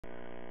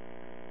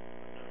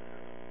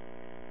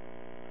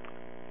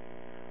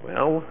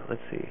Well,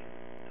 let's see.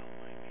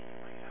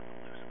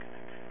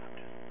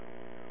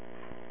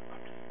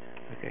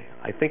 Okay,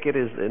 I think it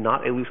is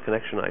not a loose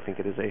connection. I think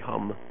it is a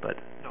hum, but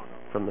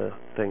from the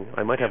thing,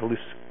 I might have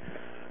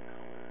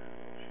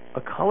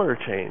a color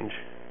change.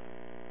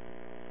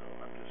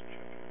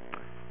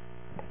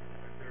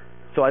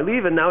 So I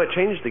leave, and now it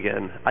changed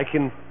again. I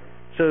can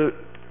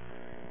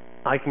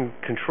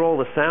control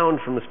the sound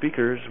from the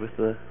speakers with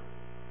the.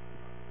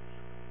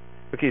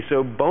 Okay,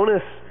 so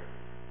bonus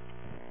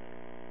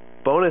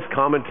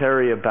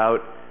commentary about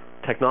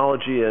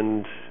technology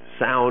and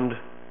sound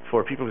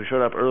for people who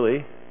showed up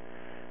early.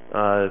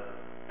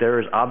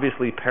 There's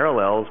obviously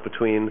parallels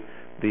between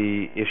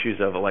the issues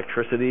of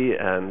electricity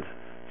and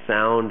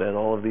sound and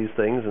all of these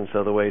things, and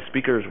so the way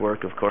speakers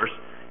work, of course,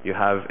 you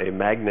have a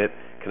magnet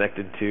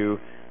connected to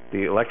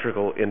the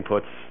electrical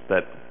inputs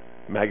that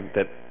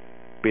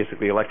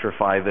basically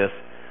electrify this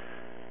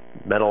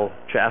metal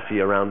chassis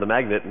around the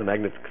magnet, and the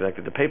magnet's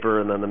connected to paper,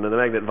 and then the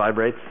magnet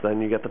vibrates, then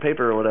you get the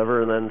paper or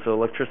whatever, and then so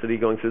electricity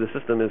going through the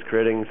system is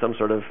creating some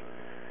sort of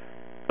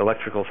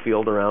electrical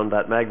field around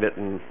that magnet,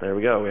 and there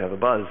we go, we have a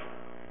buzz.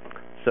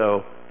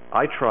 So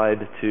I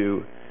tried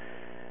to,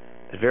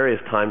 at various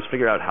times,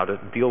 figure out how to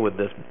deal with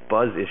this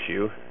buzz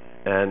issue,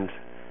 and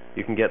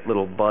you can get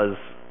little buzz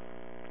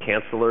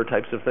canceller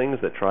types of things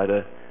that try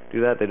to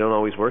do that. They don't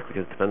always work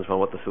because it depends on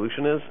what the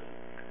solution is.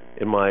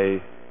 In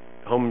my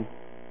home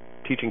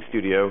teaching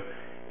studio,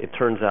 it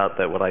turns out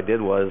that what I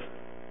did was,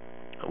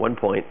 at one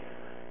point,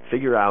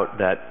 figure out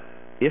that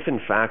if in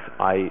fact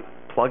I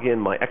plug in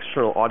my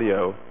external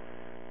audio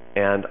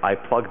and I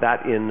plug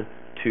that in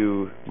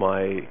to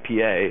my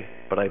PA,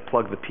 but I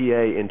plug the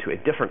PA into a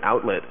different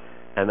outlet,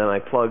 and then I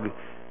plug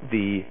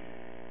the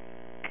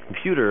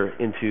computer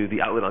into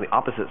the outlet on the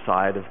opposite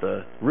side of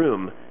the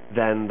room,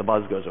 then the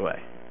buzz goes away.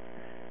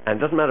 And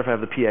it doesn't matter if I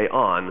have the PA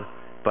on,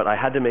 but I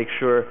had to make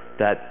sure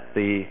that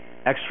the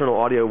external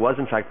audio was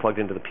in fact plugged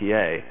into the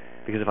PA,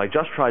 because if I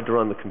just tried to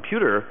run the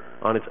computer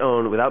on its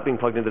own without being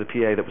plugged into the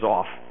PA that was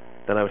off,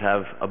 then I would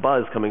have a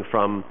buzz coming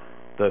from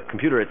the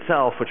computer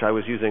itself, which I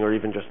was using, or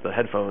even just the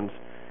headphones,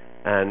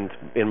 and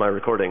in my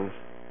recordings.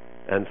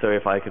 And so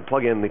if I could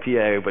plug in the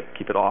PA but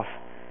keep it off,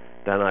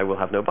 then I will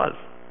have no buzz.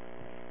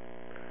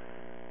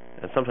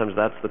 And sometimes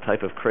that's the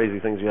type of crazy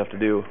things you have to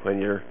do when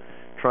you're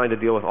trying to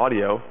deal with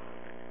audio.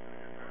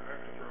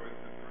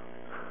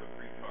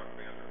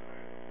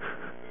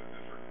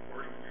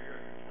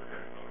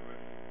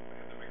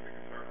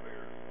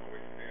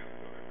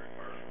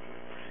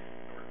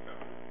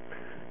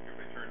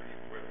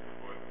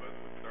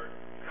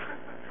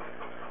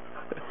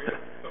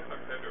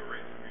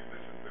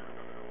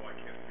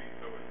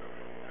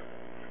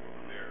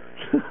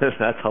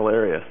 That's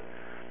hilarious.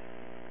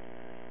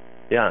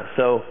 Yeah,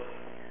 so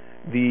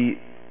the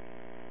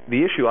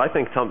issue, I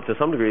think, to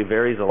some degree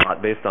varies a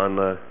lot based on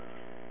the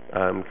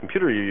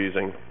computer you're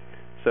using.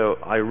 So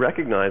I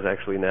recognize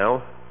actually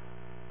now,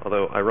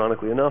 although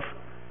ironically enough,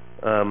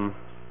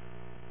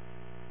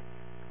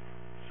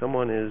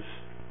 someone is,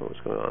 what was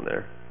going on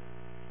there?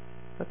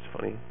 That's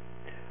funny.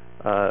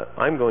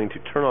 I'm going to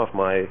turn off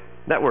my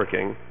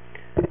networking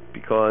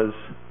because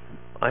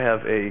I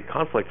have a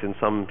conflict in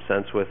some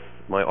sense with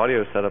my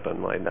audio setup and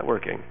my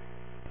networking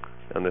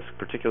on this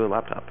particular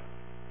laptop.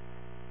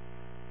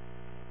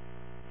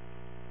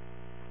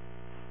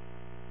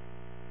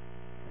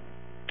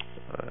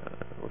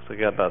 Looks like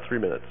I got about 3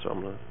 minutes, so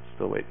I'm going to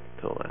still wait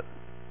till that.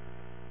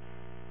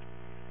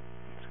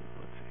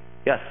 Let's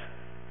see. Yes?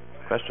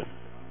 Question?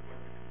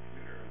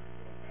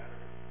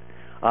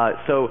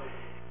 So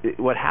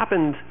what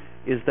happened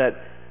is that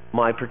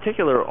my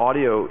particular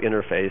audio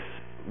interface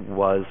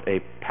was a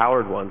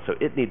powered one, so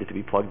it needed to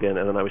be plugged in,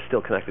 and then I was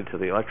still connected to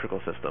the electrical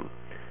system.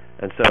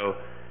 And so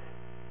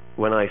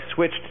when I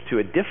switched to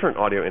a different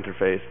audio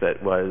interface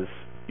that was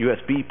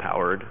USB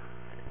powered,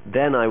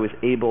 then I was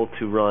able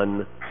to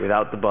run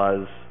without the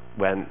buzz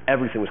when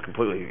everything was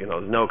completely,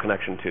 no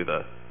connection to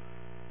the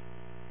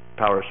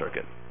power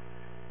circuit.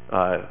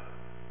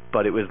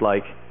 But it was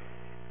like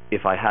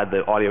if I had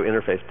the audio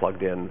interface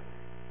plugged in,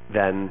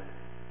 then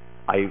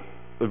I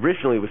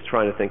originally was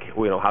trying to think,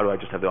 how do I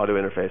just have the audio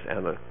interface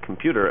and the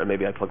computer, and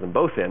maybe I plug them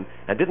both in.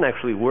 And it didn't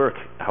actually work,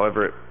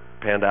 however it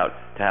panned out,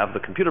 to have the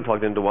computer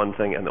plugged into one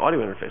thing and the audio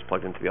interface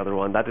plugged into the other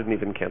one. That didn't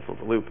even cancel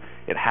the loop.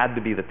 It had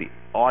to be that the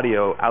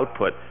audio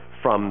output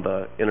from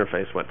the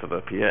interface went to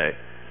the PA.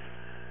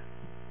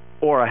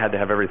 Or I had to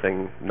have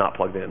everything not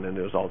plugged in, and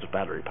it was all just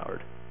battery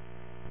powered.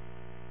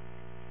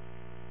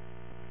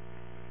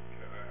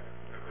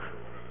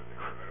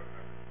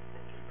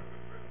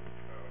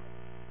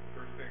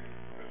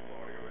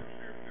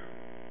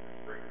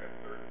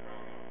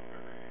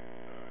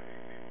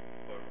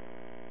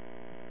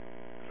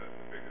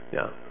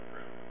 Yeah,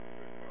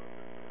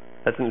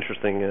 that's an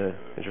interesting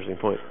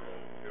point.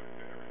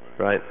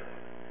 Right.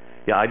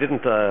 Yeah, I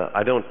didn't.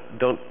 I don't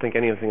think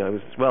anything.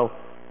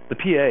 The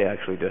PA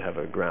actually did have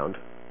a ground.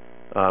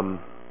 That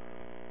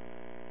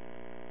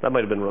might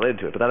have been related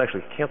to it, but that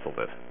actually canceled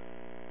it.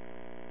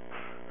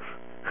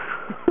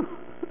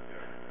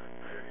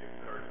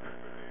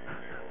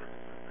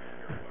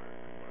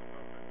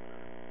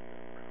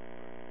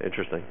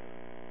 Interesting.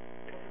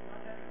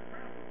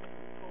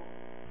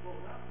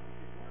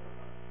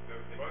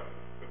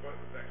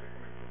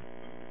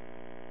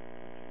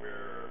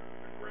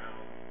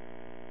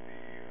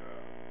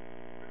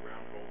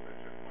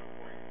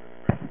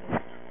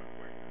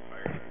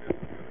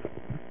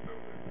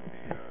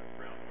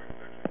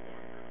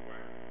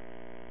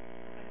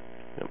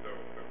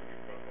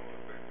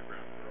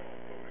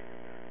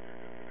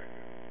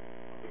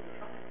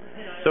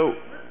 So,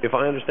 if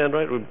I understand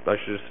right, I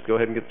should just go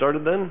ahead and get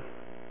started then?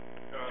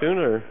 Soon,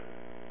 or?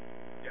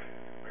 Yeah,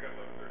 I got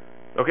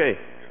 11:30. Okay. Get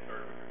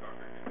started with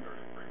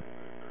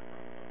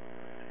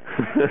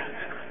your talk.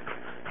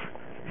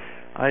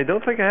 I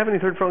don't think I have any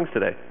third prongs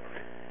today.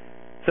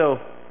 So,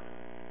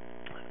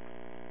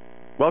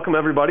 welcome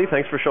everybody.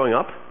 Thanks for showing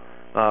up.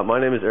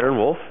 My name is Aaron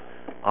Wolf.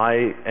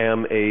 I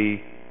am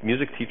a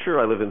music teacher.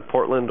 I live in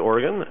Portland,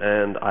 Oregon,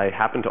 and I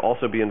happen to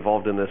also be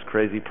involved in this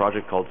crazy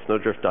project called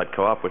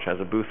Snowdrift.coop, which has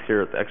a booth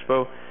here at the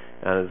expo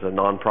and is a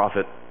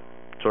non-profit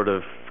sort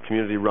of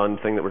community-run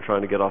thing that we're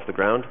trying to get off the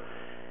ground.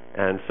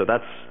 And so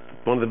that's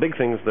one of the big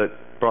things that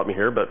brought me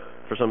here, but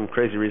for some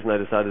crazy reason I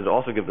decided to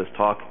also give this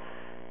talk,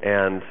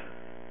 and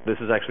this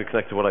is actually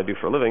connected to what I do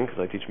for a living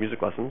because I teach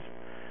music lessons.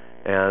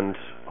 And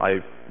I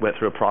went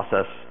through a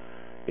process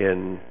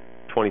in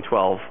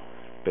 2012,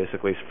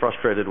 basically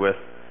frustrated with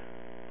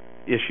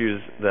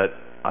issues that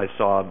I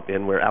saw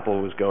in where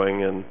Apple was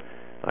going, and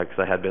because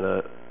I had been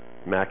a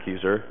Mac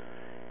user,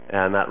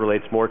 and that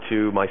relates more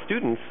to my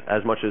students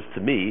as much as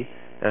to me,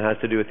 and has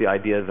to do with the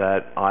idea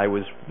that I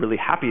was really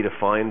happy to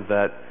find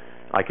that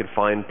I could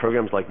find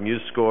programs like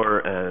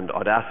MuseScore and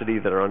Audacity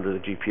that are under the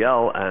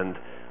GPL, and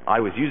I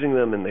was using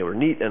them and they were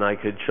neat, and I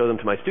could show them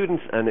to my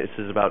students, and this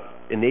is about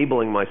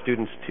enabling my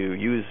students to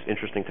use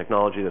interesting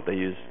technology that they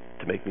use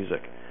to make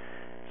music.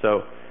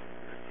 So,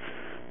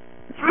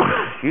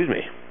 excuse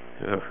me.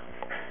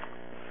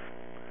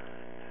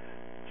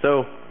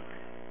 So,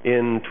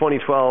 in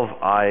 2012,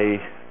 I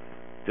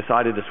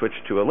decided to switch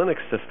to a Linux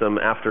system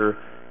after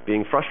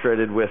being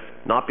frustrated with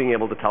not being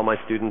able to tell my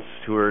students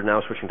who are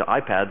now switching to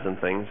iPads and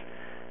things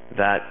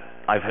that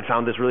I had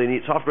found this really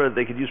neat software that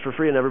they could use for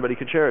free and everybody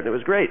could share it, and it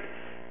was great.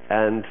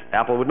 And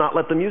Apple would not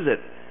let them use it.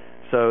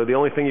 So the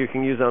only thing you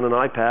can use on an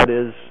iPad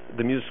is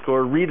the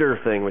MuseScore reader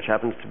thing, which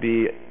happens to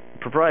be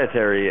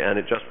proprietary, and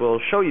it just will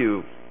show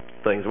you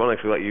things. It won't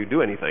actually let you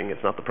do anything.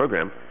 It's not the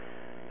program.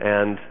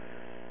 And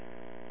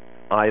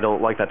I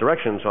don't like that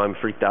direction, so I'm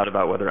freaked out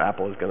about whether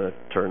Apple is going to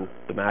turn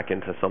the Mac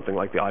into something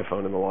like the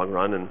iPhone in the long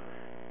run. And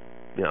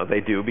you know, they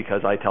do,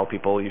 because I tell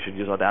people you should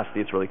use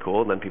Audacity, it's really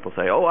cool, and then people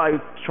say, oh, I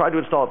tried to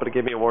install it, but it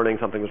gave me a warning,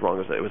 something was wrong.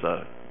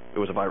 It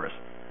was a virus.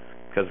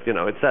 Because, you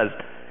know, it says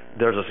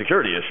there's a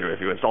security issue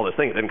if you install this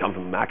thing. It didn't come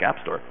from the Mac App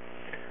Store.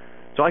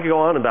 So I could go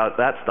on about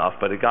that stuff,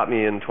 but it got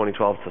me in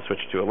 2012 to switch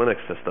to a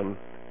Linux system,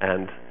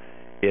 and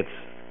it's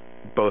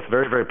both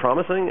very, very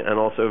promising and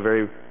also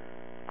very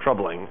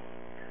troubling.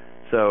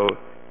 So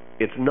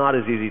it's not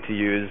as easy to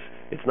use.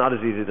 It's not as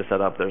easy to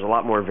set up. There's a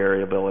lot more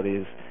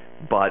variabilities,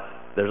 but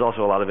there's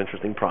also a lot of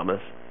interesting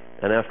promise.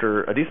 And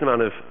after a decent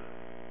amount of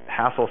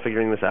hassle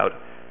figuring this out,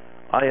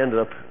 I ended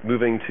up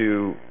moving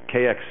to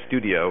KX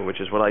Studio,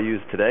 which is what I use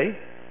today.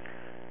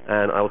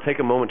 And I will take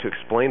a moment to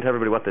explain to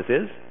everybody what this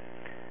is.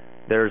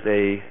 There's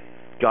a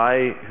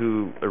guy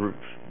who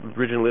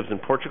originally lives in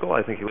Portugal.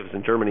 I think he lives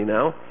in Germany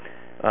now.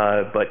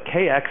 But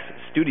KX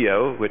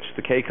Studio, which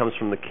the K comes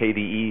from the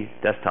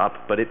KDE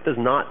desktop, but it's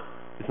not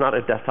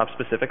a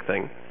desktop-specific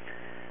thing,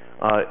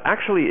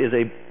 actually is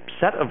a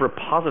set of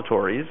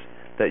repositories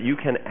that you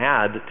can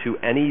add to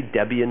any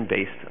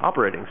Debian-based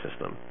operating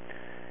system.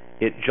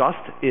 It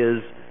just is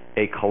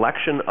a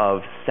collection of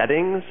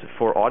settings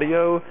for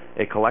audio,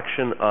 a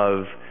collection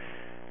of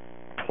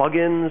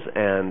plugins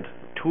and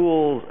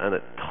tools, and a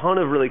ton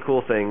of really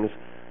cool things,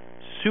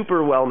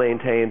 super well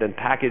maintained and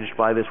packaged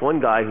by this one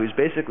guy who's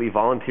basically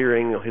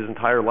volunteering his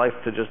entire life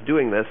to just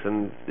doing this,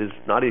 and is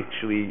not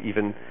actually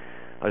even,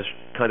 I was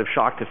kind of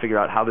shocked to figure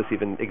out how this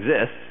even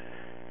exists,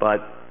 but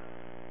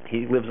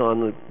he lives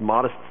on a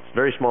modest,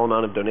 very small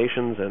amount of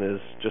donations, and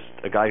is just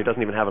a guy who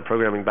doesn't even have a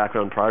programming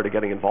background prior to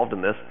getting involved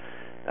in this.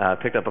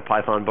 Picked up a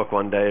Python book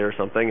one day or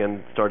something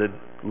and started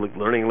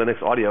learning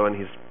Linux audio, and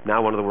he's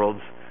now one of the world's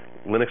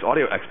Linux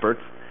audio experts,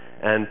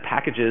 and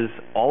packages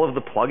all of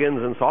the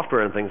plugins and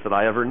software and things that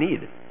I ever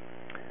need.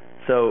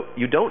 So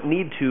you don't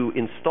need to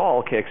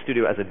install KX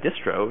Studio as a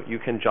distro. You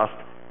can just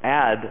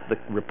add the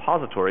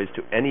repositories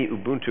to any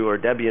Ubuntu or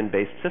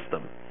Debian-based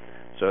system.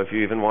 So if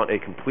you even want a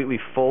completely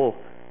full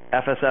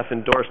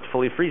FSF-endorsed,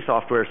 fully free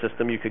software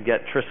system, you could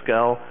get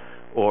Triskel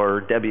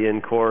or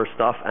Debian core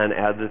stuff and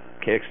add the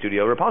KX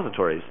Studio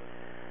repositories.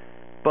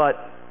 But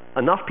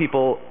enough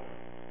people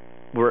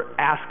were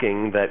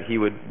asking that he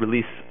would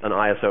release an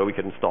ISO we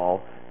could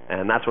install,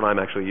 and that's what I'm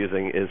actually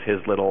using, is his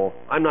little,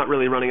 I'm not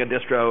really running a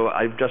distro,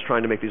 I'm just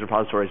trying to make these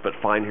repositories, but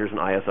fine, here's an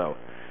ISO.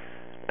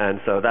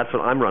 And so that's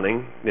what I'm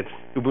running. It's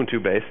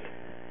Ubuntu-based.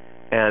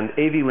 And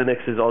AV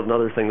Linux is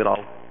another thing that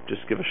I'll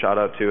just give a shout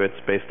out to. It's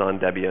based on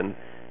Debian,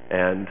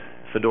 and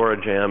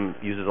Fedora Jam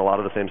uses a lot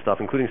of the same stuff,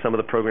 including some of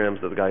the programs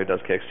that the guy who does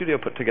KX Studio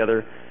put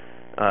together.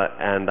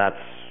 and that's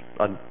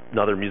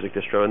another music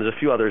distro. And there's a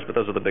few others, but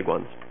those are the big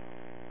ones.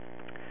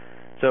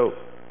 So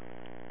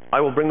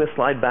I will bring this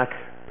slide back.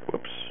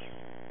 Whoops.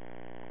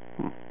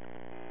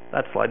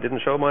 That slide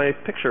didn't show my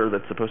picture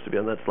that's supposed to be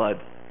on that slide.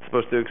 It's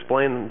supposed to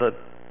explain the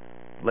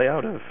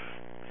layout of...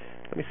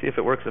 Let me see if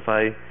it works if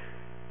I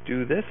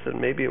do this, and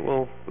maybe it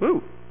will...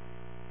 Ooh!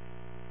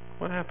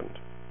 What happened?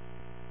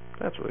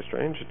 That's really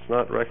strange. It's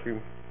not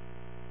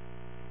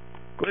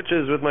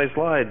glitches with my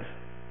slides.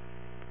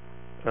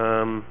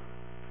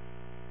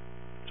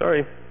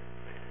 Sorry.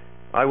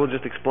 I will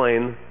just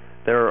explain.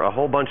 There are a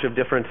whole bunch of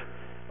different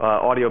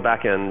audio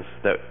backends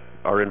that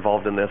are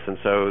involved in this, and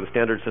so the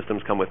standard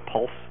systems come with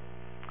Pulse.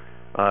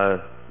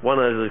 One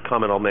other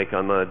comment I'll make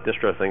on the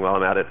distro thing while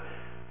I'm at it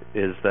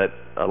is that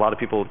a lot of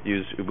people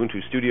use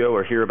Ubuntu Studio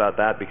or hear about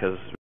that because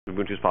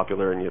Ubuntu is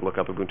popular and you look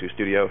up Ubuntu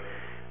Studio.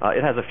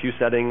 It has a few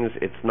settings.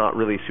 It's not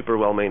really super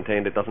well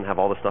maintained. It doesn't have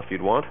all the stuff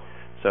you'd want.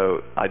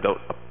 So I don't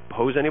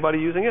oppose anybody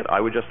using it.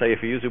 I would just say if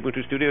you use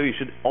Ubuntu Studio, you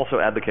should also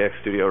add the KX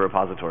Studio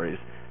repositories,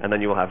 and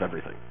then you will have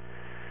everything.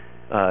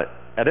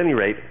 At any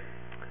rate,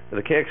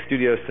 the KX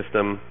Studio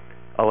system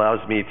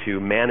allows me to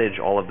manage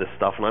all of this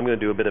stuff, and I'm going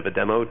to do a bit of a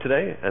demo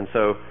today. And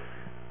so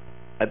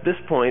at this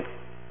point,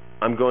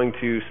 I'm going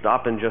to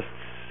stop and just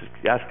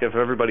ask if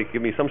everybody could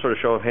give me some sort of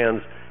show of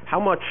hands. How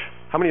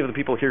many of the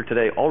people here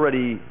today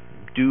already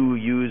do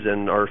use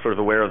and are sort of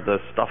aware of the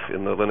stuff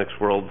in the Linux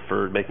world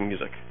for making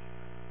music?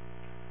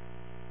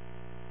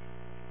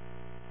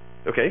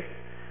 Okay.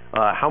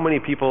 How many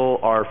people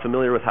are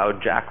familiar with how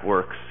Jack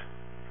works?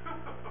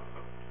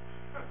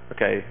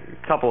 Okay,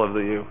 a couple of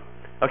you.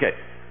 Okay,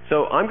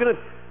 so I'm going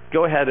to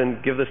go ahead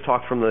and give this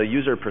talk from the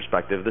user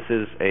perspective. This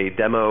is a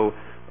demo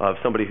of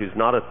somebody who's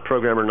not a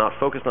programmer, not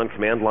focused on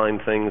command line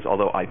things,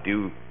 although I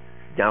do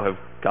now have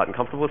gotten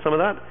comfortable with some of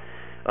that.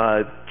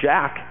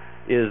 Jack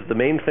is the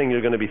main thing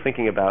you're going to be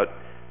thinking about,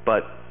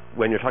 but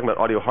when you're talking about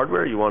audio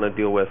hardware, you want to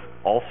deal with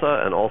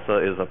ALSA, and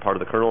ALSA is a part of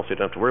the kernel, so you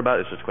don't have to worry about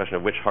it. It's just a question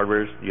of which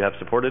hardwares you have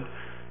supported.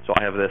 So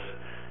I have this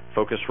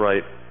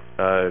Focusrite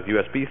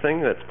USB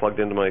thing that's plugged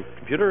into my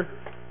computer,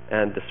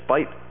 and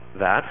despite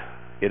that,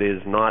 it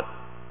is not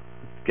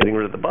getting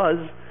rid of the buzz,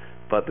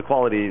 but the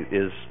quality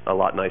is a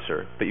lot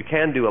nicer. But you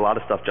can do a lot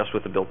of stuff just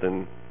with the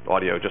built-in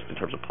audio, just in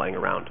terms of playing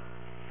around.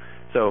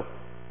 So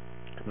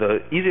the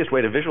easiest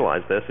way to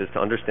visualize this is to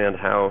understand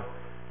how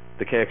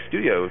the KX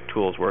Studio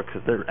tools work,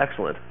 because they're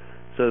excellent.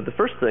 So the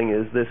first thing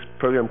is this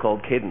program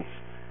called Cadence.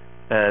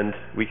 And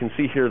we can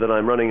see here that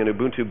I'm running an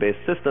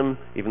Ubuntu-based system,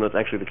 even though it's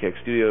actually the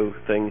KX Studio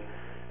thing,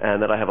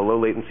 and that I have a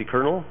low-latency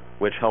kernel,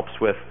 which helps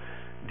with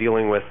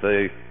dealing with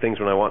the things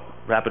when I want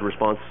rapid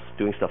response,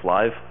 doing stuff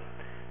live.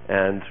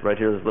 And right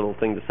here is a little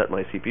thing to set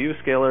my CPU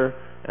scaler,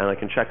 and I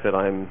can check that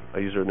I'm a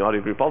user in the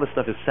audio group. All this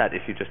stuff is set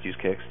if you just use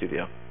KX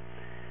Studio.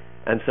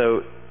 And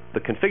so the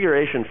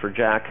configuration for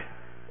Jack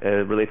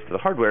relates to the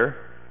hardware,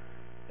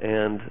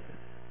 and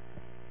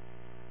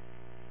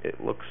it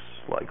looks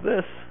like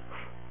this.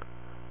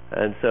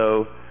 And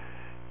so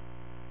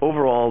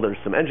overall, there's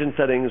some engine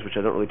settings, which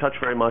I don't really touch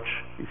very much.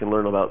 You can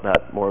learn about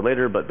that more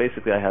later, but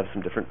basically I have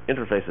some different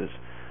interfaces.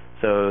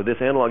 So this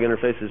analog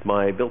interface is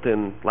my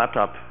built-in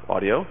laptop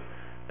audio,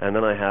 and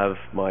then I have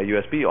my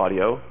USB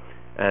audio,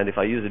 and if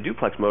I use a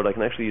duplex mode, I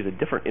can actually use a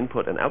different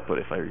input and output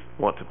if I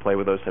want to play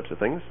with those types of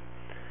things.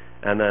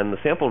 And then the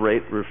sample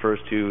rate refers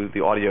to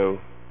the audio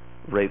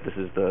rate. This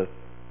is the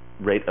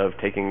rate of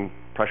taking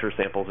pressure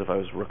samples if I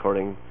was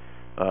recording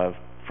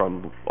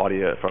from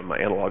my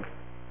analog.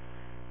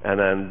 And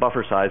then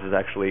buffer size is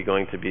actually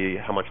going to be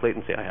how much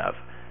latency I have.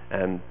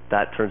 And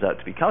that turns out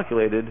to be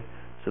calculated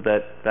so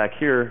that back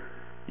here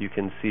you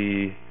can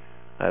see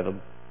I have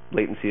a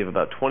latency of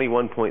about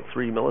 21.3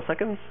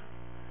 milliseconds.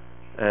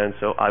 And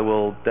so I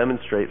will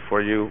demonstrate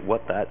for you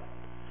what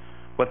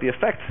the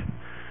effect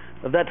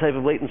of that type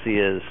of latency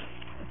is.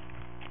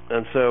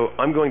 And so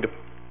I'm going to,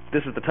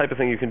 this is the type of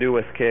thing you can do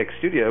with KX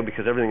Studio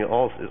because everything is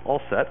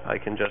all set. I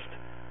can just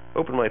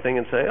open my thing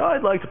and say, oh,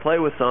 I'd like to play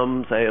with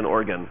some, say, an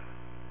organ.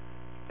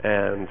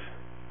 And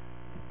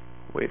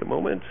wait a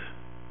moment.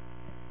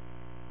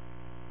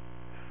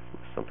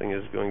 Something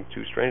is going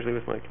too strangely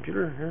with my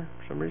computer here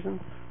for some reason.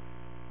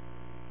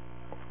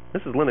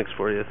 This is Linux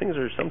for you. Things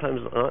are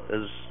sometimes not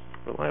as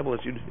reliable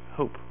as you'd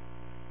hope.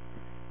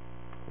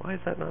 Why is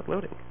that not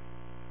loading?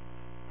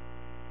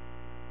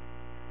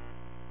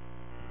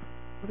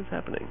 What is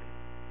happening?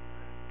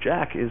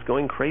 Jack is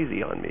going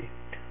crazy on me.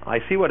 I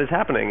see what is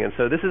happening, and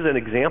so this is an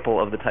example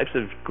of the types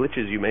of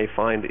glitches you may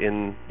find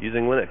in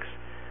using Linux.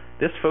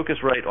 This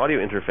Focusrite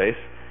audio interface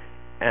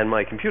and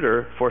my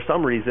computer, for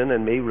some reason,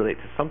 and may relate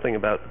to something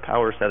about the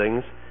power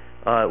settings,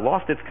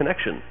 lost its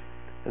connection.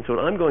 And so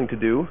what I'm going to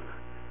do,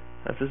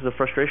 as this is a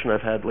frustration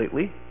I've had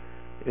lately,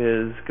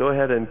 is go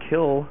ahead and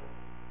kill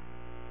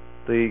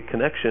the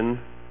connection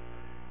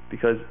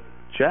because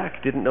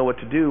Jack didn't know what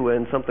to do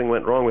when something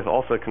went wrong with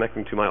also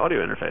connecting to my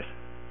audio interface.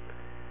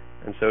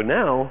 And so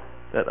now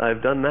that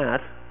I've done that,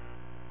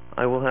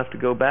 I will have to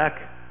go back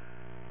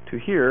to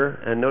here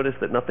and notice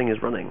that nothing is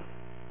running.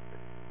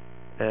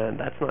 And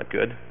that's not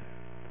good.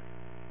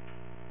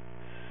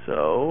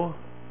 So,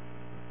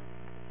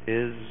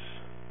 is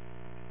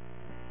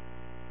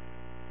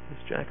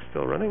Jack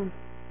still running?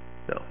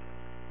 No.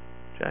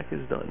 Jack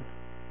is done.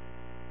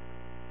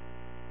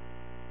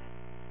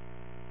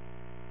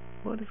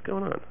 What is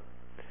going on?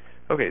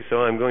 Okay,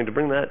 so I'm going to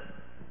bring that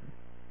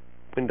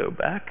window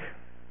back.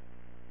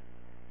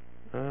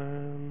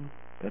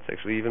 That's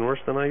actually even worse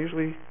than I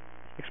usually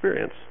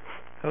experience.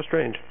 How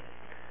strange.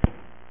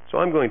 So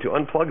I'm going to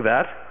unplug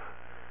that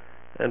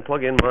and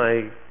plug in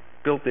my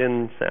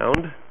built-in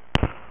sound.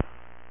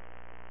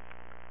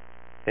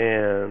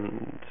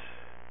 And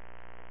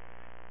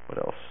what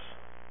else?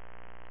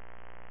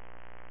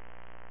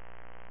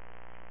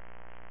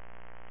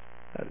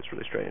 That is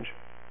really strange.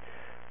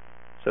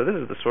 So this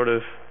is the sort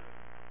of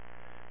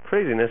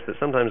craziness that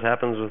sometimes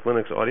happens with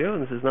Linux audio,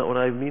 and this is not what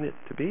I mean it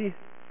to be.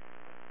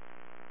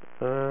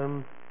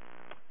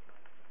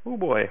 Oh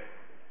boy,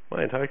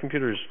 my entire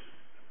computer's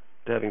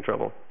having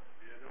trouble.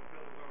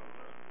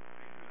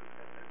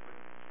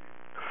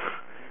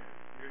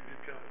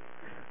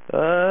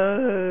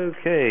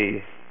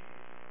 Okay.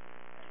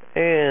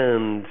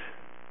 And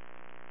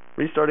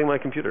restarting my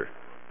computer.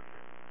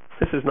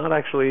 This is not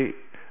actually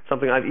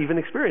something I've even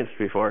experienced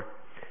before.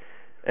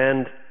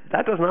 And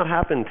that does not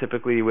happen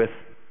typically with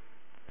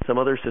some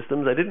other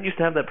systems. I didn't used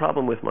to have that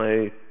problem with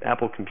my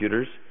Apple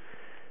computers.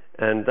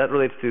 And that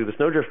relates to the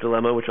Snowdrift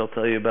dilemma, which I'll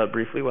tell you about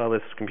briefly while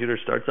this computer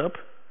starts up.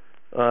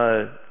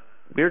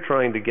 We're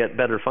trying to get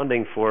better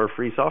funding for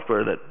free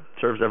software that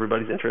serves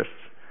everybody's interests,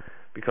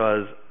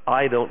 because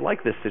I don't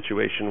like this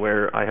situation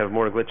where I have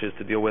more glitches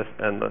to deal with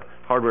and the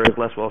hardware is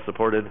less well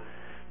supported,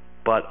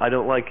 but I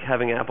don't like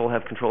having Apple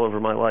have control over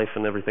my life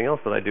and everything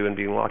else that I do and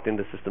being locked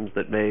into systems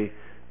that may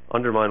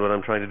undermine what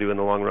I'm trying to do in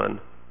the long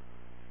run.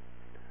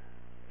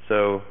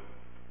 So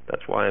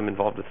that's why I'm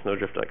involved with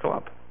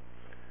Snowdrift.coop.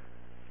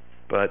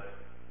 But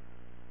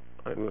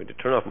I'm going to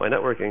turn off my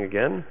networking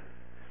again,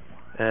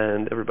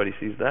 and everybody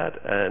sees that.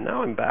 And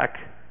now I'm back,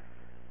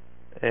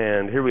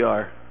 and here we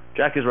are.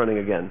 Jack is running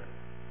again.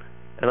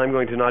 And I'm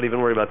going to not even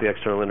worry about the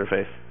external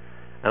interface.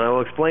 And I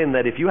will explain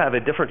that if you have a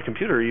different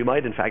computer, you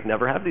might in fact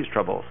never have these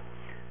troubles.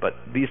 But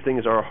these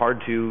things are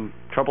hard to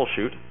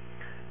troubleshoot.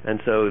 And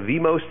so the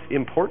most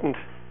important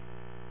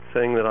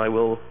thing that I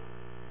will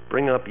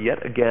bring up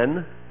yet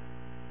again,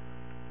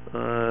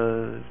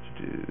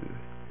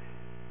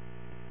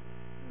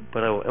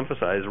 but I will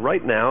emphasize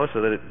right now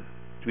so that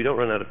we don't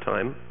run out of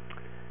time,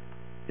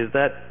 is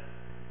that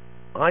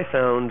I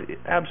found it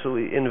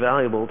absolutely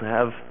invaluable to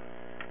have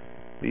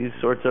these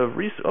sorts of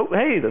oh,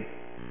 hey, the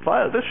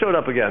file, this showed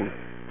up again.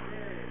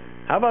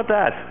 How about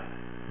that?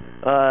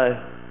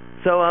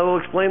 So I will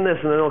explain this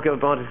and then I'll get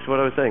on to what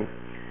I was saying.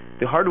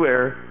 The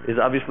hardware is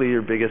obviously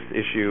your biggest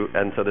issue,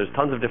 and so there's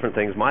tons of different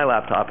things. My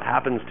laptop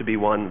happens to be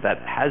one that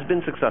has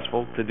been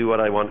successful to do what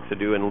I want it to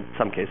do in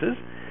some cases,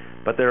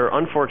 but there are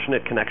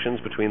unfortunate connections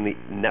between the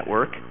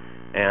network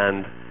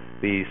and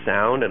the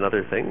sound and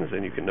other things,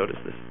 and you can notice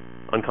this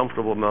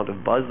uncomfortable amount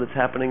of buzz that's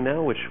happening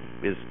now, which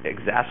is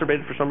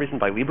exacerbated for some reason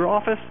by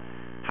LibreOffice.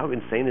 How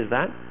insane is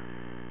that?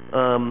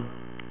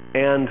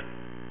 And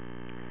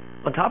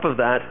on top of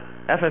that,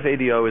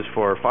 FFADO is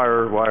for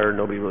FireWire.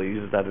 Nobody really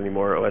uses that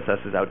anymore.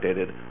 OSS is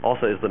outdated.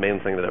 ALSA is the main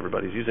thing that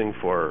everybody's using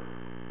for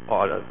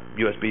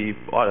USB,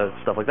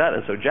 stuff like that.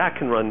 And so Jack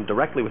can run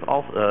directly with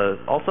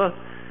ALSA.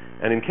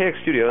 And in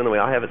KX Studio, and the way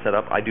I have it set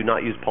up, I do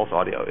not use pulse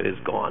audio. It is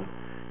gone.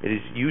 It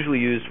is usually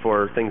used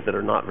for things that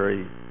are not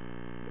very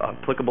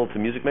applicable to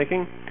music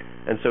making.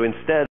 And so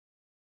instead,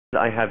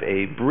 I have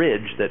a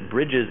bridge that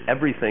bridges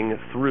everything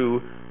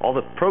through all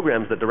the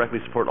programs that directly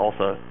support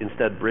ALSA,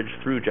 instead bridge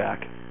through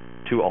Jack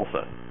to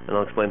ALSA. And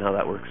I'll explain how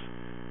that works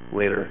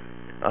later.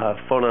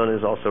 Phonon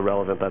is also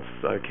relevant. That's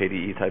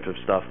KDE type of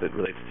stuff that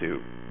relates to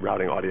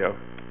routing audio.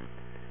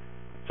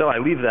 So I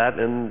leave that,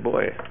 and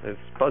boy, its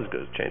buzz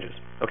changes.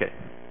 Okay,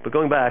 but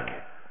going back,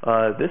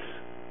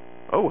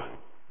 oh,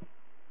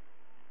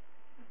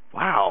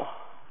 wow,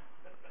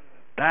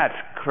 that's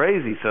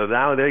crazy. So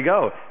now there you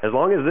go. As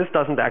long as this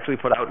doesn't actually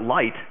put out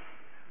light,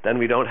 then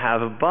we don't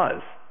have a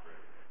buzz.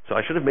 So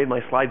I should have made my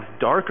slides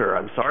darker.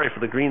 I'm sorry for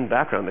the green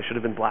background. They should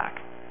have been black,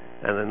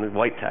 and then the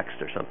white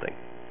text or something.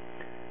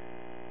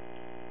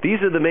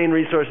 These are the main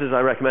resources I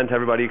recommend to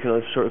everybody. You can,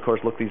 of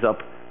course, look these up.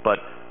 But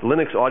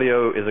Linux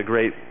Audio is a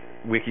great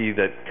wiki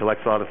that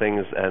collects a lot of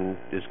things and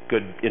is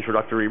good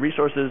introductory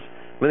resources.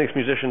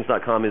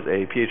 LinuxMusicians.com is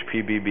a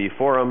PHPBB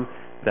forum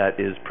that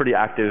is pretty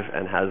active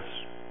and has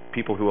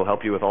people who will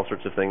help you with all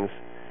sorts of things.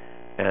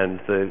 And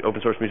the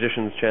Open Source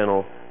Musicians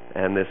channel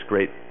and this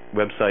great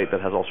website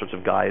that has all sorts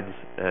of guides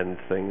and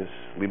things,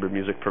 Libre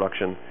Music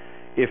Production.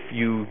 If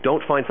you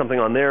don't find something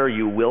on there,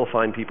 you will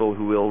find people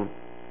who will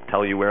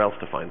tell you where else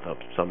to find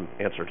some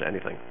answer to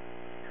anything.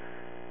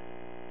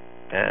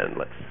 And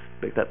let's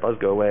make that buzz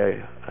go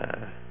away.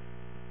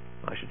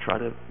 I should try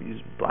to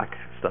use black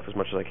stuff as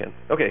much as I can.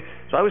 Okay,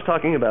 so I was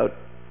talking about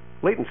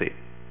latency.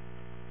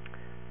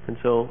 And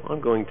so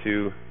I'm going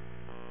to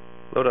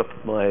load up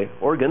my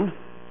organ,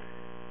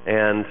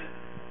 and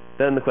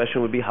then the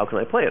question would be, how can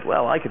I play it?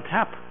 Well, I could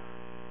tap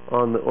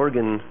on the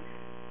organ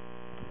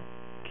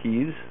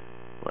keys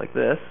like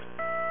this.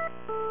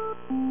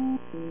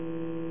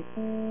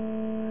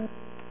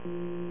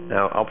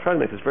 Now, I'll try to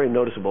make this very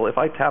noticeable. If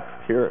I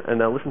tap here, and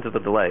now listen to the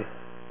delay.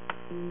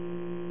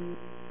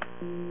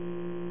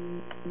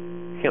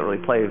 Can't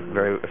really play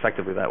very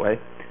effectively that way.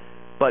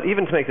 But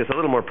even to make this a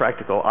little more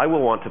practical, I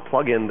will want to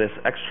plug in this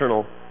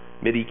external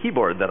MIDI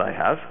keyboard that I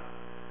have.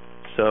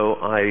 So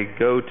I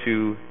go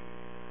to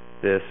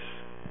this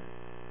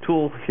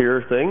tool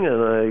here thing,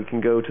 and I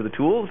can go to the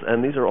tools,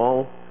 and these are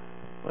all...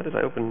 Why did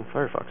I open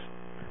Firefox?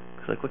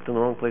 Because I clicked on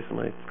the wrong place and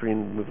my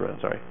screen moved around,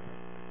 sorry.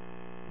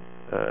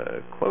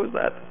 Close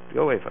that.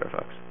 Go away,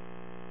 Firefox.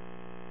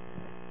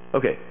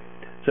 Okay,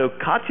 so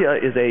Katya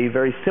is a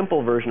very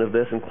simple version of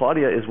this, and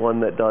Claudia is one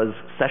that does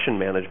session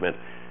management.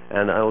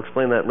 And I'll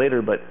explain that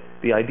later, but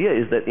the idea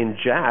is that in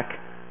Jack,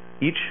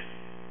 each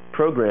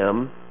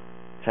program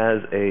has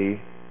a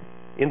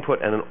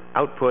input and an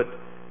output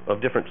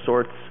of different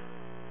sorts.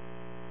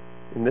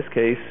 In this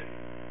case,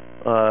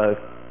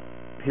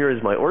 here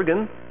is my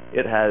organ.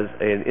 It has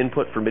an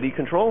input for MIDI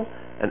control,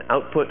 an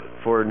output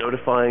for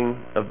notifying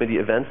of MIDI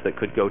events that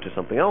could go to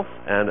something else,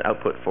 and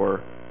output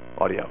for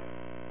audio.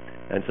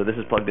 And so this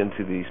is plugged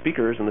into the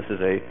speakers, and this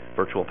is a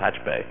virtual patch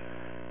bay.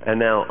 And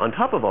now, on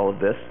top of all of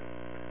this,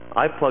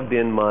 I plugged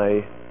in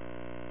my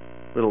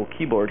little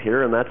keyboard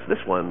here, and that's this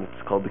one.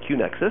 It's called the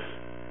QNexus.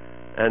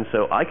 And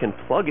so I can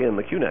plug in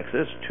the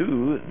QNexus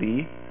to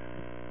the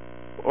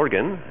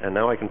organ, and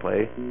now I can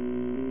play.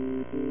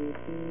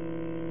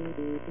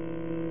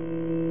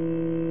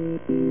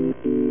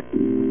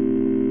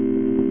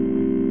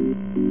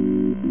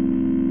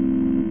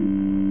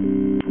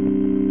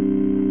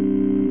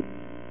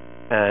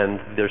 And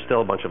there's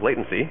still a bunch of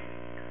latency.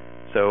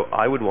 So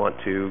I would want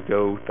to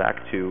go back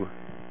to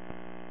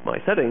my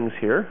settings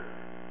here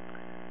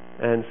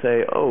and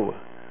say, oh,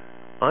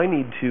 I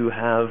need to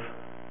have,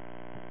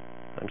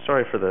 I'm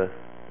sorry for the,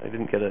 I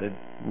didn't get a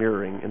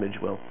mirroring image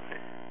well,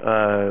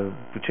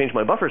 change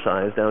my buffer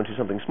size down to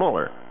something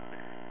smaller.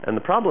 And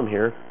the problem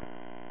here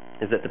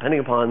is that depending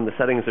upon the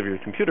settings of your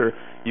computer,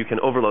 you can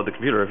overload the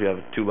computer if you have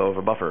too low of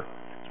a buffer.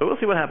 So we'll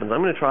see what happens.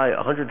 I'm going to try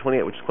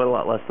 128, which is quite a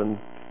lot less than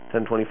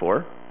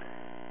 1024.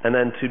 And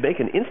then to make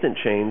an instant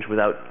change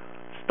without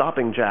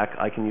stopping Jack,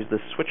 I can use this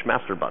switch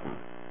master button.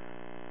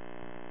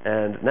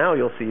 And now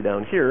you'll see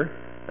down here,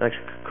 I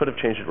actually could have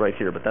changed it right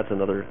here, but that's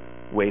another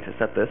way to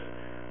set this.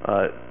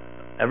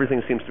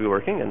 Everything seems to be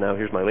working, and now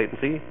here's my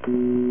latency.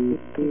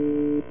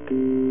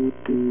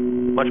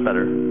 Much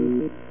better.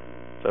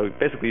 So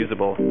basically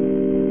usable.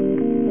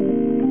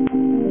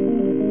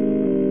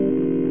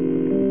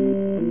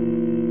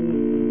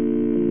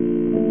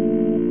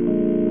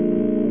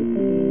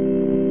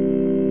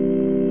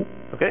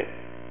 Okay.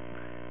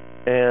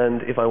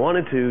 And if I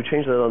wanted to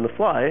change that on the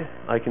fly,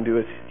 I can do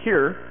it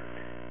here,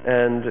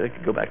 and I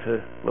could go back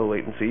to low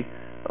latency.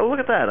 Oh, look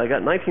at that. I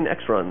got 19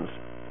 X runs.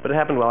 But it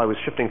happened while I was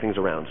shifting things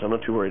around, so I'm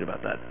not too worried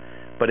about that.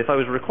 But if I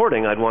was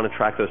recording, I'd want to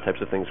track those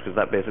types of things, because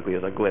that basically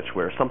is a glitch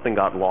where something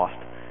got lost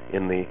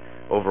in the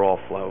overall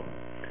flow.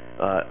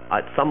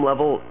 At some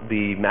level,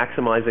 the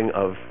maximizing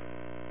of,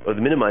 or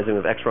the minimizing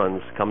of X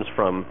runs comes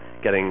from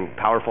getting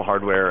powerful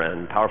hardware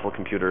and powerful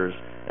computers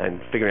and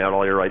figuring out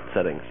all your right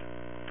settings.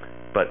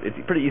 But it's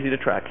pretty easy to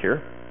track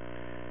here.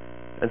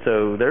 And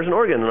so there's an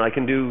organ, and I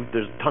can do,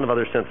 there's a ton of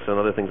other synths and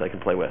other things I can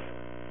play with.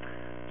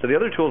 So the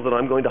other tools that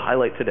I'm going to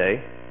highlight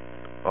today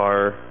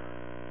are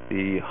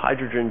the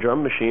hydrogen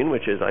drum machine,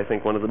 which is, I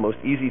think, one of the most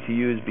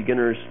easy-to-use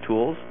beginners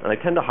tools. And I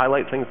tend to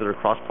highlight things that are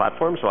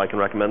cross-platform, so I can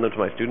recommend them to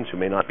my students who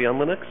may not be on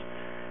Linux,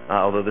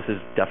 although this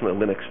is definitely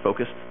a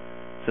Linux-focused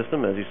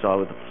system, as you saw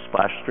with the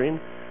splash screen.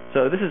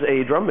 So this is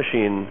a drum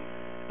machine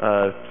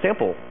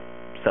sample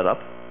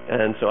setup,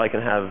 and so I can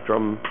have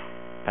drum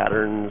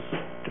patterns,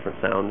 different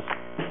sounds,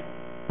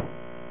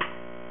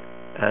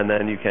 and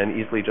then you can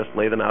easily just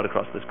lay them out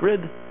across this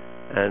grid.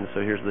 And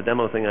so here's the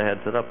demo thing I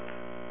had set up.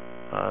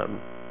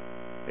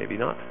 Maybe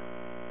not.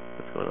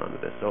 What's going on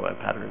with this? Oh, I have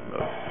pattern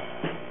mode.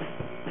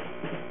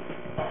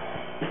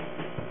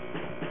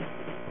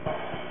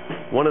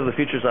 One of the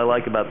features I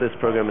like about this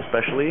program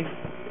especially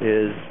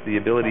is the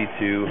ability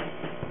to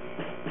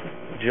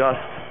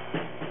adjust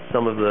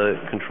some of the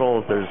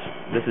controls.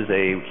 This is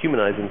a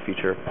humanizing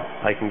feature.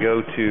 I can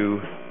go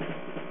to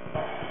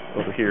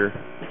over here,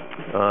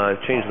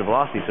 change the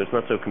velocity so it's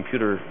not so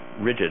computer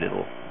rigid.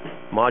 It'll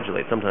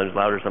modulate, sometimes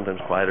louder, sometimes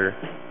quieter.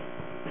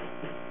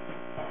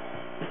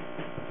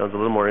 Sounds a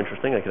little more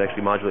interesting. I could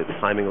actually modulate the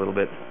timing a little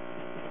bit.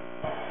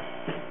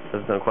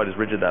 Doesn't sound quite as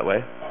rigid that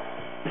way.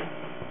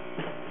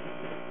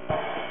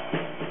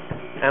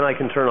 And I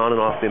can turn on and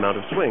off the amount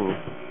of swing.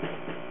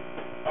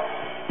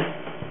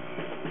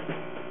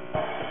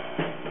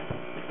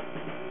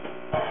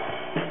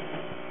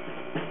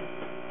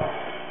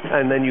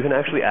 And then you can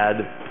actually add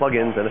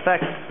plugins and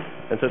effects.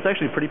 And so it's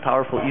actually a pretty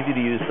powerful, easy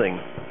to use thing.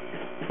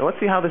 Now let's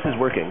see how this is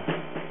working.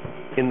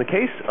 In the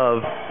case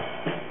of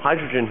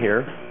hydrogen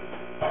here,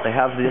 I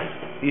have this,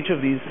 each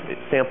of these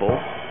samples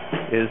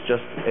is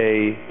just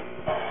a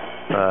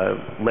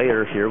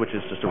layer here, which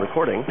is just a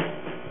recording.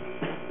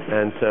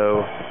 And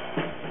so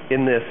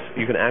in this,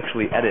 you can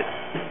actually edit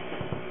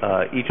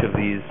each of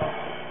these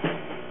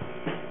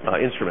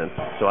instruments.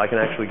 So I can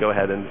actually go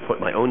ahead and put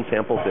my own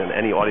samples in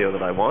any audio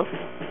that I want,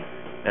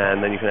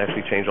 and then you can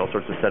actually change all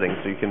sorts of settings.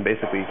 So you can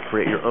basically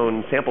create your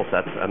own sample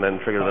sets and then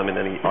trigger them in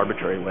any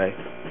arbitrary way.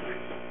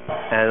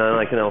 And then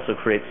I can also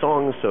create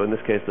songs. So in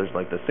this case, there's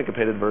like the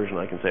syncopated version.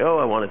 I can say, oh,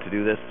 I want it to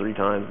do this 3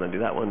 times, and then do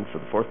that one for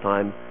the 4th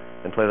time,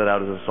 and play that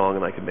out as a song,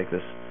 and I can make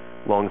this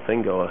long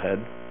thing go ahead.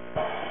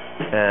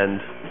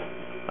 And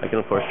I can,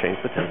 of course, change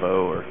the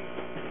tempo.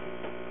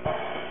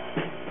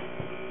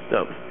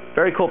 So,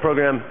 very cool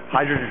program,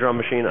 Hydrogen Drum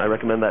Machine. I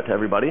recommend that to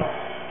everybody.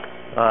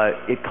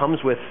 It comes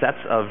with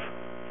sets of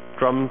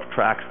drum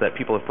tracks that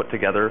people have put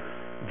together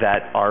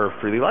that are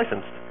freely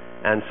licensed.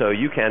 And so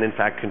you can, in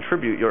fact,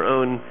 contribute your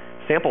own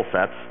sample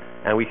sets,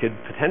 and we could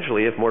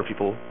potentially, if more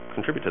people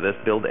contribute to this,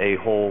 build a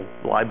whole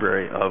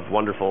library of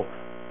wonderful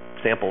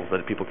samples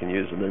that people can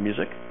use in their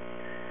music.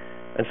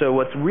 And so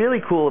what's really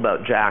cool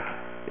about Jack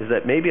is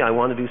that maybe I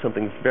want to do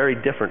something very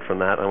different from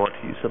that. I want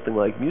to use something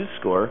like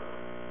MuseScore,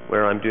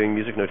 where I'm doing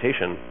music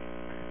notation.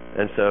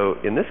 And so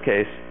in this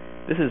case,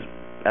 this is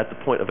at the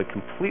point of a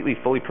completely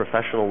fully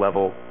professional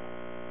level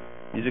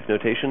music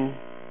notation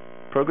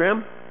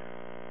program.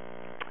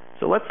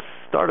 So let's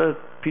start a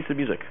piece of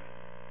music.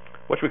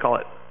 What should we call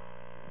it?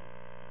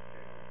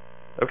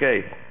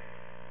 Okay,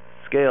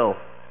 scale.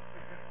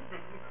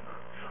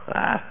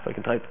 If I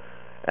can type.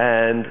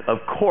 And of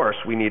course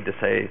we need to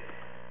say,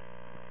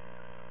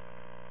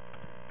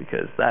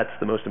 because that's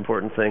the most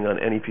important thing on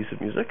any piece of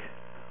music.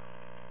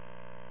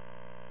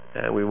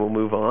 And we will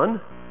move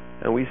on.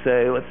 And we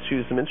say, let's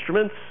choose some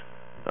instruments.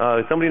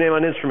 Somebody name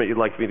an instrument you'd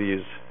like me to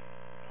use.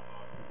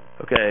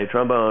 Okay,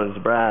 trombone is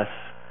brass.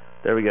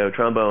 There we go,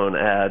 trombone,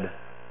 add.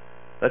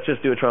 Let's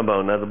just do a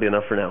trombone, that'll be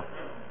enough for now.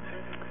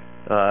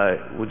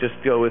 We'll just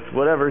go with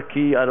whatever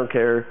key, I don't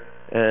care.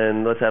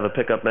 And let's have a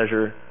pickup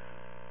measure.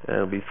 And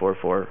it'll be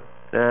 4/4.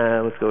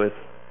 Let's go with...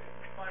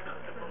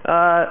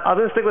 I'm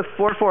going to stick with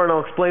 4/4, and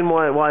I'll explain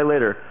why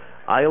later.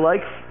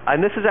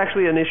 And this is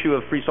actually an issue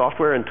of free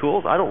software and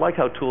tools. I don't like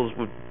how tools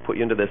would put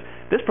you into this.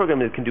 This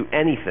program can do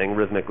anything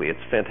rhythmically.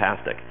 It's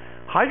fantastic.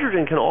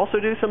 Hydrogen can also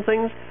do some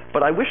things,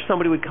 but I wish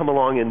somebody would come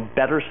along and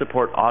better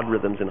support odd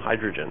rhythms in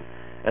Hydrogen.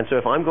 And so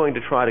if I'm going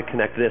to try to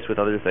connect this with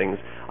other things,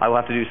 I will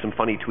have to do some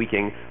funny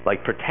tweaking,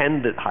 like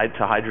pretend that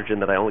to Hydrogen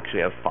that I only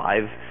actually have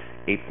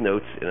 5/8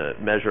 notes in a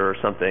measure or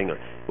something, or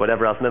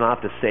whatever else, and then I'll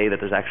have to say that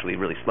there's actually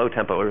really slow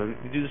tempo, or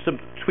do some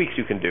tweaks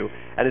you can do.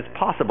 And it's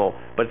possible,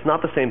 but it's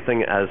not the same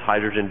thing as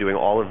Hydrogen doing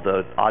all of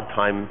the odd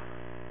time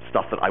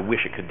stuff that I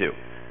wish it could do.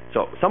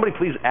 So somebody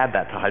please add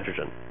that to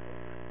Hydrogen.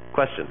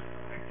 Question?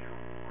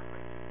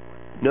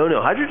 No,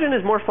 Hydrogen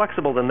is more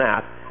flexible than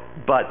that,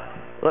 but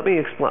let me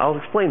explain. I'll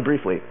explain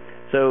briefly.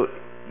 So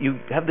you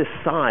have this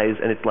size,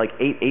 and it's like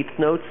 8/8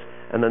 notes,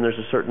 and then there's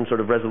a certain sort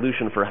of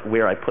resolution for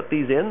where I put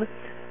these in.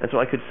 And so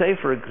I could say,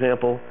 for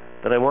example,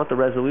 that I want the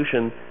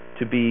resolution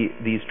to be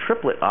these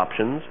triplet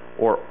options,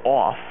 or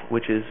off,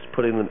 which is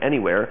putting them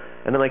anywhere,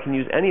 and then I can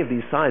use any of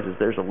these sizes.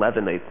 There's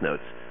 11/8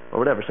 notes, or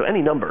whatever, so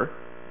any number.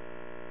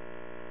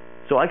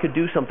 So I could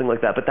do something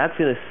like that, but that's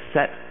in a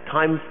set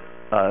time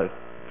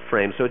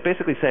frame. So it's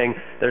basically saying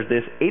there's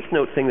this 8th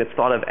note thing that's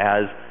thought of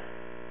as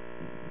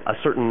a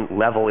certain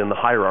level in the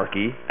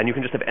hierarchy, and you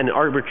can just have an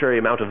arbitrary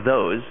amount of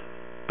those,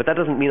 but that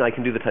doesn't mean I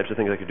can do the types of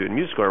things I could do in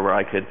MuseScore, where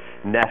I could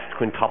nest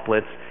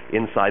quintuplets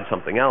inside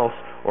something else,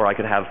 or I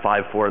could have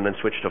 5/4 and then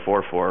switch to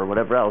 4/4 or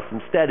whatever else.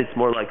 Instead, it's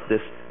more like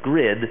this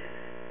grid,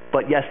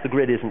 but yes, the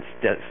grid isn't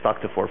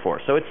stuck to 4/4.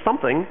 So it's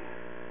something,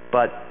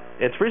 but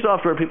it's free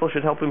software. People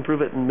should help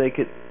improve it and make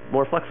it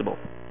more flexible.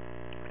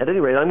 At any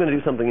rate, I'm going to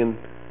do something in...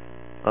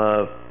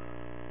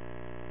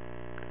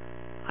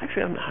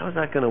 actually, how is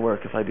that going to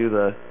work if I do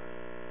the...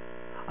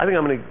 I think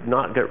I'm going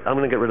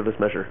to get rid of this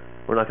measure.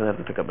 We're not going to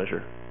have the pickup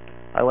measure.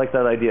 I like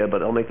that idea,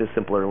 but I'll make this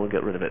simpler and we'll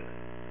get rid of it.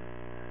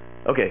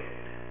 Okay,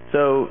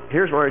 so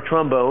here's my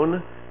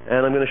trombone,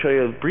 and I'm going to show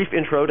you a brief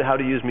intro to how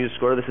to use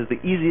MuseScore. This is the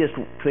easiest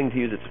thing to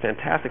use. It's a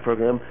fantastic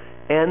program.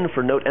 N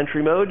for note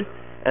entry mode,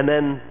 and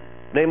then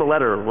name a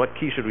letter. What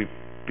key should we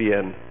be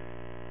in?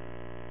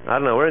 I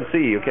don't know. We're in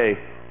C. Okay.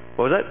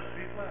 What was that?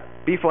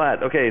 B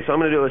flat. Okay, so I'm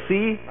going to do a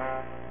C.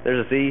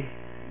 There's a C.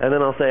 And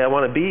then I'll say I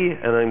want a B,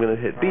 and I'm going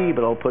to hit B,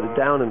 but I'll put it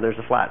down, and there's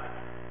a flat.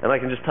 And I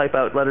can just type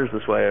out letters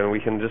this way, and we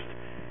can just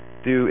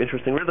do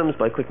interesting rhythms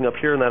by clicking up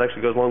here, and that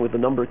actually goes along with the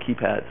number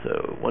keypad.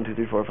 So 1, 2,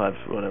 3, 4, 5,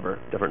 whatever,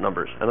 different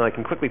numbers. And then I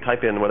can quickly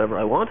type in whatever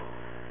I want.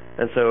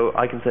 And so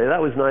I can say, that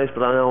was nice,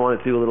 but I now want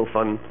to do a little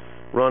fun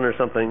run or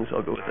something, so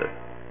I'll go with a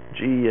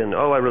G, and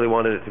I really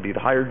wanted it to be the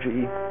higher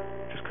G.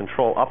 Just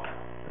control up,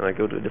 and I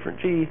go to a different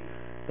G,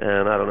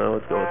 and I don't know,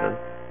 let's go with an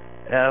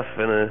F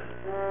and a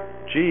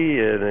G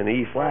and an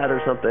E flat or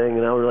something,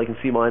 and now we're like in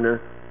C minor.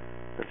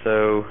 And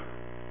so,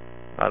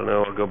 I don't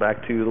know, I'll go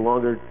back to the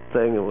longer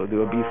thing and we'll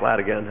do a B flat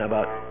again. How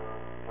about,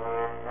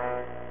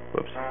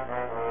 whoops.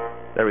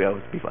 There we go,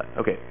 it's B flat,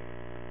 okay.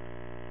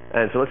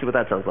 And so let's see what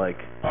that sounds like.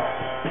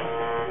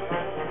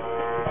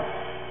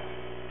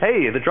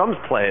 Hey, the drums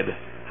played.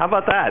 How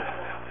about that?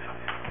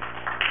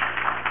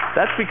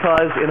 That's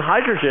because in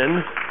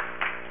hydrogen,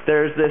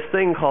 there's this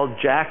thing called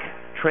jack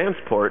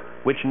transport,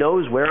 which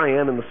knows where I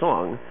am in the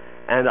song,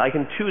 and I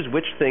can choose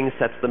which thing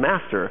sets the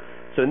master.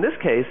 So in this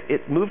case,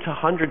 it moved to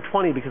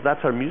 120 because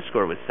that's how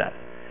MuseScore was set.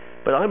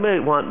 But I may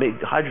want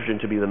hydrogen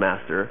to be the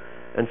master,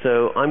 and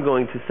so I'm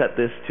going to set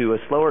this to a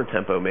slower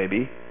tempo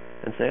maybe,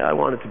 and say I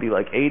want it to be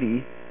like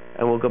 80,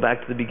 and we'll go back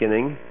to the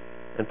beginning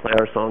and play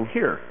our song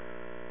here.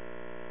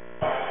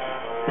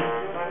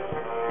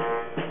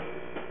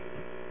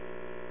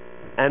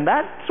 And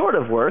that sort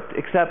of worked,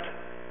 except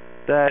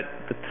that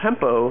the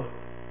tempo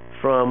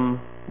from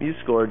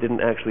MuseScore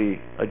didn't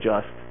actually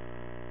adjust.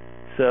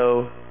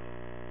 So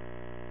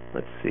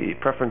let's see,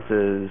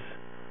 preferences.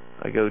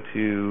 I go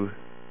to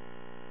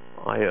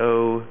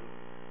I/O,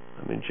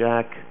 I'm in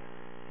Jack,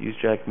 use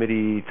Jack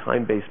MIDI,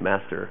 time-based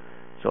master.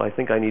 So I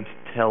think I need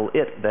to tell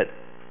it that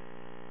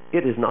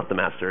it is not the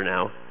master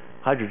now.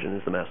 Hydrogen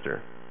is the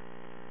master.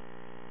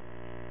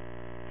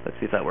 Let's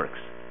see if that works.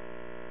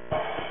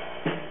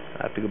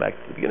 I have to go back to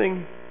the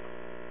beginning.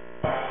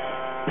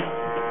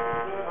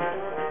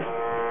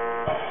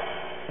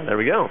 And there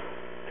we go.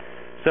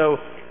 So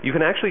you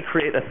can actually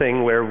create a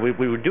thing where what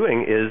we were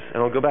doing is,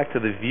 and I'll go back to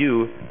the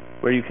view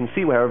where you can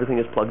see where everything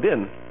is plugged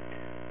in.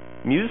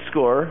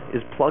 MuseScore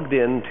is plugged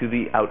in to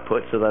the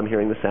output so that I'm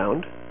hearing the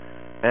sound,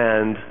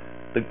 and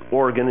the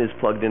organ is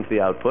plugged into the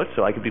output,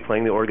 so I could be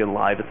playing the organ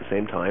live at the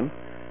same time,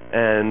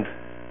 and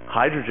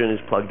hydrogen is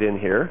plugged in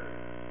here,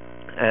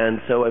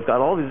 and so I've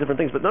got all these different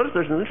things. But notice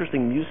there's an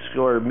interesting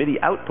MuseScore MIDI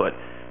output,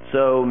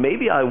 so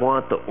maybe I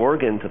want the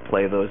organ to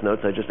play those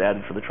notes I just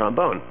added for the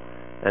trombone,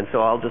 and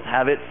so I'll just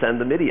have it send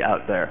the MIDI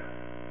out there.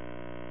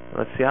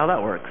 Let's see how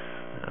that works.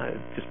 I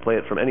just play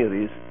it from any of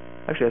these.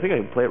 Actually, I think I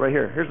can play it right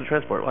here. Here's the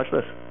transport. Watch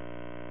this.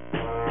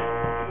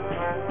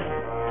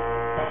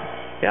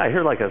 Yeah, I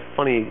hear like a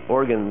funny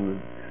organ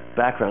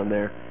background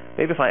there.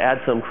 Maybe if I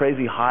add some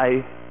crazy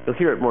high, you'll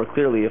hear it more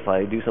clearly if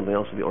I do something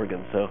else with the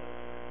organ. So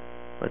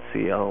let's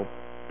see, I'll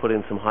put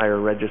in some higher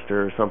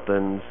register or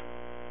something,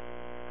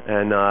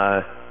 and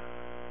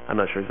I'm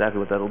not sure exactly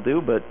what that'll do,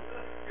 but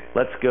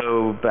let's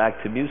go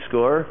back to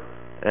MuseScore,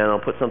 and I'll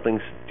put something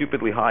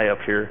stupidly high up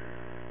here.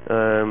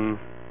 I'm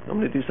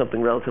going to do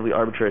something relatively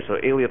arbitrary, so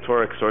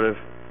aleatoric sort of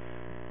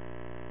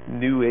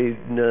new age,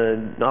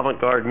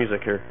 avant-garde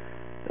music here.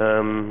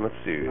 Let's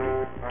see.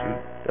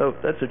 Oh,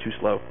 that's too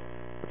slow.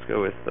 Let's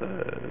go with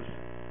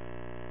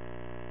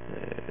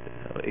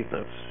 8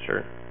 notes,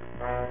 sure.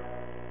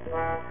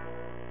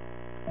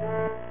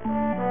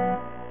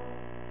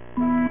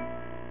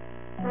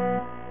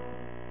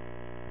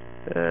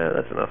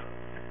 That's enough.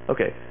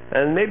 Okay,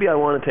 and maybe I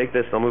want to take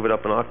this, I'll move it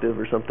up an octave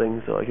or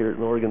something so I hear it in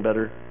the organ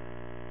better.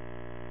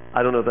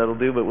 I don't know what that'll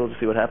do, but we'll just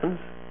see what happens.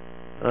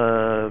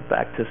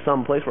 Back to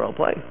some place where I'll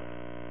play.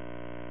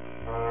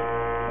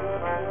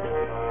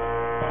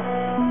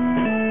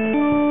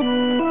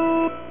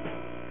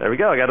 There we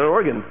go, I got an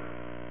organ.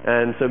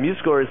 And so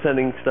MuseScore is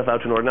sending stuff out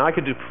to an organ. Now I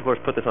could, of course,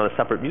 put this on a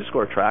separate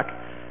MuseScore track,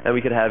 and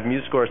we could have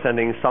MuseScore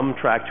sending some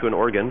track to an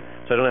organ,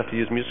 so I don't have to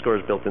use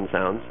MuseScore's built-in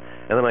sounds.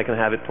 And then I can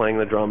have it playing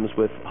the drums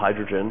with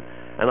hydrogen.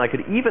 And I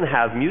could even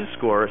have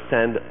MuseScore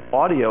send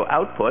audio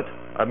output,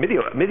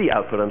 MIDI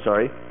output, I'm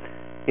sorry,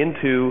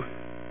 into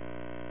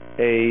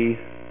a,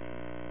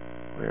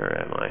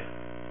 where am I?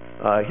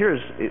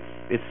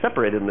 It's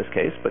separated in this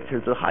case, but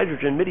here's a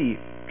hydrogen MIDI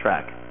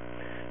track.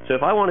 So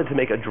if I wanted to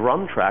make a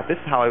drum track, this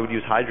is how I would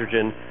use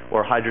hydrogen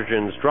or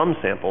hydrogen's drum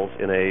samples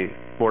in a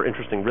more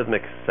interesting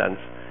rhythmic sense.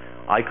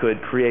 I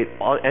could create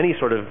any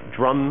sort of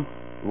drum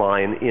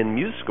line in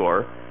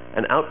MuseScore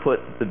and output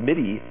the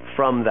MIDI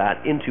from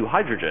that into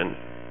hydrogen,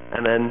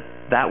 and then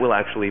that will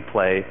actually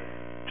play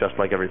just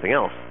like everything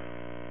else.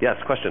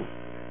 Yes, question?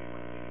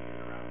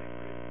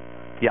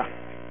 Yeah.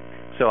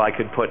 So I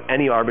could put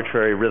any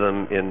arbitrary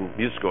rhythm in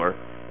MuseScore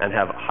and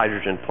have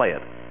hydrogen play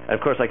it. And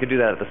of course I could do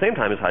that at the same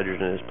time as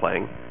hydrogen is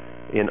playing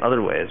in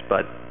other ways,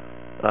 but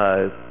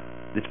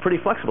it's pretty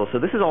flexible. So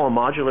this is all a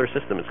modular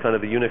system. It's kind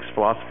of the Unix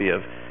philosophy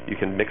of you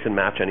can mix and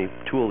match any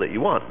tool that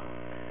you want.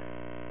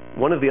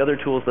 One of the other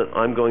tools that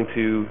I'm going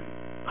to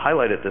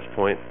highlight at this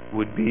point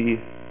would be,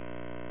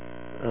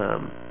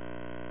 I'm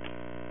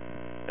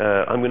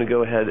going to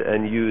go ahead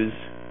and use,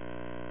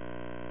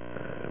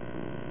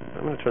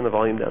 I'm going to turn the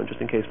volume down just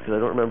in case, because I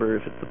don't remember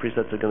if the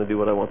presets are going to do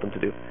what I want them to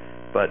do.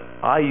 But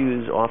I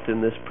use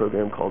often this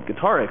program called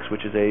Guitarix,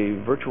 which is a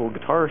virtual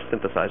guitar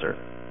synthesizer.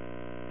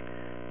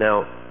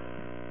 Now,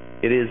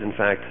 it is, in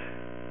fact,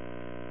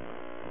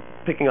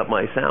 picking up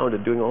my sound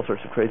and doing all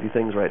sorts of crazy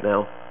things right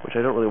now, which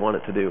I don't really want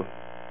it to do.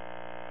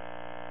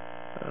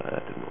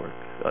 That didn't work.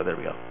 Oh, there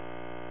we go.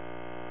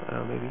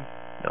 Maybe?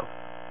 No.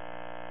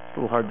 It's a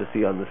little hard to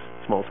see on this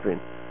small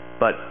screen.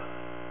 But,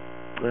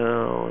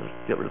 I'll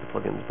get rid of the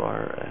plugins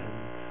bar, and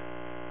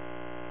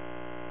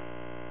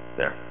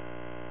there.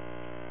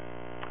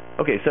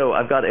 Okay, so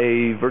I've got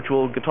a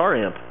virtual guitar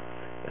amp,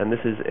 and this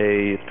is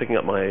it's picking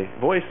up my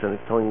voice, and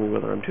it's telling me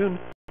whether I'm tuned.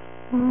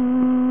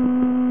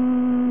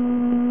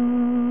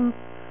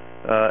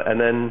 And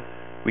then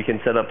we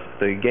can set up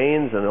the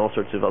gains and all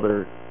sorts of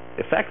other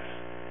effects,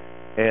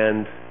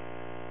 and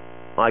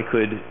I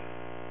could,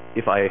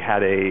 if I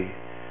had a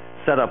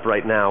setup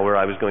right now where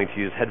I was going to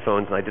use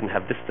headphones and I didn't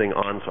have this thing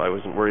on, so I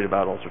wasn't worried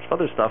about all sorts of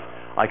other stuff,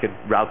 I could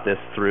route this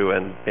through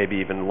and maybe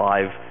even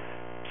live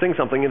sing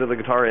something into the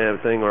guitar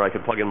thing, or I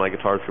could plug in my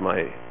guitar through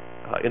my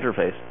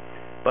interface.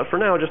 But for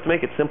now, just to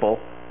make it simple,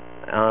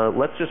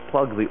 let's just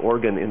plug the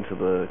organ into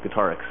the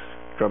GuitarX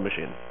drum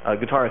machine.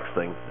 GuitarX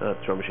thing,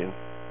 drum machine.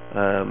 So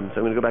I'm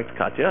going to go back to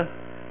Katya,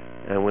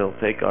 and we'll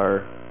take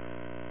our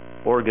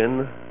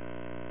organ.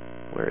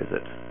 Where is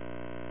it?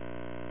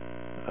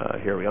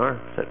 Here we are,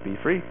 set B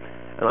free.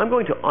 And I'm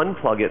going to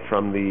unplug it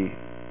from the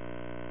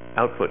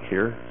output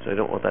here, so I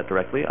don't want that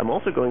directly. I'm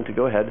also going to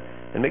go ahead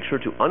and make sure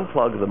to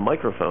unplug the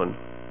microphone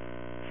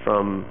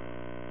from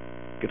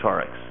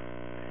GuitarX.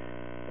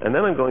 And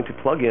then I'm going to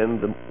plug in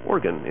the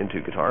organ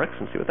into GuitarX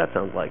and see what that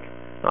sounds like.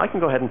 Now I can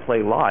go ahead and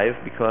play live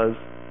because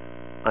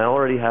I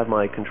already have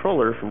my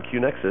controller from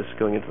QNexus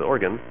going into the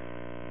organ.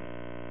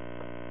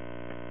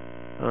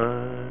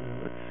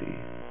 Let's see.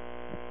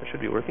 That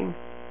should be working.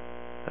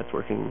 That's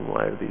working.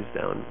 Why are these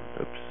down?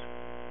 Oops.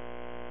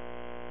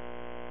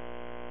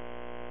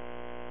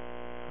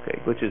 Okay,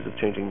 glitches of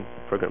changing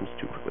programs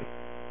too quickly.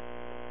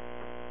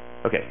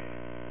 Okay,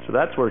 so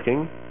that's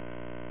working.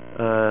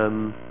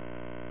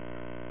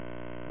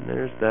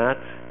 There's that.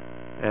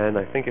 And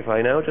I think if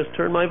I now just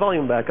turn my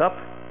volume back up,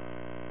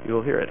 you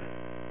will hear it.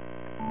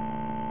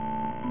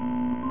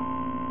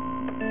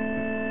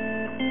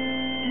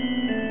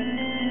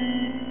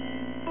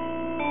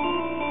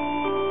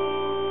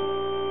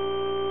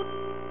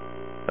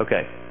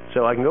 Okay,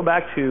 so I can go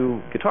back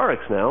to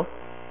GuitarX now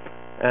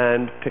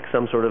and pick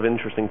some sort of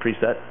interesting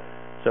preset.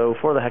 So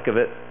for the heck of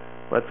it,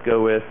 let's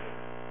go with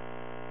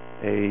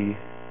a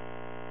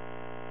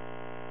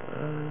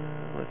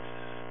let's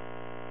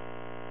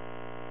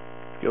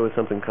go with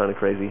something kind of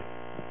crazy.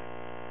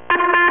 A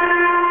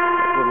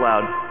little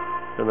loud.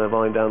 Turn that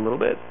volume down a little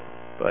bit,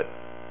 but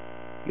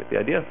you get the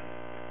idea.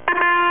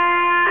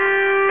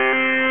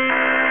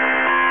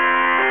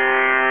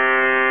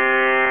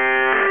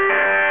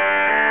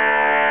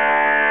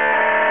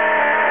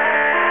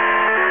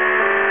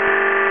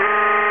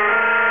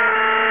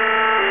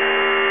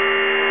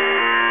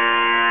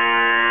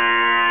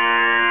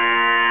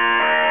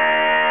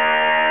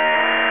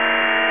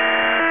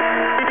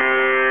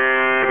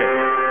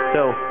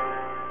 So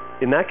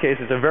in that case,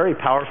 it's a very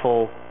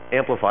powerful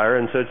amplifier,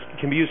 and so it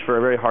can be used for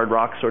very hard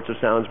rock sorts of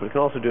sounds, but it can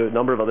also do a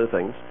number of other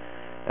things.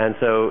 And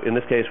so in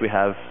this case, we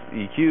have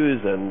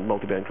EQs and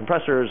multiband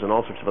compressors and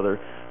all sorts of other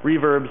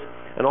reverbs,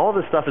 and all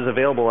this stuff is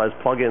available as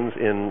plugins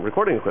in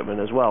recording equipment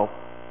as well.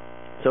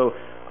 So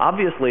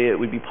obviously, it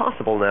would be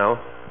possible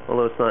now,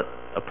 although it's not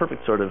a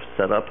perfect sort of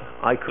setup,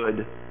 I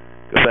could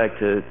go back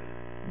to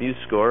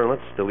MuseScore, and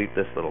let's delete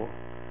this little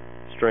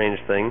strange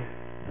thing.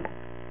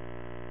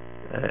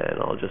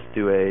 And I'll just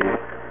do a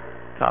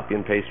copy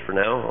and paste for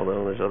now,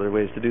 although there's other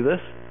ways to do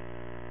this.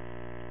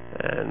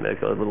 And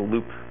make a little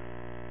loop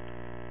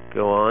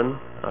go on.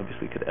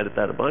 Obviously, could edit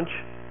that a bunch.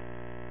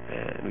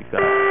 And we've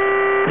got...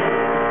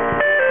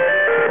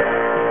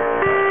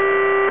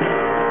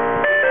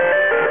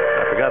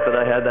 I forgot that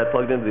I had that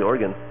plugged into the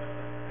organ.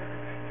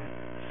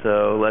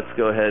 So let's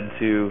go ahead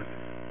to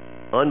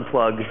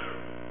unplug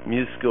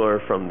MuseScore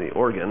from the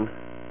organ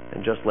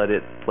and just let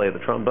it play the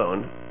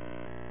trombone.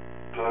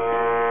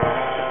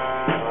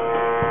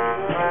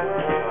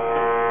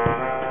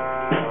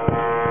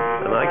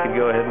 And I could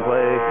go ahead and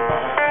play.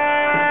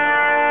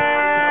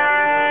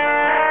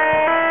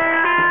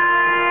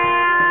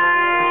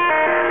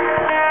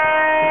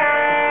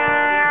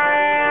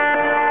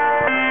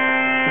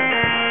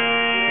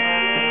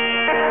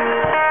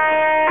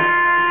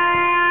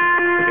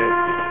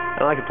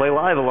 And I could play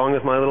live along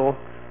with my little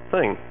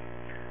thing.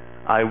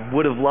 I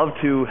would have loved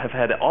to have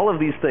had all of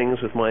these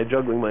things with my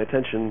juggling my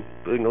attention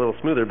being a little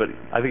smoother, but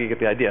I think you get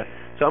the idea.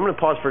 So I'm going to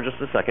pause for just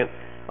a second.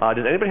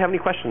 Does anybody have any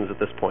questions at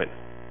this point?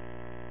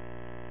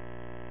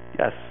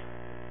 Yes?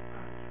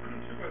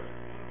 Two questions.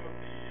 One about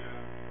the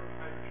for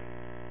hydrogen.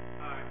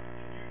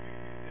 Can you do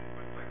these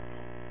inputs like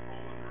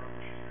roll in your own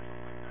machine or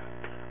something like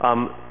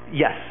that?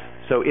 Yes.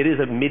 So it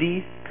is a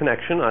MIDI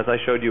connection. As I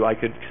showed you, I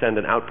could send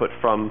an output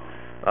from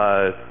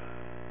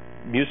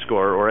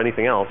MuseScore or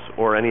anything else,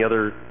 or any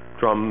other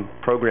drum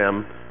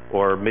program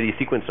or MIDI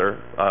sequencer,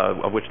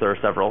 of which there are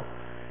several.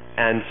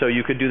 And so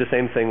you could do the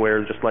same thing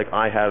where, just like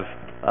I have,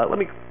 let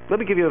me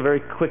give you a very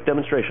quick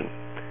demonstration.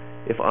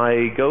 If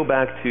I go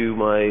back to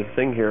my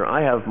thing here,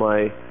 I have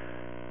my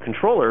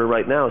controller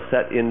right now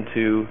set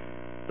into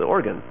the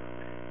organ.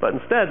 But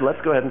instead,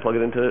 let's go ahead and plug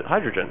it into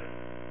hydrogen.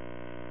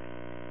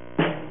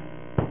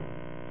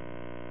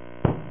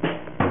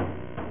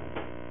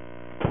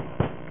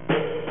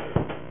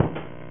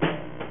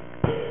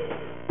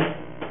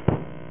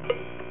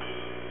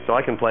 So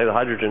I can play the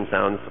hydrogen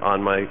sounds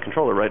on my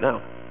controller right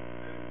now.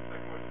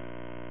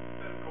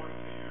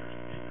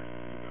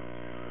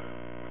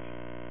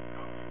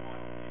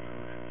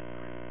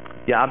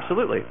 Yeah,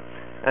 absolutely.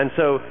 And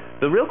so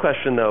the real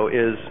question, though,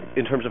 is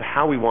in terms of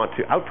how we want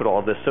to output all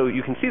of this. So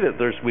you can see that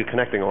we're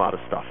connecting a lot of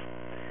stuff.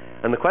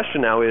 And the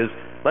question now is,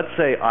 let's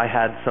say I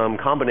had some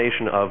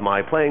combination of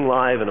my playing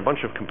live and a bunch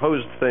of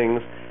composed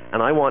things,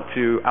 and I want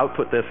to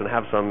output this and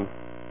have some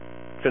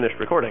finished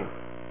recording.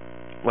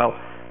 Well,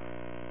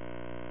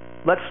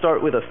 let's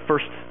start with a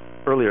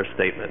earlier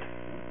statement.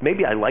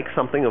 Maybe I like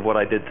something of what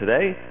I did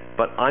today,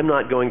 but I'm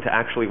not going to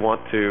actually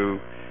want to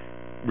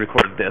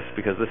record this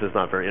because this is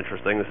not very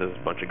interesting. This is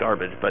a bunch of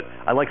garbage, but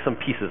I like some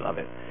pieces of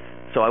it.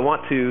 So I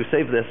want to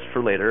save this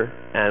for later,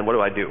 and what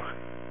do?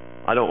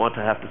 I don't want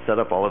to have to set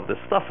up all of this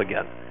stuff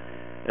again.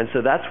 And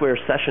so that's where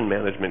session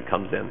management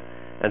comes in.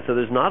 And so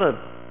there's not a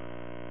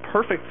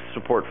perfect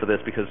support for this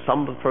because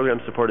some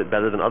programs support it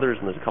better than others,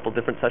 and there's a couple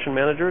different session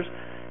managers.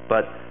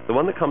 But the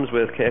one that comes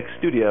with KX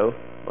Studio,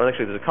 or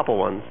actually there's a couple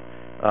ones.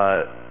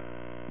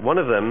 One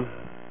of them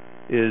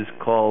is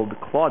called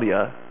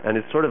Claudia, and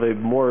it's sort of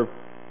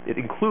it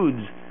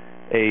includes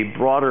a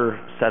broader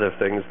set of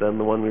things than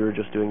the one we were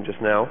just doing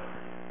just now.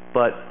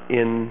 But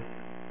in,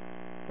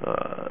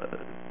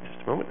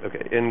 just a moment,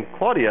 okay, in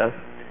Claudia,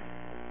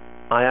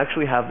 I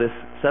actually have this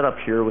set up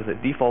here with a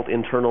default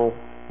internal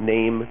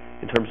name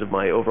in terms of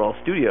my overall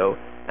studio,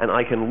 and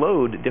I can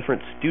load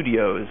different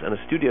studios, and a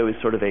studio is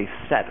sort of a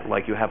set,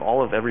 like you have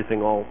all of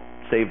everything all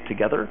saved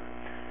together.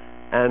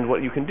 And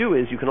what you can do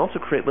is you can also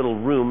create little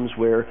rooms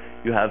where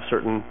you have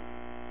certain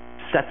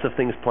sets of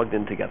things plugged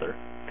in together.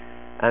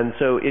 And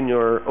so in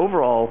your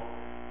overall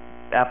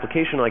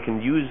application, I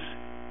can use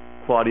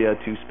Claudia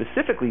to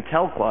specifically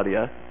tell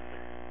Claudia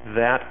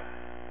that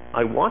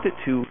I want it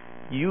to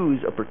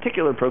use a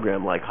particular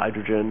program like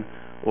Hydrogen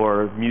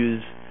or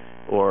Muse,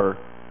 or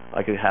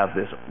I could have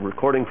this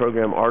recording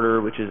program,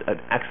 Ardor, which is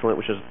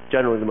which is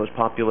generally the most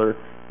popular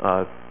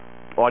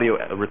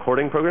audio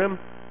recording program.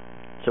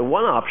 So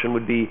one option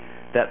would be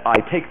that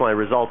I take my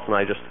results and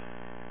I just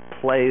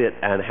play it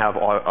and have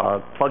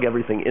plug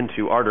everything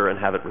into Ardor and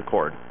have it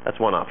record. That's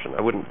one option.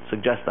 I wouldn't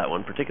suggest that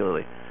one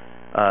particularly.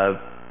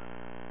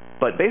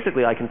 But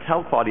basically I can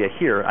tell Claudia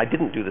here, I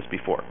didn't do this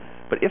before,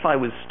 but if I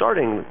was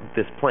starting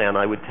this plan,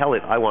 I would tell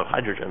it I want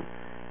Hydrogen.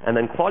 And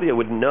then Claudia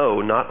would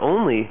know not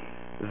only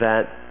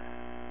that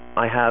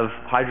I have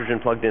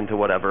Hydrogen plugged into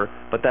whatever,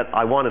 but that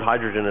I wanted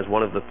Hydrogen as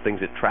one of the things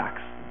it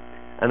tracks.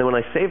 And then when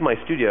I save my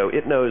studio,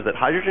 it knows that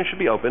Hydrogen should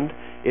be opened.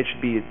 It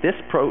should be this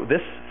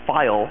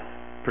file,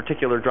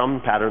 particular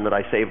drum pattern that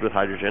I saved with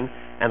Hydrogen,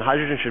 and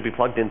Hydrogen should be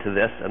plugged into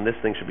this, and this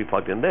thing should be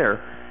plugged in there.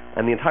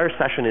 And the entire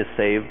session is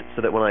saved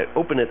so that when I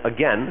open it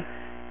again,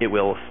 it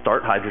will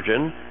start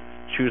Hydrogen,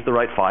 choose the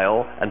right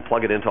file, and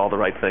plug it into all the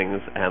right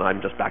things, and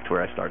I'm just back to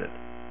where I started.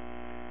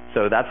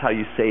 So that's how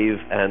you save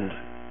and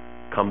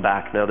come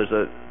back. Now there's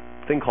a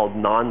thing called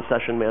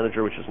non-session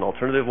manager, which is an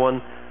alternative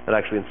one that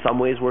actually in some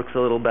ways works a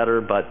little better,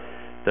 but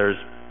there's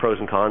pros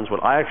and cons.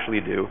 What I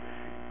actually do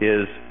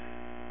is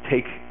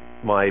take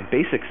my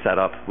basic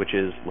setup, which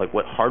is like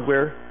what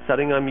hardware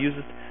setting I'm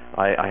using.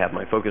 I have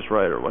my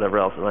Focusrite or whatever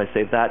else, and I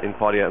save that in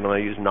Claudia, and then I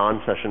use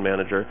non-session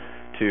manager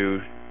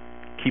to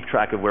keep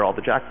track of where all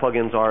the jack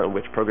plugins are and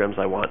which programs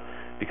I want,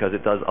 because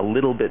it does a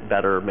little bit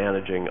better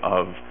managing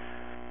of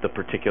the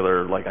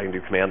particular, like I can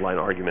do command line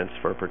arguments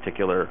for a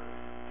particular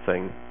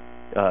thing.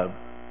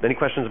 Any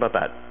questions about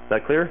that? Is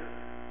that clear?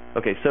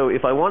 Okay, so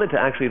if I wanted to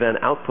actually then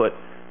output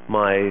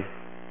my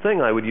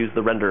thing, I would use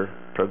the render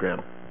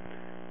program.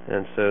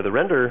 And so the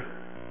render,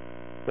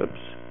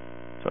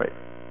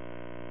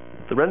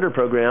 the render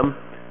program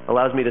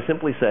allows me to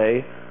simply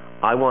say,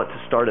 I want to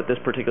start at this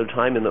particular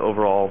time in the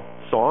overall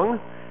song,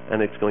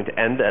 and it's going to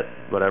end at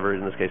whatever,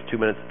 in this case 2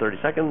 minutes and 30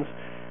 seconds,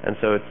 and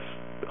so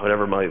it's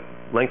whatever my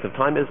length of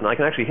time is, and I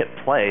can actually hit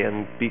play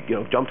and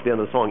jump to the end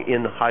of the song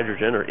in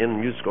Hydrogen or in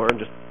MuseScore and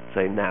just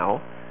say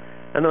now,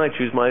 and then I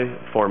choose my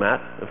format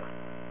of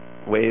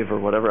WAV or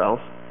whatever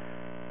else,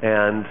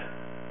 and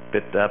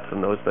bit depth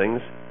and those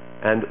things.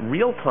 And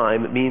real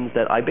time means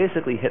that I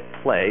basically hit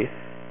play,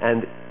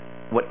 and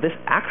what this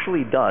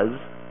actually does,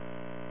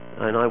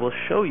 and I will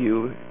show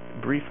you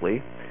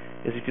briefly,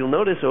 is if you'll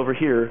notice over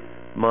here,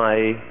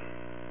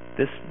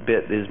 this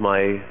bit is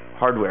my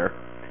hardware.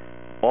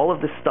 All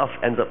of this stuff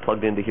ends up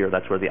plugged into here.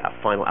 That's where the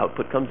final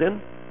output comes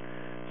in.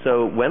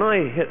 So when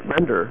I hit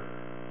render,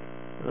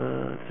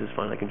 this is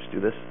fine, I can just do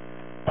this.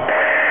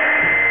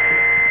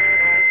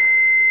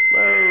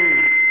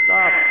 Whoa,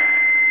 stop.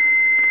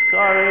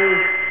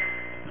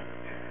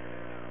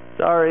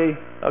 Sorry.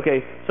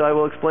 Okay, so I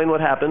will explain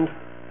what happened.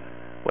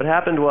 What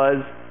happened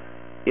was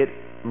it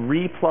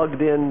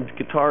re-plugged in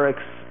GuitarX.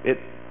 It,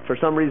 for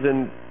some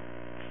reason,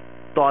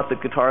 thought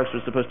that GuitarX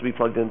was supposed to be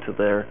plugged into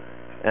there,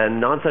 and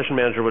non-session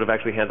manager would have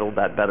actually handled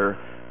that better,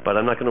 but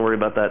I'm not going to worry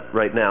about that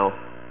right now.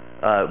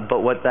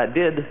 But what that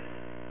did,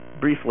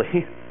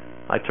 briefly,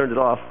 I turned it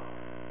off.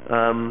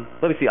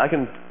 Let me see, I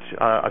can,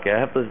 okay, I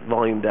have the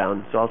volume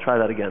down, so I'll try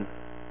that again.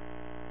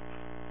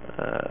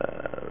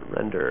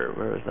 Render,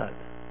 where is that?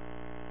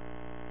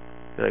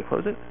 Did I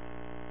close it?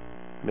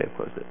 I may have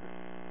closed it.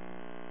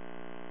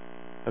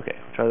 Okay,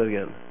 I'll try that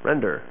again.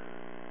 Render.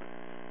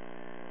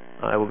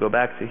 I will go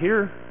back to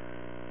here,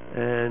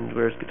 and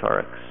where's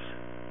GuitarX?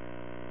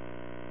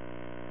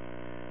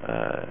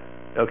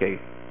 Okay,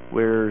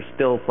 we're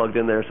still plugged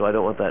in there, so I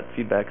don't want that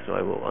feedback, so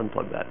I will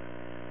unplug that.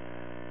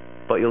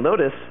 But you'll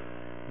notice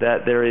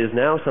that there is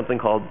now something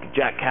called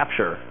jack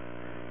capture.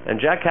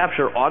 And jack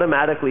capture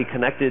automatically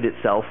connected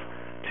itself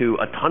to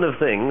a ton of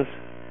things.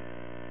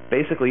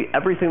 Basically,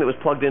 everything that was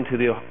plugged into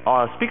the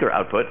speaker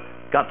output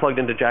got plugged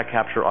into jack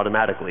capture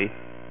automatically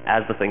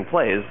as the thing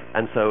plays,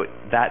 and so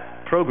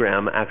that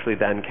program actually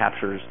then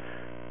captures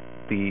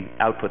the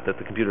output that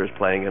the computer is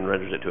playing and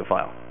renders it to a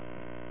file.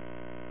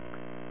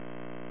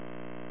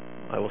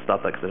 I will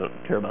stop that because I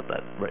don't care about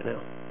that right now.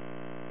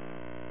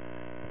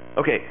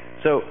 Okay,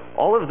 so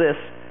all of this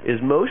is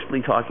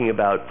mostly talking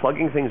about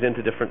plugging things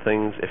into different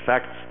things,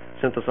 effects,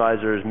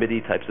 synthesizers, MIDI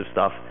types of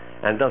stuff,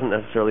 and doesn't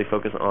necessarily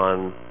focus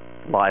on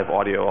live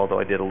audio, although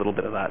I did a little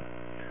bit of that.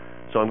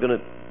 So I'm going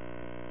to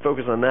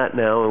focus on that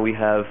now, and we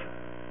have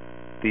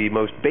the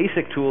most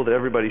basic tool that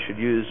everybody should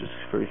use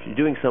for if you're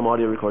doing some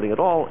audio recording at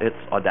all. It's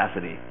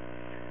Audacity.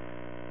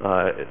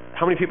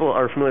 How many people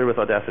are familiar with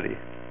Audacity?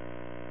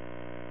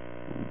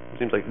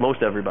 Seems like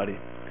most everybody.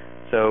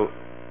 So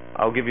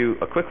I'll give you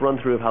a quick run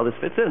through of how this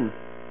fits in.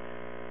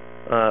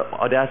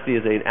 Audacity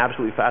is an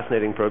absolutely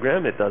fascinating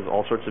program. It does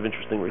all sorts of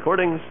interesting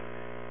recordings,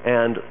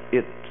 and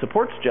it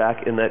supports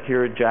jack in that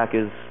here jack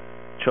is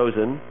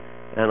chosen,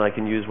 and I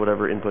can use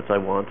whatever inputs I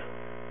want.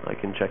 I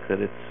can check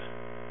that it's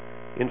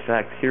in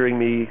fact hearing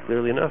me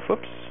clearly enough,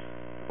 whoops,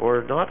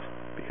 or not,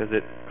 because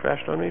it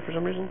crashed on me for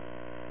some reason.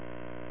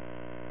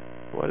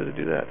 Why did it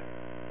do that?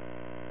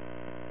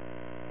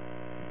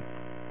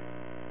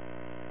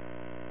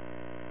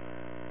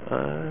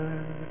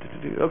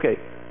 Okay,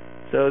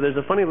 so there's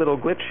a funny little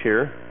glitch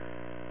here.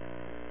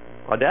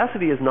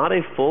 Audacity is not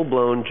a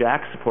full-blown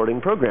jack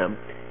supporting program.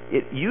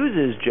 It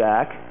uses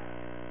jack,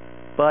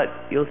 but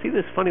you'll see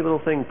this funny little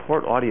thing,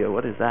 port audio.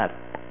 What is that?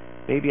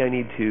 Maybe I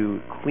need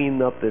to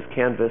clean up this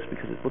canvas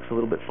because it looks a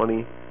little bit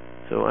funny.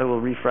 So I will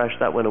refresh.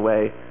 That went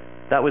away.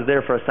 That was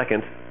there for a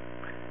second.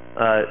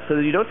 So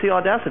you don't see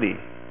Audacity.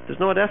 There's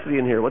no Audacity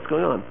in here. What's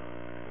going on?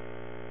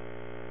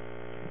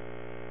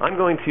 I'm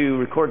going to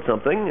record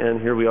something, and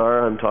here we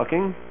are. I'm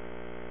talking.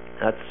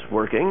 That's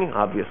working,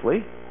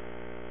 obviously.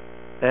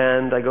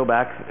 And I go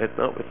back.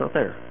 No, it's not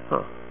there.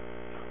 Huh.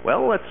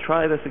 Well, let's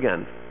try this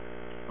again.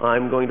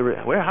 I'm going to...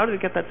 How did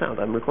it get that sound?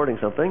 I'm recording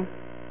something.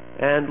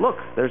 And look,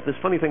 there's this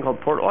funny thing called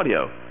port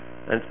audio,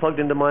 and it's plugged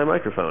into my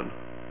microphone.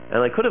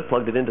 And I could have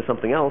plugged it into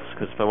something else,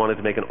 because if I wanted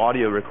to make an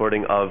audio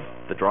recording of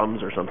the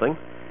drums or something.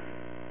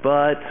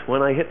 But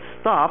when I hit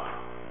stop,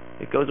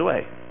 it goes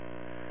away.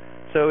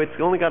 So it's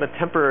only got a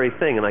temporary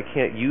thing, and I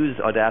can't use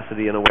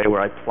Audacity in a way where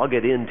I plug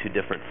it into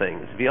different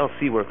things.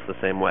 VLC works the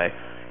same way.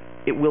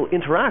 It will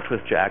interact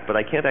with jack, but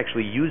I can't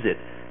actually use it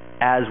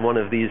as one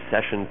of these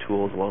session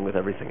tools along with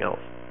everything else.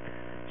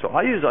 So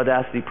I use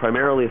Audacity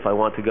primarily if I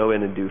want to go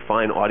in and do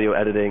fine audio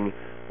editing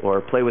or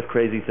play with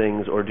crazy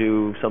things or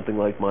do something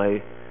like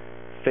my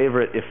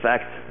favorite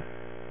effect,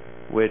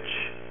 which,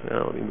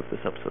 let me move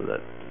this up so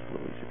that it's a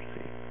little easier to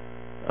see.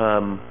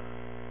 Oh,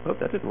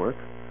 that didn't work.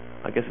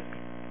 I guess it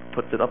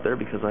puts it up there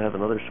because I have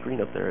another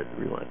screen up there it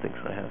thinks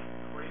I have.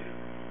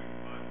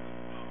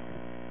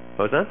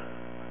 What was that?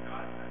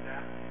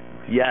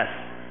 Yes.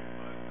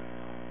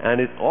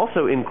 And it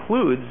also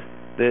includes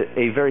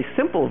a very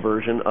simple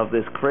version of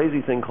this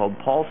crazy thing called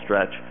Paul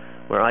Stretch,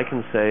 where I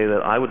can say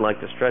that I would like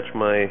to stretch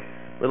my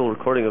little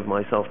recording of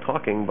myself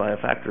talking by a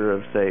factor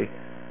of, say,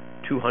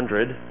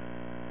 200.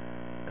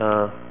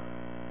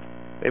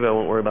 Maybe I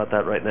won't worry about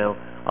that right now.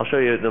 I'll show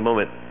you in a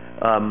moment.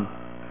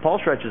 Paul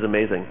Stretch is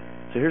amazing.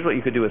 So here's what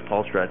you could do with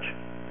Paul Stretch.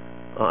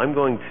 I'm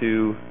going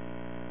to...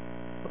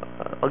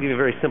 I'll give you a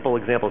very simple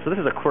example. So this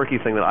is a quirky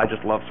thing that I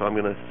just love, so I'm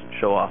going to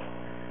show off.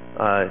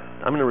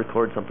 I'm going to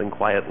record something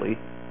quietly.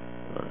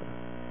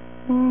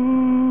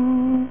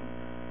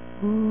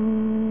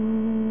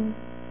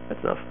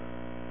 That's enough.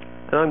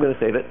 And I'm going to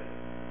save it.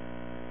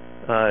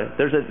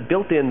 There's a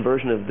built-in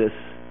version of this.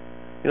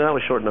 That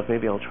was short enough.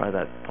 Maybe I'll try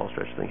that Paul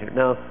Stretch thing here.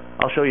 Now,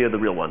 I'll show you the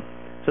real one.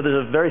 So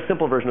there's a very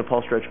simple version of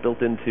Paul Stretch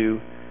built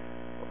into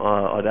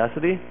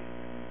Audacity.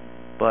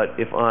 But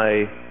if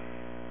I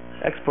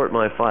export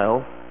my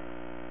file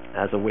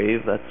as a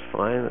wave, that's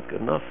fine. That's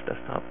good enough.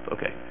 Desktop.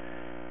 Okay.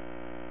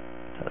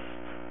 Test.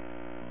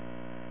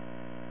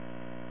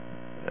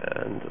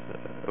 And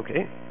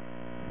okay.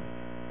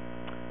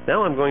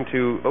 Now I'm going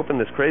to open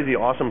this crazy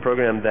awesome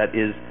program that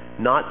is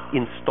not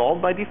installed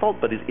by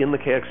default, but is in the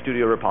KX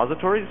Studio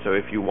repositories. So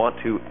if you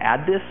want to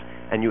add this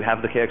and you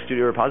have the KX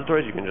Studio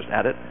repositories, you can just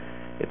add it.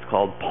 It's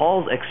called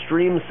Paul's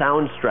Extreme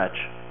Sound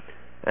Stretch.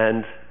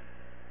 And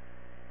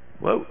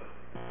whoa,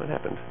 what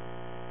happened?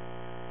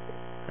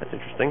 That's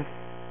interesting.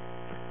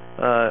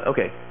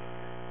 Okay.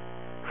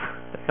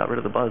 I got rid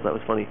of the buzz. That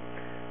was funny.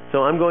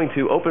 So I'm going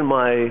to open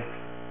my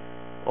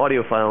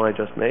audio file I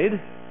just made,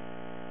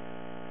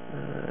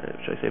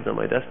 which I saved on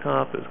my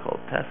desktop. It was called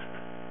test.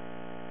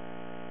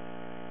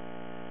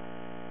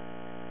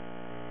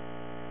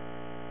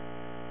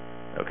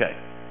 Okay.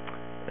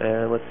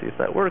 And let's see if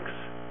that works.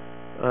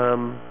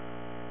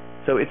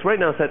 So it's right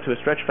now set to a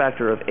stretch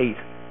factor of 8.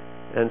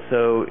 And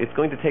so it's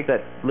going to take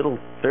that little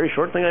very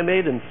short thing I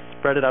made and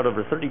spread it out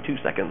over 32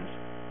 seconds.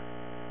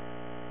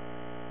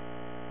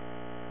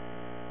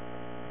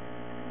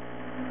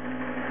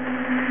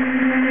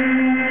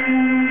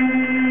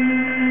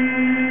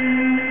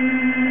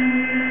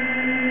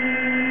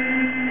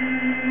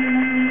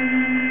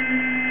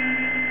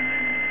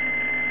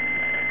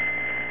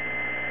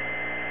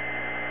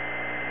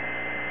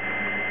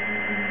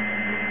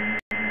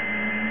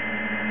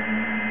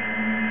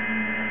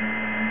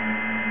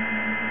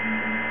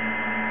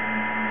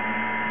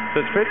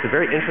 it creates a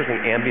very interesting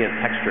ambient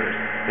textures.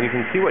 And you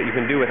can see what you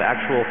can do with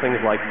actual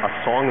things like a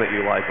song that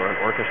you like, or an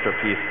orchestra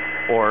piece,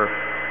 or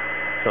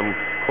some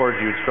chords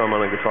you'd strum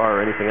on a guitar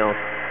or anything else.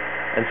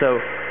 And so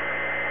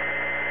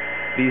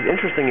these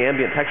interesting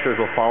ambient textures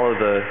will follow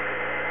the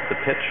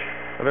pitch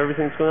of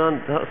everything that's going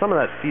on. Some of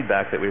that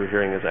feedback that we were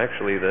hearing is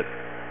actually that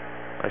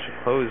I should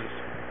close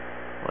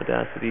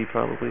Audacity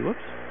probably. Whoops.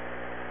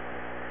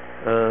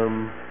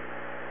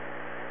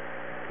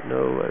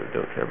 No, I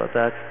don't care about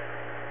that.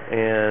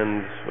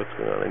 And what's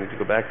going on? I need to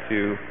go back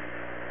to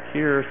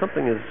here.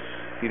 Something is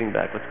feeding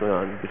back. What's going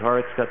on?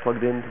 GuitarX got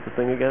plugged into the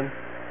thing again? Is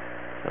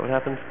that what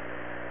happened?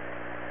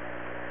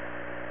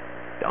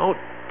 Don't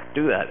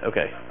do that.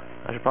 Okay.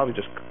 I should probably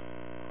just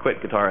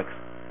quit GuitarX.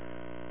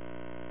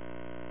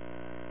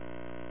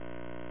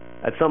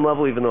 At some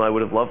level, even though I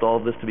would have loved all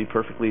of this to be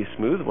perfectly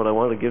smooth, what I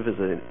want to give is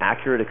an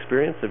accurate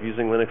experience of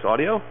using Linux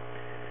audio.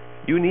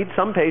 You need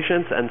some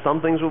patience, and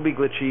some things will be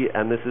glitchy,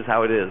 and this is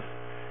how it is.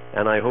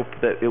 And I hope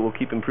that it will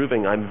keep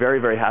improving. I'm very,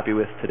 very happy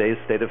with today's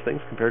state of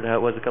things compared to how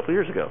it was a couple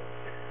years ago.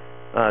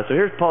 So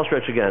here's Paul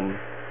Stretch again,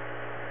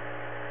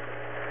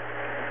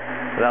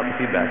 without the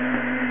feedback.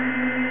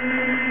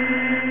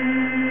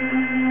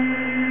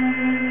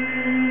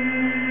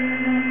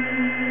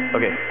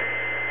 Okay.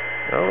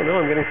 Oh no,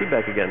 I'm getting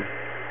feedback again.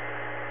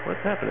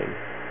 What's happening?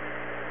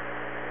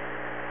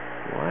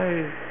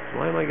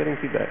 Why am I getting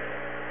feedback?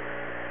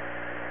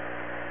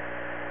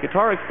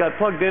 GuitarX got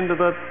plugged into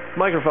the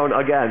microphone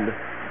again.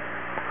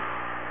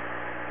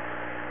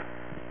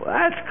 Well,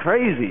 that's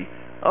crazy.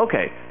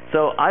 Okay,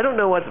 so I don't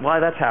know why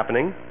that's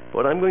happening.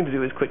 What I'm going to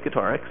do is quit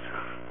GuitarX.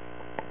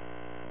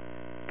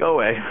 Go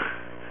away.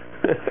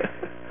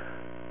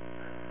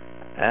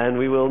 And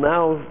we will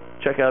now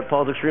check out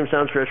Paul's Extreme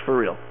Sound Stretch for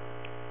real.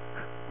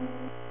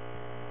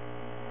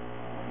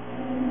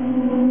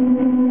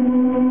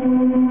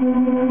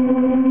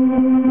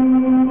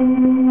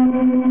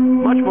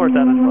 Much more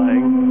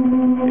satisfying,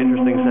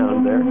 interesting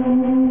sound there.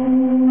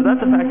 So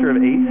that's a factor of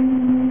 8.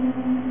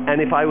 And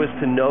if I was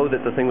to know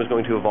that the thing was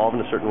going to evolve in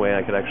a certain way,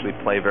 I could actually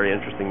play very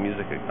interesting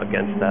music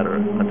against that or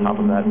on top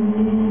of that.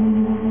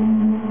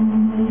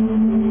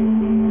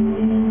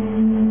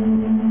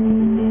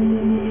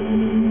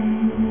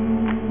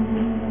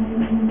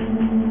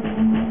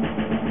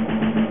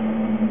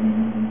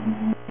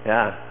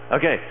 Yeah,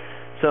 okay,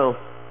 so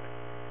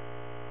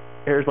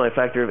here's my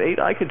factor of 8.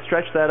 I could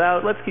stretch that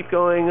out. Let's keep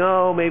going.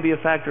 Oh, maybe a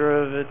factor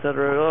of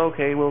etc.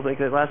 Okay, we'll make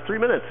it last 3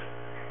 minutes.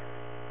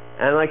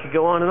 And I could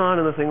go on,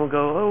 and the thing will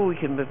go, oh, we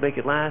can make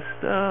it last,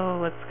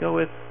 let's go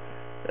with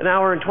an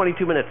hour and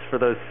 22 minutes for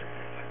those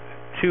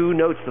 2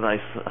 notes that I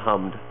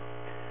hummed.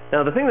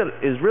 Now, the thing that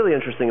is really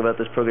interesting about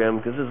this program,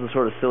 because this is the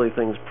sort of silly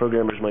things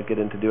programmers might get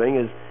into doing,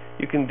 is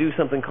you can do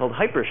something called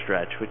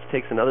hyperstretch, which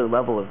takes another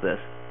level of this.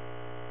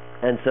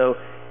 And so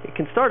it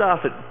can start off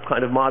at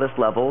kind of modest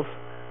levels,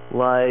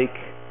 like,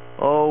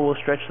 oh, we'll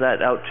stretch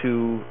that out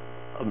to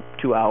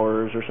 2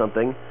 hours or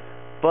something.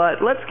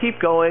 But let's keep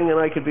going, and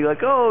I could be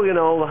like, oh, you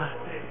know,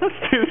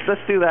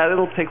 let's do that.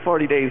 It'll take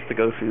 40 days to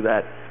go through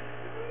that.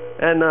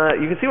 And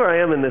you can see where I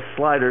am in this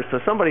slider, so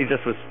somebody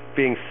just was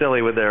being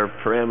silly with their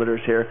parameters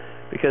here,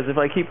 because if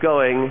I keep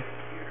going...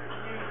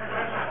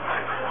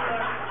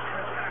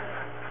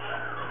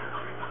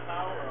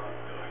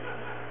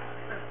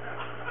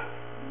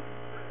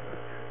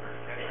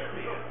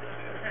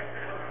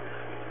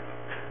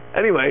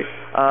 Anyway,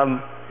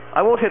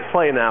 I won't hit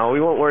play now. We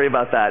won't worry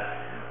about that.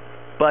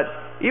 But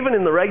even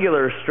in the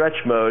regular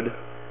stretch mode,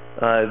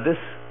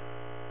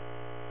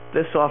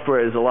 this software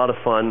is a lot of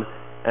fun,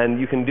 and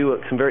you can do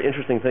some very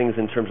interesting things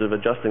in terms of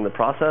adjusting the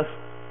process.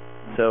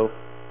 So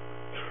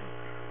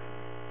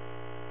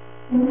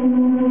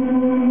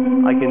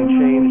I can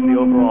change the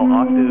overall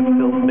octave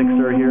filter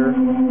mixer here.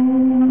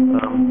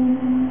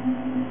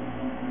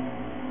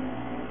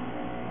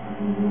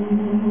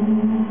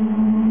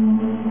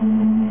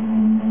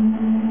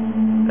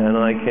 And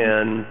I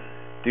can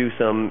do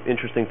some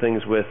interesting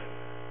things with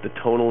the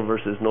tonal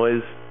versus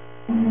noise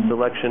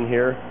selection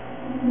here.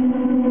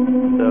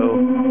 So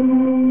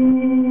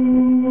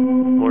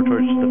more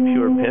towards the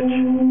pure pitch,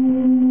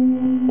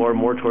 or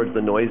more towards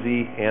the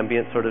noisy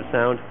ambient sort of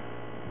sound.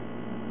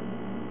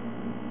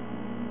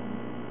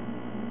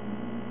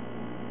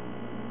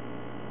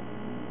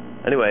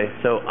 Anyway,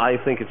 so I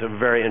think it's a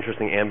very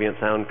interesting ambient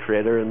sound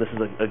creator, and this is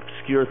an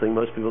obscure thing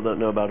most people don't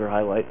know about or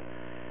highlight.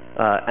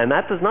 And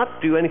that does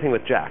not do anything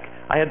with Jack.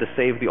 I had to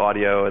save the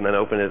audio and then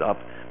open it up,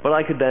 but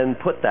I could then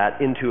put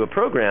that into a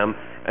program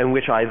in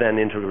which I then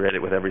integrate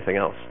it with everything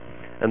else.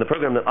 And the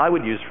program that I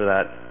would use for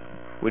that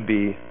would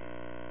be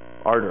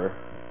Ardor.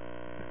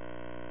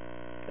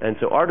 And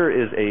so Ardor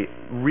is a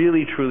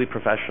really, truly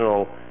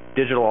professional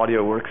digital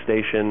audio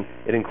workstation.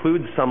 It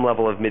includes some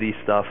level of MIDI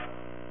stuff.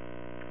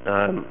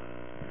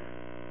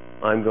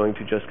 I'm going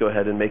to just go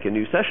ahead and make a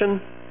new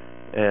session,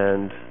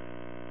 and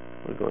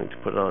we're going to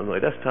put it on my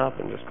desktop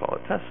and just call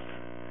it test.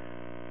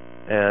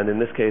 And in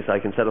this case, I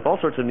can set up all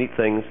sorts of neat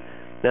things.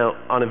 Now,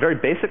 on a very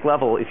basic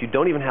level, if you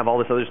don't even have all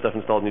this other stuff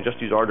installed and you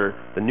just use Ardour,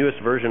 the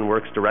newest version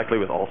works directly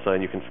with ALSA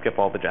and you can skip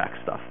all the Jack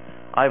stuff.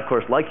 I, of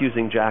course, like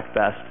using Jack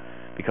best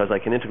because I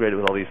can integrate it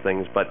with all these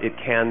things, but it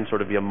can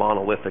sort of be a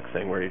monolithic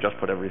thing where you just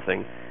put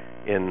everything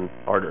in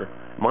Ardour.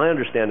 My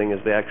understanding is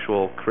the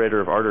actual creator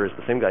of Ardour is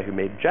the same guy who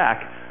made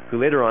Jack, who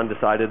later on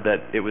decided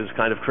that it was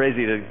kind of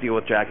crazy to deal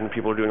with Jack and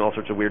people were doing all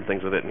sorts of weird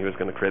things with it, and he was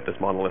going to create this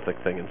monolithic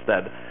thing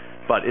instead.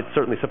 But it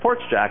certainly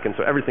supports Jack, and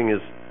so everything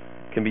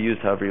can be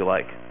used however you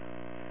like.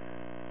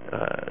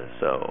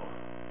 So,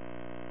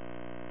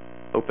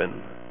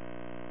 open.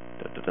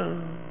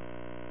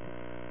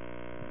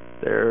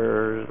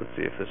 There, let's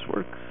see if this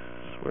works.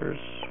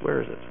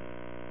 Where is it?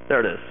 There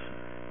it is,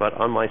 but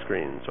on my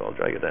screen, so I'll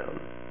drag it down.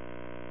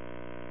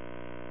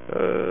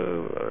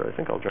 I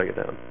think I'll drag it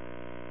down.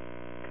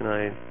 Can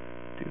I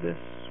do this?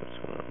 What's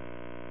going on?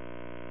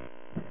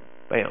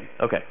 Bam,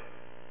 okay.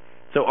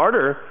 So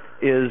Ardour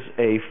is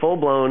a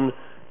full-blown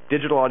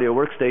digital audio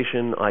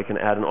workstation. I can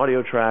add an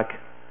audio track.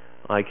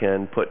 I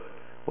can put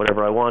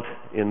whatever I want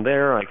in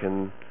there. I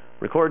can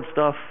record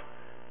stuff,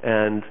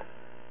 and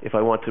if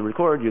I want to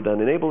record, you then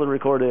enable the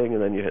recording,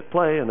 and then you hit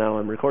play, and now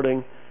I'm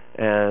recording.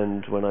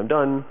 And when I'm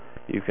done,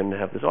 you can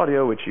have this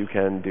audio, which you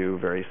can do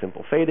very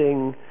simple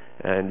fading,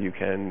 and you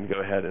can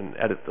go ahead and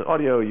edit the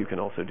audio. You can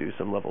also do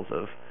some levels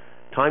of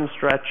time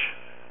stretch.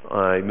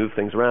 I move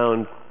things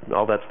around,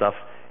 all that stuff.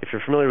 If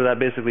you're familiar with that,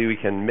 basically we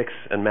can mix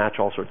and match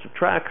all sorts of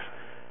tracks,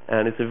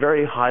 and it's a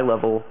very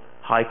high-level,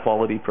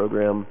 high-quality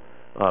program.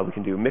 We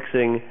can do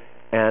mixing,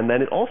 and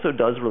then it also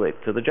does relate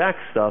to the Jack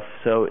stuff.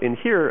 So in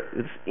here,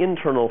 this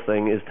internal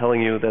thing is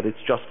telling you that it's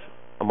just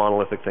a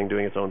monolithic thing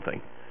doing its own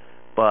thing.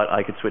 But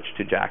I could switch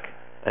to Jack,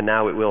 and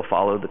now it will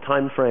follow the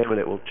time frame, and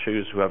it will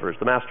choose whoever is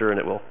the master, and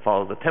it will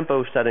follow the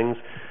tempo settings.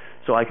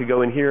 So I could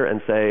go in here and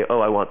say,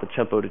 oh, I want the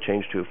tempo to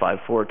change to a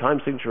 5/4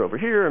 time signature over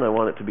here, and I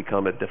want it to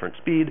become a different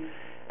speed,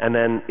 and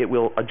then it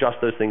will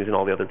adjust those things in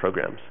all the other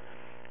programs.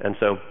 And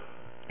so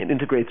it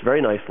integrates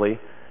very nicely,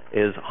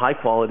 is high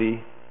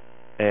quality,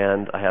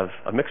 and I have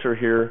a mixer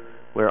here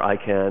where I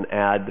can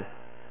add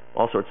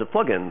all sorts of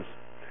plugins.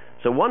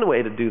 So one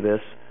way to do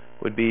this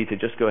would be to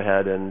just go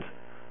ahead and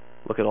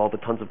look at all the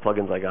tons of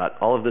plugins I got.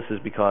 All of this is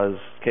because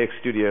KX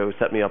Studio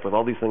set me up with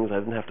all these things. I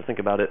didn't have to think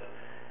about it.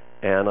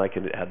 And I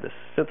could add this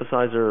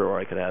synthesizer, or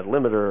I could add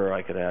limiter, or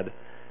I could add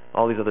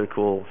all these other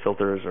cool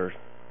filters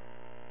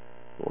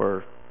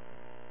or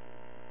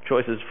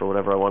choices for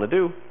whatever I want to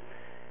do.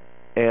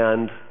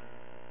 And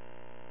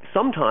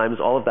sometimes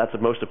all of that's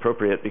most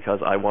appropriate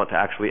because I want to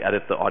actually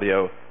edit the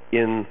audio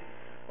in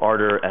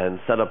Ardour and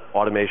set up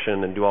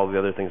automation and do all the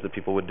other things that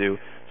people would do.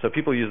 So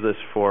people use this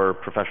for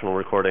professional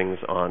recordings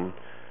on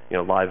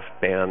live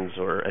bands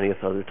or any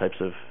other types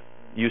of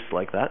use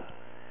like that.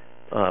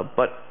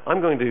 But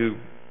I'm going to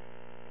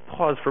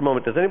pause for a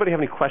moment. Does anybody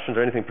have any questions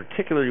or anything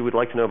particular you would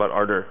like to know about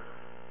Ardour?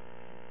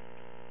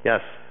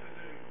 Yes? Does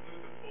it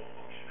include the full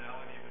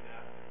functionality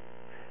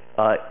of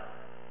Audacity?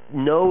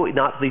 No,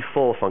 not the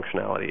full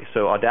functionality.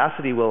 So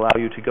Audacity will allow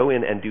you to go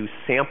in and do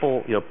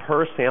sample,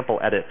 per sample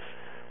edits,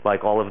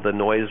 like all of the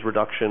noise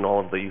reduction,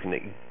 you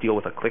can deal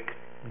with a click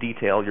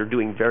detail. You're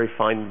doing very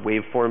fine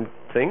waveform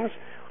things.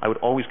 I would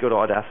always go to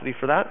Audacity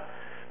for that,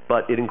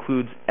 but it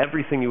includes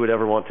everything you would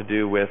ever want to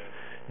do with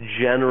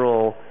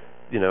general,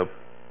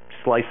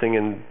 slicing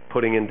and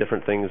putting in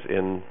different things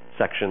in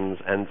sections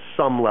and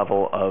some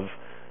level of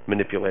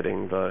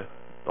manipulating the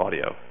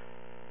audio.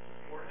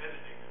 More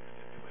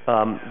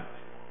editing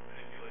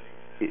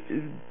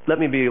and Let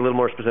me be a little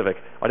more specific.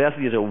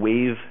 Audacity is a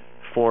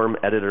waveform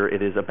editor.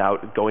 It is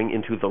about going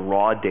into the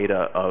raw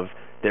data of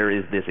there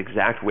is this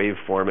exact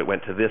waveform. It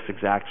went to this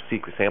exact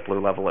sampler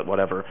level at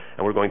whatever,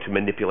 and we're going to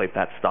manipulate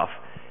that stuff.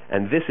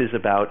 And this is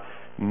about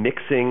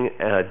mixing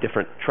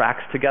different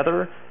tracks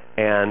together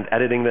and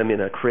editing them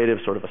in a creative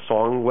sort of a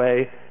song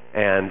way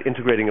and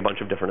integrating a bunch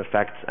of different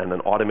effects and then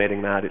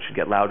automating that. It should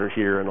get louder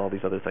here and all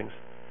these other things.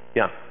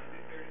 Yeah?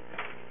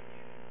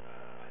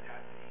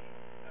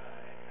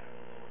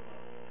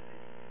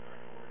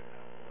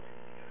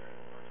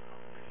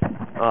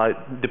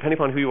 Depending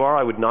upon who you are,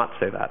 I would not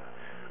say that.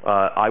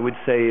 I would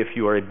say if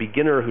you are a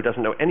beginner who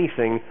doesn't know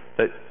anything,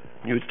 that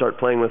you would start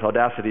playing with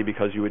Audacity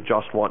because you would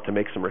just want to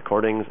make some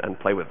recordings and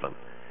play with them.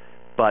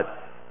 But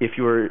if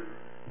you were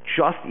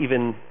just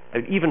even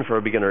for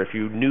a beginner, if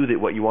you knew that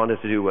what you wanted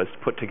to do was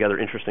put together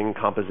interesting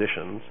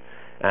compositions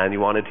and you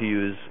wanted to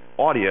use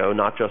audio,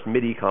 not just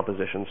MIDI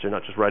compositions, so you're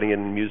not just writing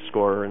in MuseScore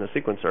or in a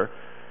sequencer,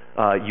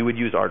 you would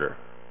use Ardour.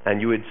 And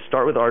you would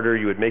start with Ardour,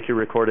 you would make your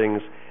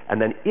recordings,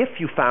 and then if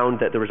you found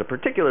that there was a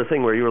particular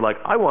thing where you were like,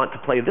 I want to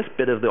play this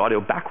bit of the audio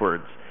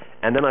backwards,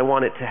 and then I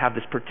want it to have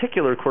this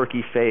particular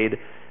quirky fade,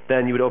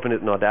 then you would open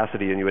it in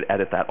Audacity and you would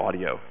edit that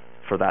audio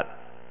for that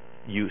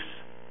use.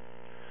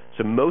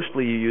 So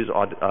mostly you use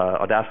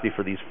Audacity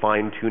for these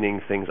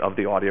fine-tuning things of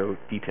the audio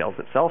details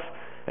itself,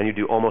 and you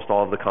do almost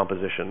all of the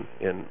composition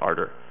in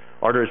Ardour.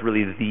 Ardour is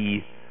really the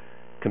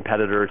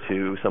competitor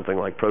to something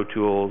like Pro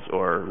Tools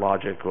or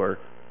Logic or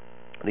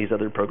these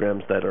other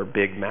programs that are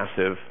big,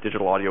 massive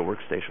digital audio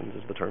workstations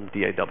is the term,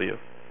 DAW.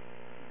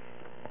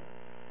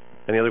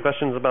 Any other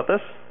questions about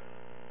this?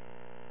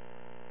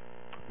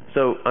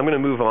 So I'm going to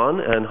move on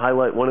and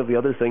highlight one of the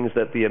other things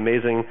that the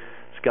amazing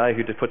guy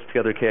who puts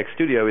together KX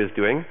Studio is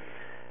doing,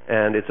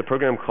 and it's a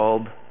program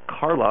called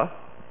Carla.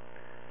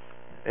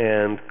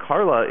 And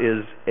Carla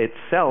is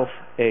itself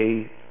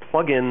a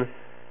plugin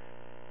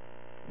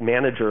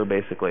manager,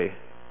 basically.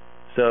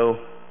 So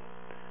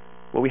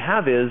what we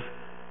have is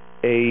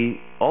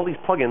all these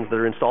plugins that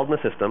are installed in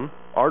the system.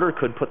 Ardour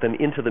could put them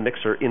into the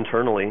mixer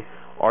internally.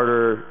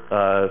 Ardour,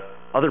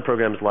 other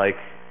programs like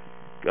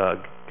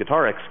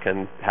GuitarX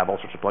can have all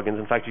sorts of plugins.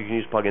 In fact, you can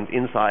use plugins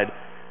inside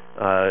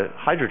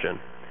Hydrogen.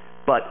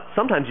 But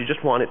sometimes you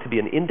just want it to be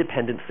an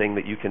independent thing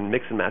that you can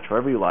mix and match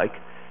however you like.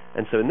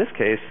 And so in this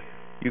case,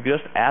 you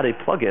just add a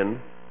plugin.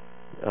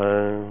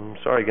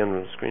 Sorry again,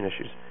 with screen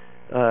issues.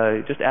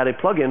 Just add a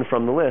plugin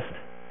from the list.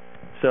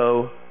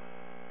 So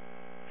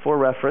for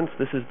reference,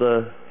 here's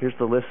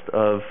the list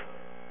of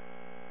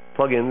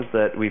plugins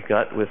that we've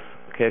got with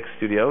KX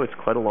Studio. It's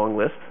quite a long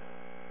list.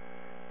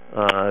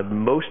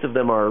 Most of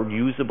them are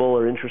usable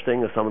or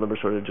interesting, and some of them are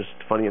sort of just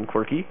funny and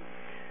quirky.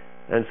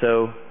 And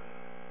so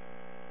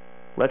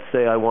let's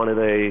say I wanted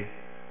a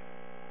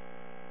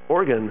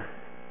organ.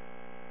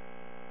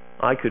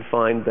 I could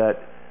find that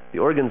the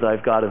organs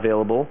I've got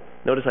available,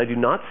 notice I do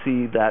not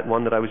see that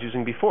one that I was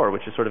using before,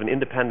 which is sort of an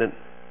independent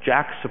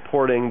jack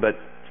supporting but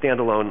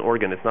standalone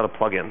organ. It's not a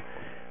plugin.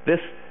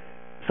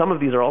 Some of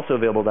these are also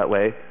available that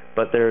way,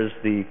 but there's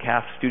the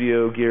CAF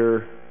Studio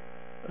Gear.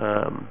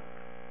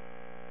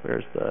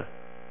 Where's the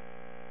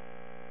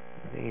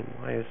name?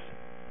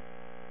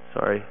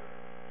 Sorry.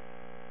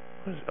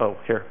 Oh,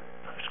 here.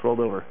 I scrolled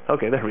over.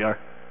 Okay, there we are.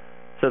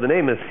 So the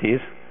name is these.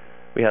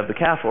 We have the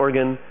CAF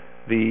organ,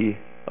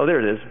 oh, there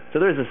it is. So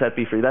there's a set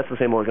B3. That's the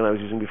same organ I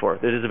was using before.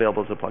 It is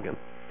available as a plugin.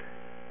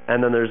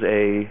 And then there's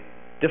a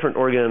different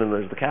organ, and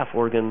there's the CAF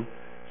organ.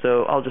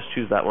 So I'll just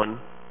choose that one.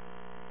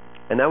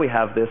 And now we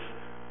have this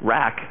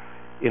rack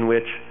in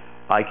which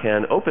I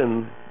can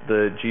open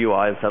the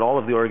GUI and set all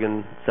of the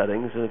organ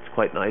settings, and it's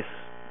quite nice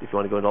if you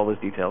want to go into all those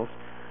details.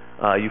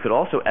 You could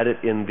also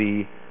edit in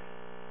the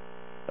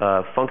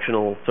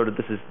functional,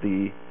 this is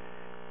the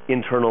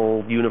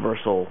internal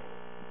universal,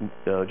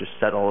 just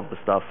set all of the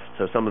stuff.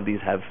 So some of these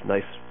have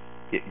nice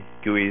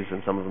GUIs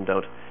and some of them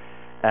don't.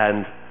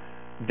 And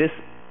this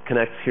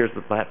connects, here's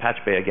the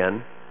patch bay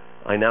again.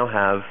 I now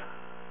have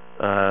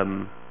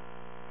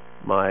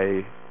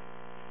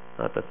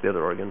that's the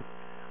other organ.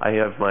 I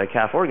have my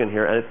CAF organ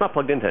here, and it's not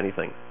plugged into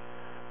anything.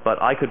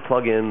 But I could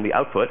plug in the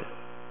output.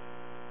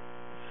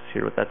 Let's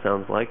hear what that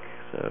sounds like.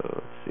 So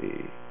let's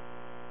see.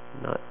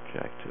 Not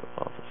jack to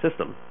off the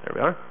system. There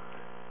we are.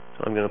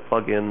 So I'm going to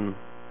plug in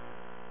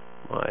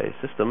my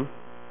system.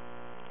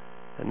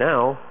 And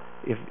now,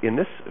 if in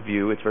this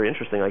view, it's very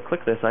interesting. I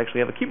click this, I actually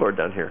have a keyboard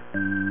down here.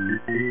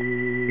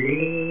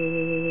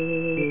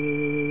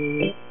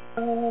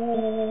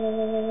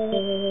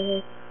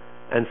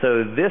 And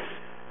so this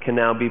can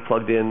now be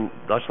plugged in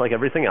much like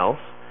everything else.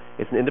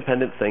 It's an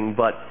independent thing,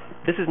 but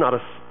this is not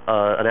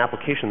an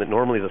application that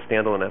normally is a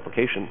standalone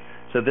application.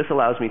 So this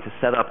allows me to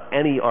set up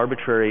any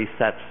arbitrary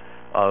sets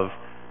of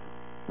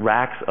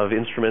racks of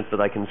instruments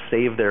that I can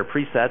save their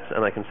presets,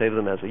 and I can save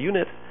them as a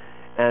unit,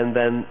 and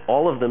then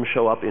all of them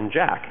show up in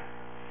Jack.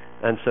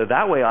 And so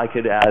that way I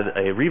could add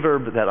a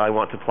reverb that I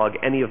want to plug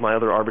any of my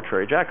other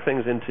arbitrary Jack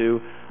things into.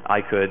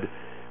 I could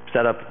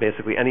set up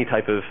basically any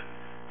type of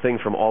thing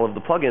from all of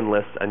the plugin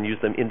lists and use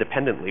them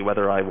independently,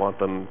 whether I want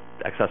them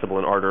accessible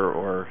in Ardour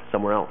or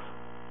somewhere else.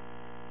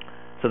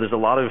 So there's a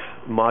lot of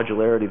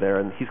modularity there,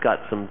 and he's got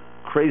some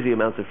crazy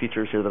amounts of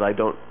features here that I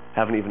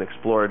haven't even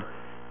explored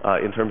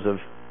in terms of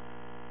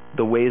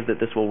the ways that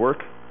this will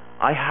work.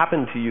 I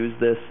happen to use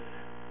this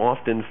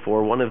often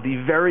for one of the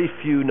very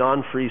few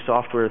non-free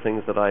software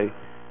things that I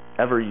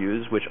ever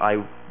use, which I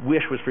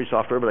wish was free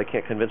software, but I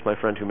can't convince my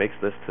friend who makes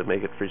this to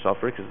make it free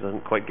software because he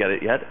doesn't quite get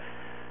it yet.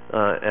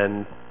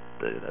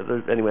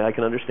 Anyway, I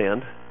can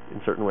understand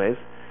in certain ways.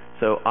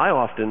 So I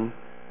often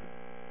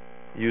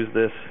use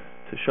this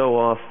to show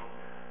off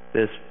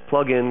this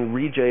plugin,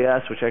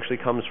 Re.js, which actually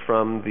comes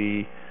from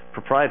the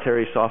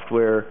proprietary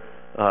software.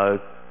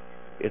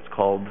 It's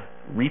called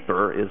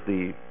Reaper, is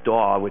the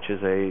DAW, which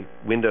is a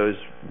Windows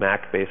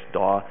Mac-based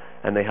DAW,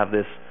 and they have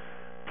this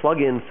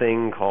plugin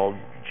thing called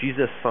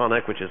Jesus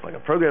Sonic, which is like a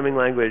programming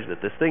language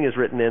that this thing is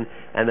written in,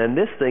 and then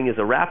this thing is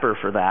a wrapper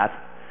for that.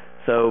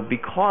 So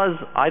because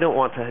I don't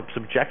want to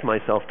subject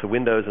myself to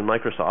Windows and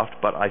Microsoft,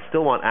 but I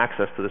still want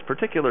access to this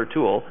particular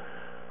tool,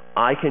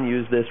 I can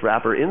use this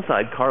wrapper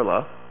inside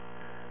Carla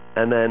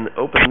and then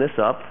open this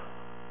up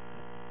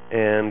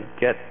and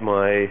get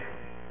my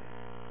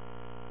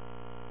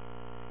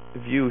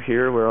view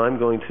here where I'm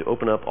going to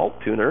open up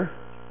AltTuner,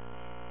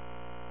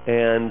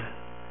 and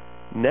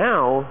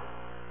now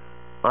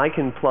I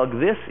can plug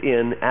this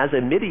in as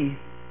a MIDI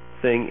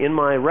thing in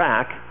my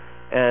rack.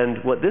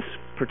 And what this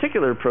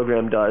particular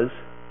program does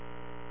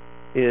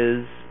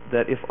is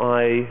that if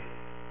I'm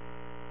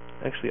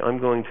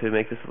going to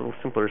make this a little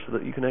simpler so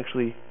that you can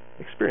actually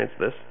experience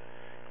this.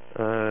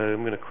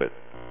 I'm going to quit.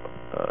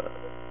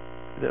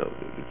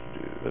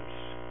 Oops.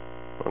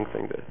 Wrong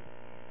thing to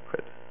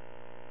quit.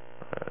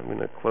 I'm going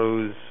to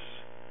close,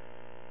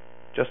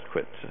 just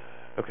quit.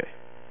 Okay.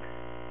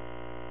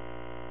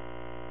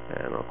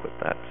 And I'll quit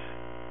that.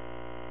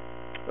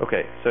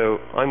 Okay, so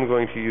I'm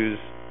going to use,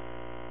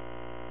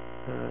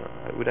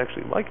 I would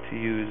actually like to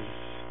use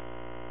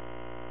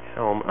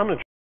Helm. I'm going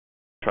to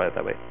try it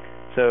that way.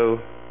 So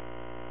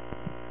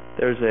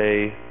there's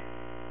a,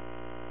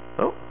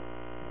 oh,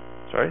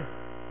 sorry,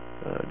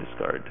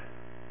 discard.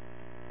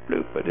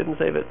 Bloop, I didn't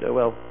save it. Oh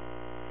well.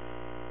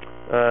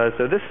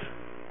 So this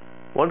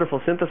wonderful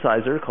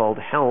synthesizer called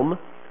Helm,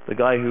 the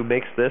guy who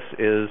makes this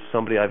is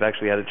somebody I've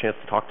actually had a chance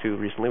to talk to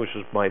recently, which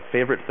is my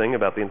favorite thing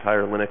about the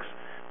entire Linux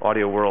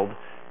audio world,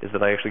 is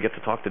that I actually get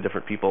to talk to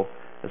different people.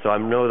 And so I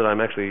know that I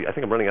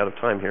think I'm running out of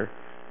time here.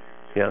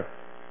 Yeah.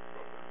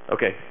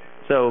 Okay.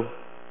 So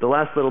the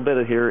last little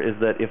bit here is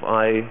that if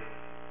I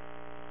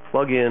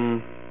plug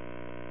in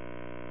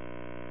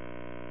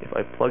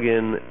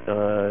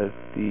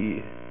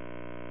the,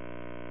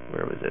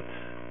 where was it?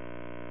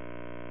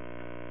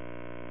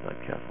 Not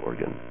calf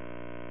organ.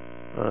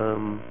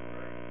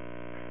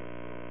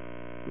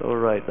 Oh,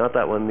 right, not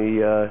that one.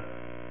 The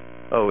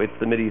it's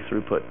the MIDI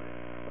throughput.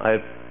 I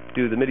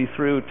do the MIDI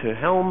through to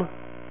Helm.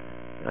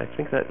 I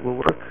think that will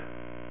work.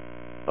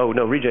 Oh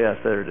no,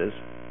 ReJS. There it is.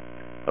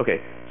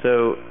 Okay,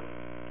 so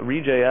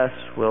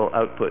ReJS will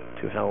output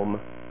to Helm,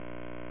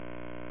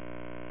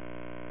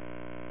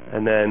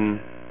 and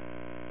then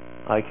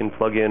I can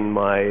plug in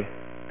my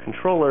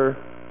controller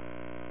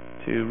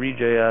to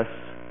ReJS,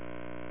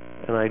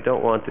 and I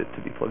don't want it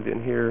to be plugged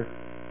in here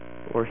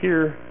or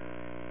here.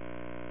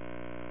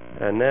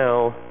 And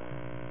now,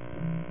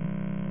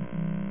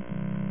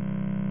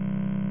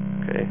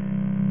 okay,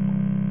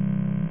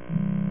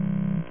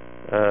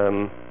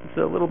 it's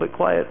a little bit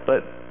quiet,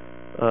 but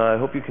I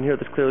hope you can hear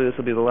this clearly. This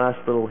will be the last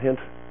little hint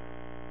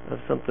of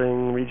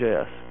something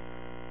ReJS.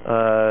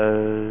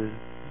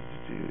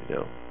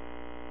 No.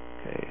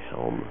 Okay,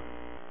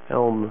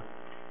 Helm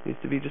needs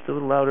to be just a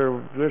little louder.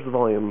 Where's the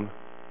volume?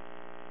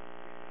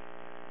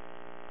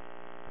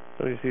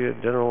 So you see a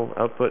general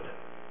output.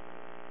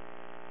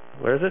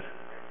 Where is it?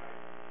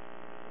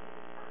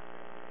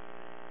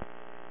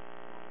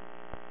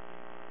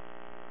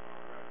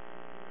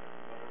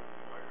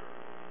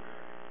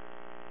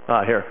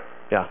 Ah, here.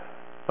 Yeah.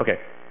 Okay.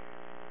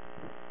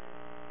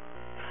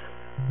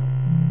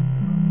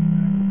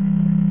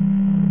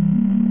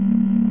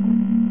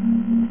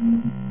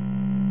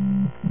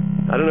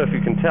 I don't know if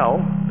you can tell,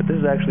 but this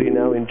is actually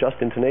now in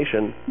just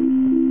intonation.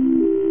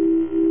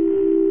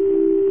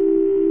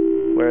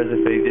 Whereas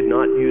if I did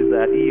not use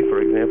that E,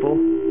 for example,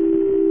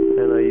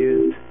 and I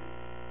used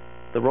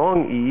the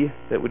wrong E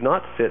that would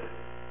not fit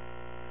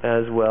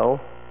as well.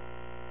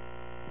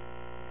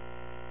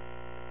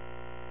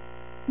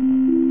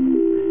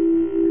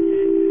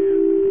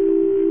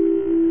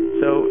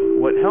 So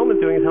what Helm is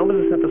doing is Helm is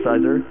a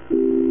synthesizer.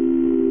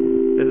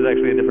 This is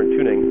actually a different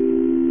tuning.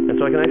 And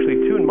so I can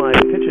actually tune my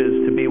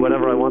pitches to be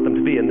whatever I want them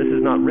to be. And this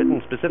is not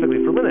written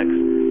specifically for Linux,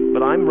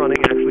 but I'm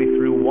running actually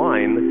through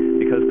Wine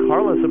because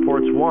Carla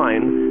supports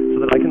Wine so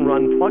that I can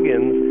run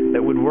plugins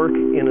that would work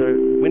in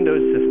a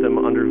Windows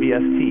system under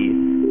VST.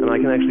 And I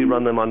can actually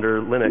run them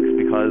under Linux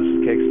because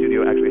KX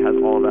Studio actually has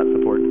all of that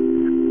support.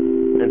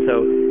 And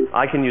so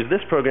I can use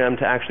this program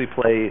to actually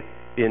play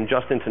in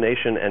just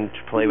intonation and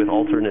to play with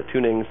alternate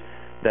tunings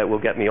that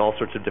will get me all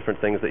sorts of different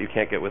things that you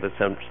can't get with a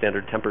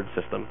standard tempered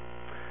system.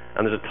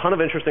 And there's a ton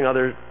of interesting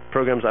other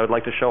programs I would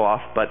like to show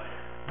off, but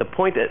the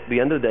point at the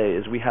end of the day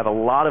is we have a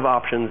lot of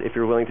options if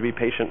you're willing to be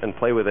patient and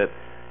play with it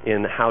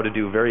in how to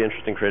do very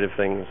interesting creative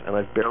things, and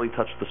I've barely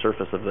touched the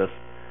surface of this.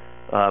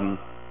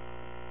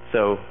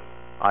 So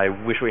I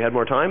wish we had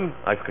more time.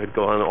 I could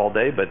go on all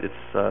day, but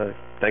it's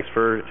thanks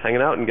for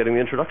hanging out and getting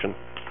the introduction.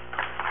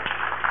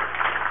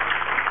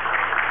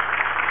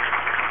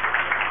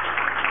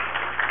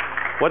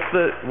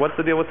 What's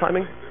the deal with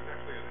timing?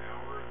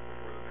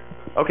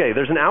 Okay,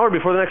 there's an hour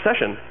before the next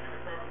session.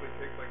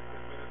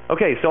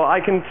 Okay, so I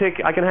can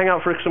hang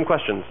out for some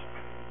questions.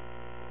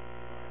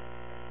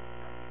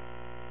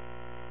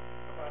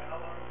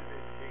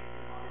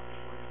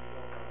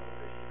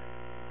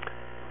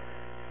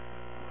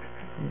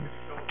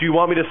 Do you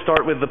want me to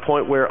start with the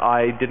point where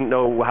I didn't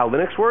know how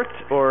Linux worked,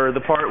 or the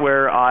part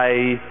where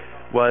I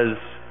was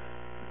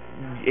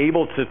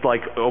able to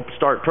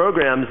start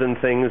programs and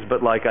things,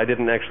 but I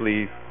didn't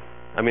actually?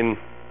 I mean,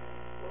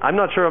 I'm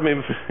not sure. I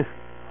mean.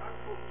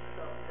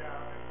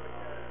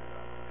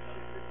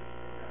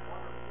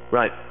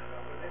 Right.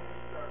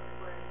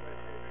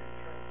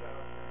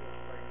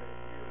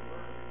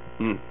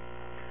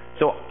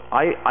 So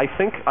I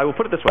think I will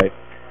put it this way.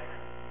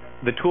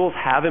 The tools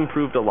have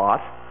improved a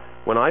lot.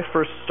 When I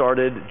first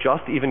started,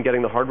 just even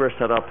getting the hardware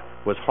set up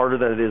was harder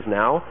than it is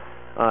now.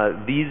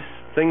 These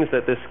things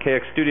that this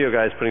KX Studio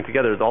guy is putting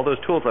together, all those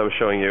tools I was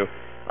showing you,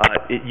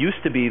 it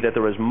used to be that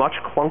there was much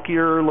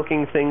clunkier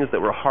looking things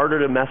that were harder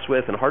to mess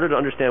with and harder to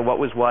understand what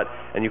was what,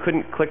 and you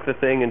couldn't click the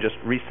thing and just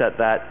reset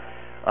that.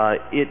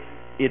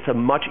 It's a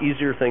much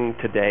easier thing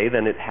today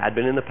than it had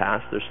been in the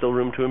past. There's still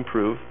room to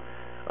improve.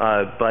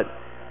 But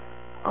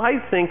I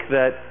think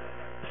that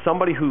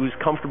somebody who's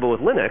comfortable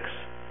with Linux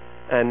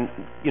and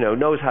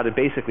knows how to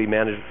basically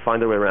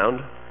find their way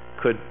around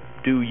could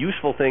do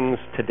useful things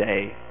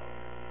today.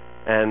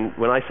 And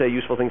when I say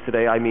useful things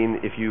today, I mean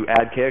if you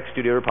add KX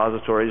Studio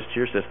repositories to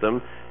your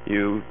system,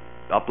 you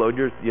upload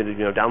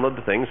download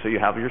the things so you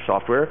have your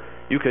software,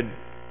 you could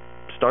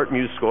start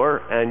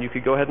MuseScore and you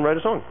could go ahead and write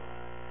a song.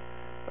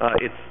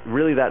 It's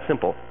really that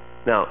simple.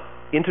 Now,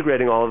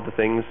 integrating all of the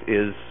things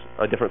is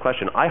a different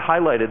question. I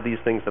highlighted these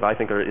things that I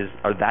think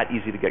are that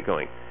easy to get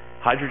going.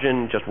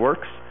 Hydrogen just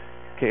works.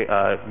 Okay,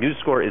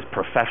 MuseScore is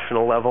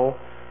professional level.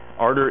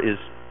 Ardor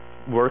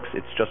works.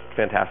 It's just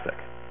fantastic.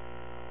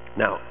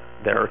 Now,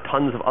 there are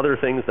tons of other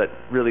things that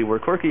really were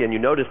quirky, and you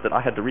noticed that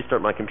I had to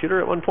restart my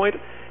computer at one point,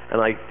 and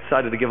I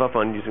decided to give up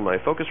on using my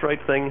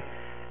Focusrite thing.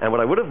 And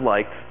what I would have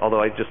liked, although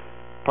I just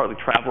partly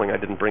traveling, I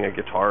didn't bring a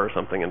guitar or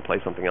something and play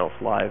something else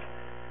live.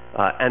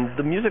 And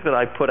the music that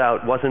I put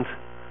out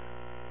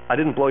I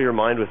didn't blow your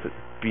mind with it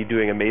be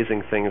doing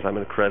amazing things. I'm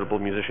an incredible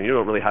musician. You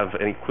don't really have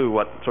any clue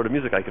what sort of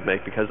music I could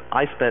make because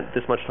I spent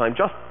this much time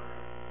just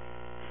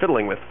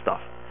fiddling with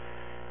stuff.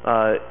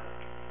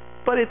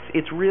 But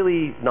it's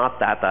really not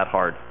that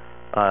hard.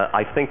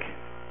 I think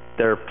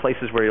there are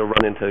places where you'll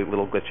run into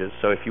little glitches.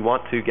 So if you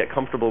want to get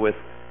comfortable with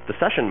the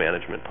session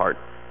management part,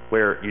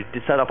 where you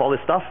set up all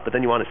this stuff, but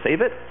then you want to save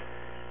it,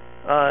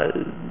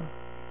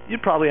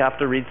 you'd probably have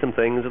to read some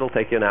things. It'll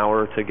take you an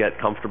hour to get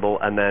comfortable,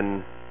 and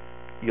then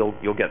you'll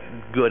get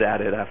good at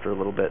it after a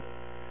little bit.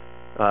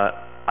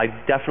 I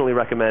definitely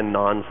recommend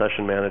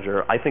non-session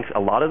manager. I think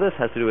a lot of this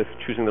has to do with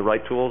choosing the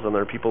right tools, and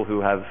there are people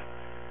who have.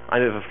 I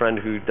have a friend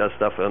who does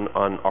stuff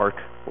on Arch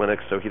Linux,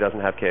 so he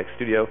doesn't have KX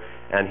Studio,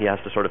 and he has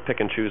to sort of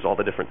pick and choose all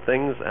the different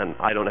things, and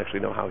I don't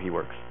actually know how he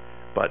works.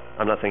 But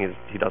I'm not saying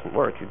he doesn't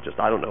work.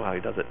 I don't know how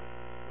he does it.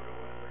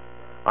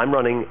 I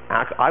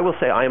will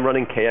say I am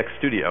running KX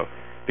Studio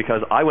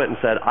because I went and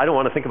said, I don't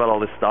want to think about all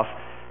this stuff.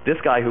 This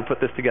guy who put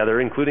this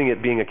together, including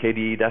it being a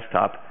KDE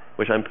desktop,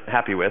 which I'm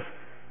happy with,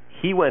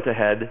 he went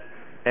ahead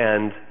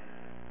and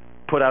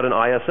put out an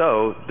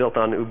ISO built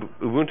on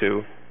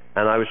Ubuntu,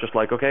 and I was just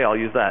like, okay, I'll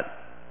use that.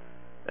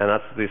 And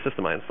that's the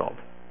system I installed,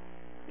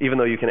 even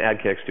though you can add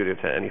KX Studio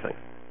to anything.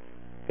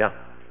 Yeah? Do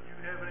you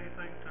have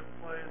anything to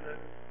play that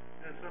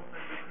is something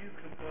that you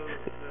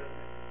composed that...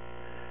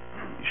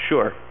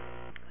 Sure.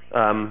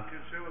 You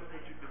could show us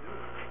what you could do.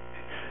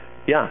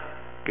 Yeah.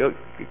 Good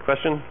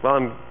question? Well,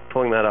 I'm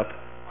pulling that up.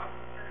 I'm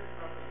curious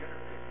about the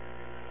interface.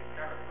 You've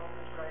got a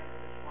Focusrite,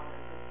 this one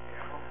is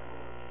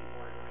a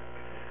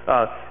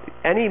keyboard.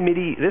 Any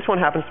MIDI, this one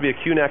happens to be a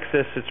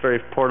QNexus. It's very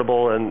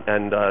portable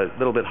and a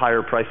little bit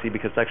higher pricey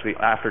because it's actually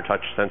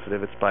aftertouch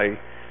sensitive. It's by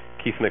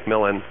Keith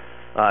McMillan.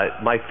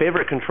 My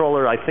favorite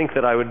controller, I think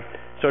that I would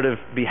sort of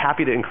be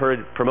happy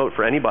to promote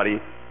for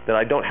anybody that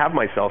I don't have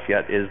myself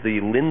yet, is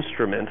the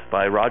Linstrument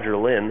by Roger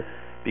Lin,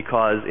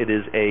 because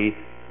it's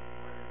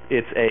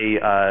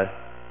a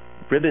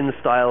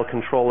ribbon-style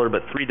controller,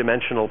 but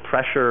three-dimensional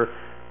pressure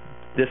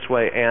this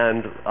way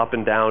and up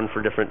and down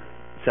for different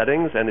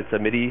settings, and it's a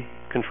MIDI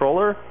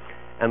controller.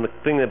 And the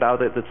thing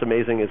about it that's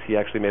amazing is he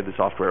actually made the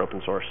software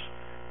open source.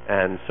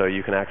 And so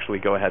you can actually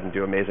go ahead and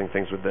do amazing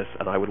things with this.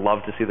 And I would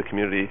love to see the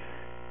community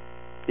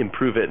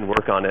improve it and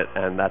work on it.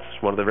 And that's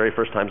one of the very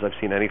first times I've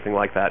seen anything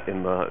like that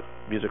in the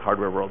music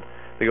hardware world.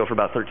 They go for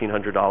about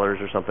 $1,300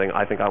 or something.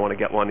 I think I want to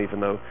get one, even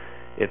though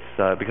it's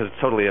because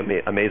it's totally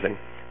amazing.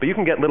 But you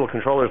can get little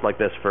controllers like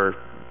this for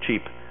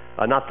cheap.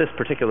 Not this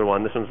particular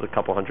one. This one's a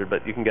couple hundred,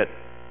 but you can get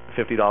a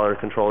 $50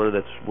 controller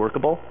that's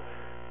workable.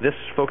 This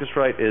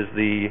Focusrite is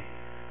the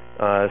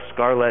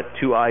Scarlett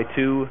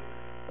 2i2.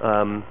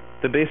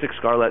 The basic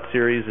Scarlett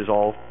series is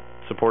all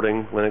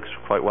supporting Linux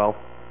quite well.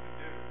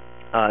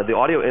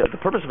 The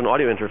purpose of an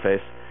audio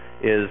interface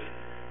is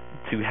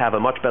to have a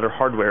much better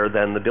hardware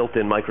than the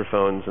built-in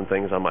microphones and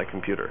things on my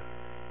computer.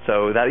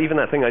 So even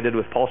that thing I did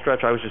with Pulse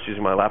Stretch, I was just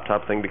using my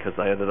laptop thing because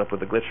I ended up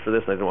with a glitch for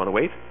this and I didn't want to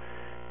wait.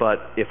 But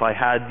if I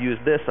had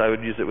used this, I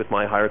would use it with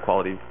my higher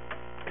quality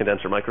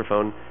condenser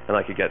microphone, and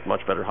I could get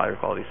much better, higher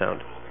quality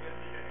sound.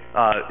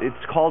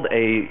 It's called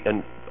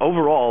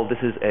overall, this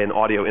is an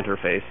audio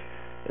interface,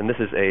 and this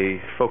is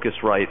a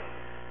Focusrite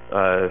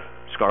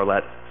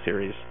Scarlett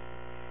series.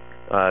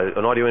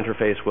 An audio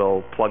interface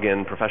will plug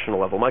in professional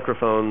level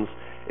microphones.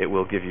 It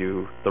will give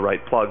you the right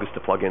plugs to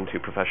plug into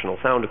professional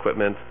sound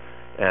equipment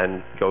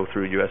and go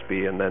through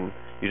USB, and then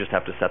you just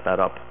have to set that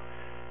up.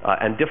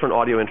 And different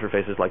audio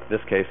interfaces, like this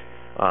case,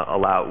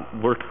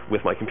 work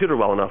with my computer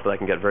well enough that I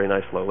can get very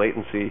nice low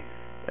latency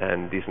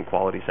and decent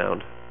quality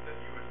sound.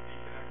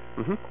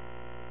 Mm-hmm.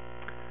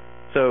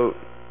 So,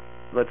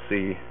 let's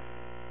see.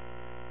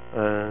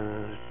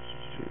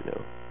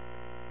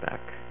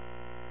 Back.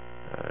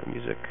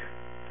 Music.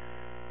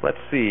 Let's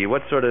see.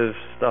 What sort of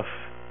stuff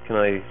can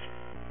I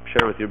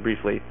share with you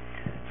briefly?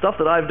 Stuff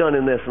that I've done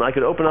in this, and I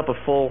could open up a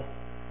full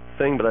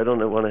thing, but I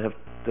don't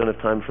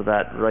have time for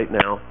that right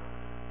now.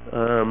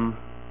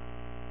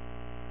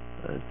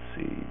 Let's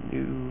see.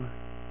 New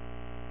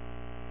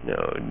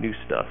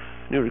stuff.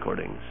 New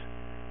recordings.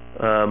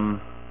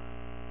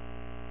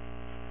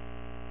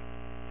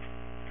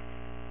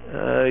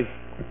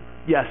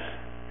 Yes.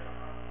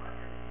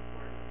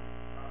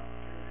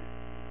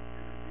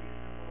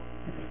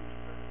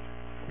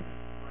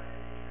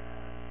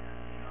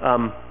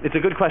 It's a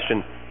good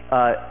question.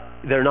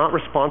 They're not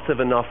responsive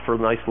enough for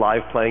nice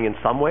live playing in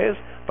some ways,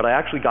 but I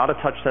actually got a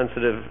touch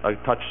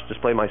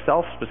display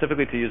myself,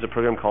 specifically to use a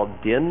program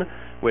called DIN,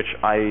 which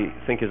I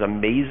think is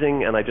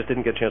amazing, and I just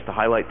didn't get a chance to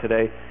highlight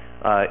today.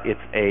 It's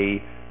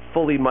a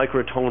fully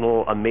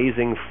microtonal,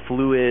 amazing,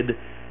 fluid,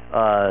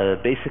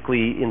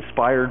 basically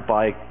inspired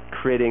by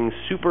creating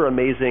super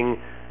amazing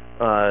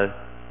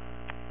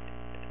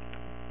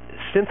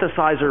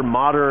synthesizer,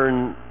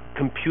 modern,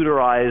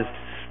 computerized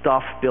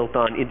stuff built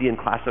on Indian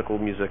classical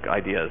music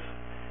ideas,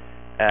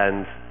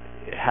 and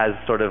has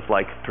sort of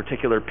like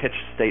particular pitch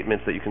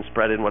statements that you can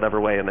spread in whatever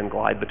way and then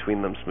glide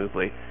between them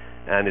smoothly,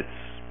 and it's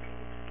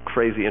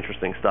crazy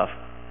interesting stuff.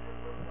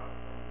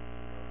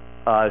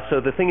 So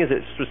the thing is,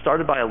 it was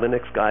started by a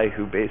Linux guy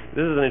who this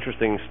is an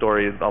interesting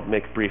story, I'll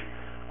make brief,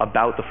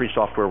 about the free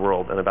software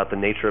world and about the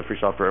nature of free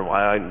software and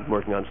why I'm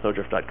working on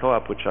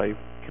Snowdrift.coop, which I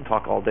can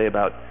talk all day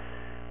about.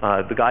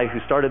 The guy who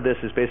started this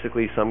is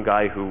basically some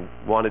guy who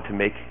wanted to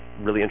make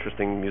really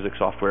interesting music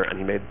software, and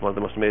he made one of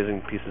the most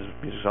amazing pieces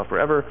of music software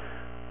ever.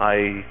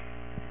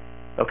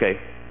 Okay,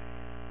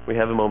 we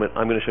have a moment.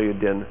 I'm going to show you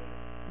DIN.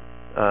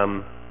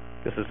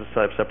 This is a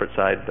separate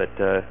side, but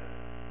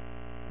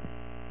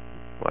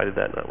why did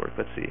that not work?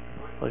 Let's see.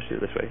 Let's do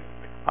it this way.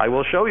 I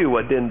will show you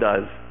what DIN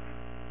does.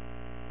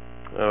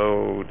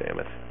 Oh, damn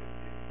it.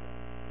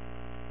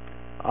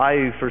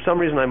 For some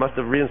reason, I must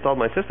have reinstalled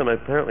my system.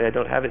 Apparently, I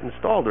don't have it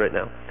installed right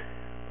now.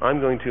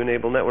 I'm going to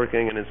enable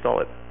networking and install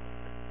it.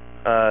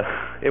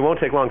 It won't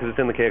take long because it's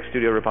in the KX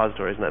Studio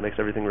repositories, and that makes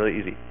everything really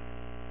easy.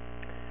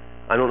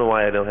 I don't know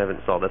why I don't have it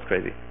installed. That's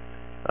crazy.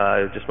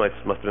 It just must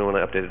have been when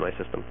I updated my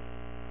system.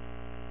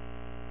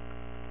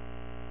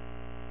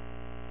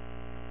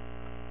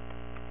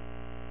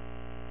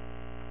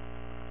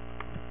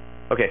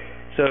 Okay,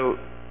 so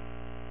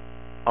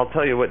I'll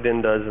tell you what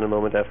DIN does in a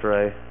moment after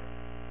I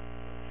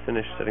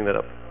finish setting that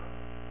up.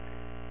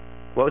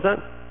 What was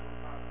that?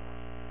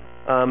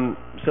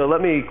 So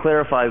let me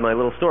clarify my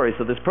little story.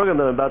 So this program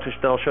that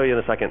I'll show you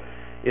in a second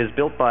is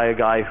built by a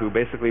guy who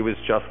basically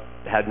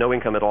had no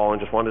income at all and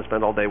just wanted to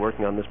spend all day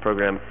working on this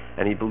program,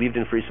 and he believed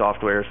in free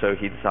software, so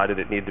he decided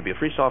it needed to be a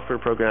free software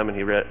program, and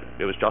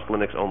it was just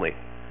Linux only.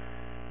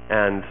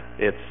 And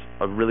it's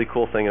a really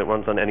cool thing, and it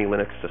runs on any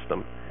Linux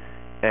system.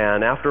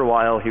 And after a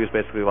while, he was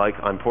basically like,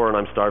 I'm poor and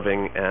I'm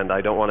starving, and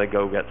I don't want to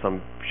go get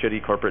some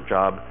shitty corporate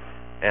job,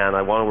 and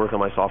I want to work on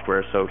my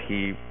software, so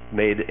he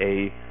made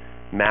a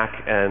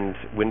Mac and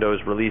Windows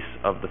release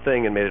of the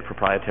thing and made it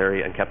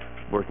proprietary and kept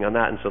working on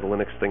that, and so the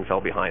Linux thing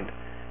fell behind.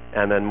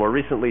 And then more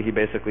recently, he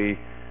basically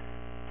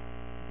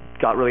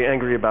got really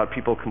angry about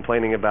people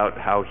complaining about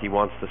how he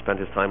wants to spend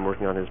his time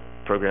working on his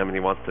program and he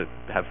wants to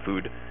have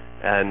food,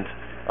 and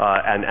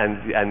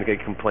they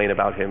complain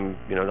about him,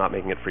 not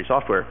making it free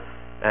software.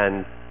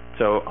 And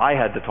so I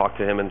had to talk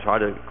to him and try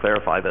to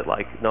clarify that,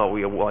 no,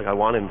 I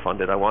want him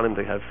funded, I want him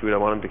to have food, I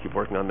want him to keep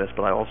working on this,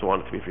 but I also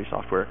want it to be free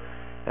software.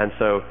 And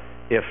so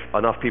if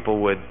enough people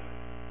would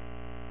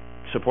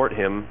support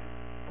him,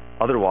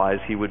 otherwise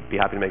he would be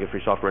happy to make it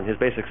free software. And his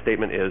basic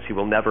statement is he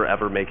will never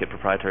ever make it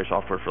proprietary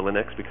software for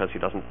Linux because he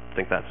doesn't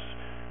think that's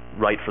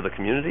right for the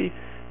community,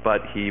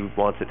 but he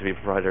wants it to be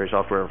proprietary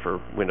software for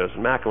Windows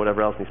and Mac and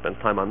whatever else, and he spends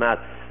time on that.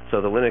 So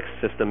the Linux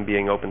system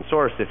being open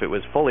source, if it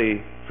was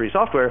fully free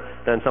software,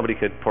 then somebody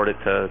could port it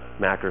to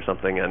Mac or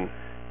something, and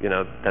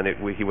then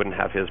he wouldn't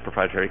have his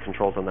proprietary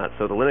controls on that.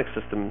 So the Linux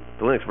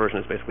version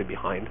is basically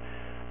behind.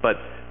 But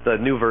the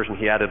new version,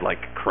 he added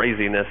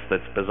craziness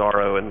that's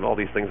bizarro and all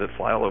these things that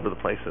fly all over the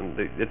place, and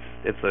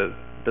it's a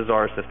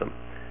bizarre system.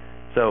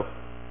 So,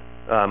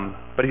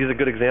 but he's a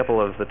good example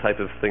of the type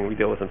of thing we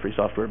deal with in free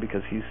software,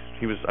 because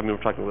we're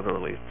talking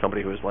literally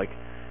somebody who was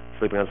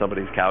sleeping on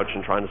somebody's couch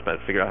and trying to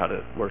figure out how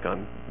to work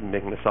on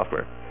making the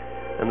software.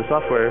 And the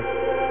software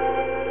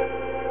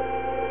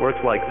works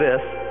like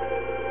this.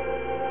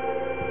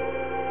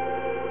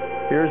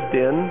 Here's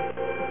DIN,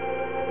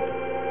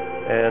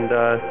 and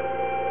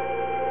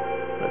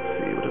let's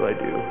see, what do I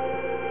do?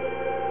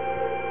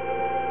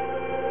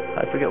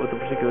 I forget what the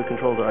particular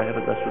controls are. I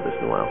haven't messed with this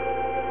in a while.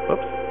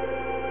 Whoops,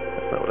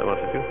 that's not what I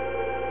want to do.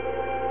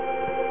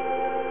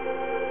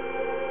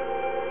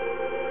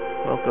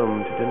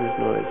 Welcome to Dinner's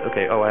Noise.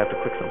 Okay, I have to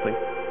click something.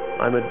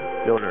 I'm a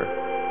donor.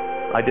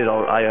 I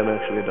am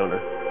actually a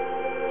donor.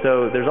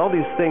 So there's all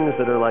these things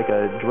that are like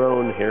a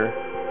drone here,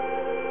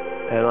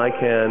 and I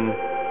can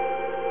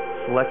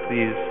select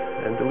these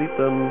and delete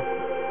them.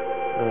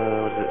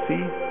 What does it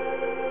see?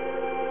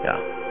 Yeah.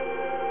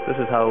 This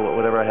is how,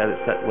 whatever I had it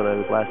set when I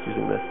was last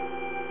using this.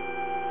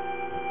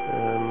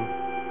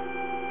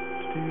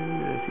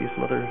 I see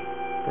some other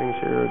things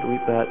here.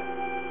 Delete that.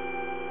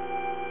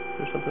 Is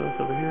there something else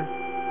over here?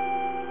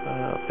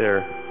 Up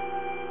there.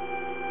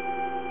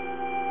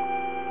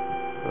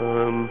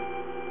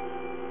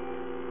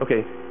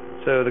 Okay,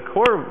 so the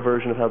core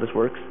version of how this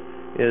works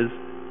is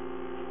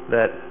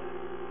that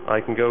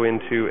I can go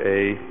into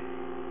a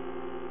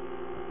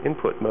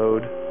input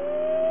mode,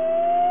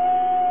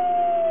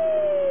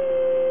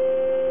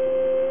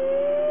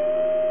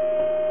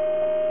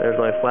 There's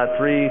my flat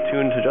 3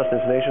 tuned to just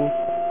intonation.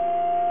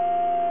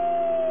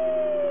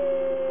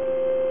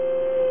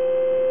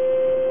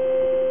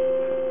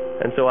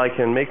 And so I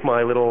can make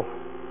my little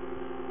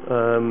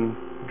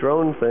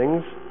drone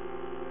things.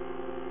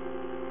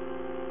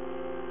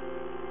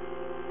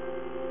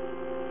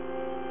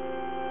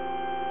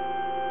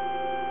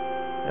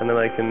 And then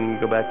I can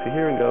go back to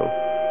here and go.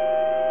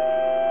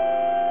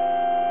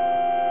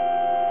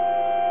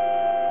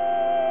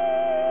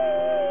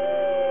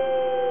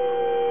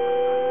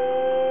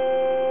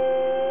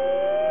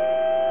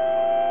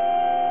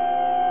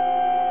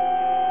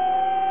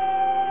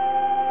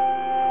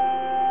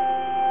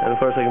 And of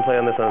course I can play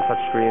on this on a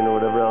touch screen or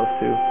whatever else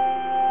too.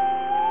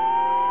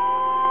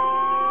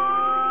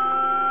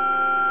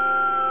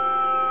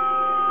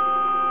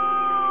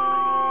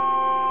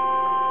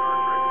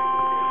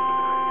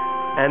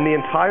 And the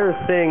entire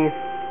thing,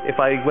 if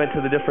I went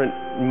to the different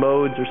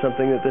modes or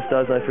something that this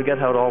does, and I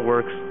forget how it all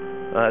works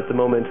at the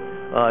moment,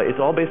 it's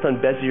all based on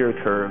Bezier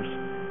curves.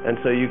 And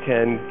so you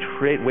can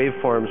create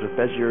waveforms with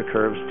Bezier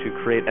curves to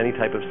create any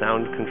type of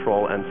sound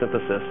control and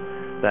synthesis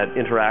that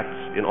interacts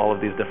in all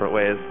of these different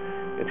ways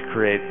and to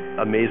create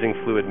amazing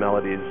fluid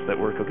melodies that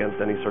work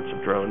against any sorts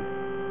of drone.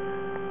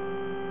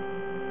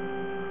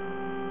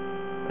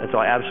 And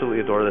so I absolutely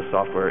adore this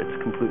software.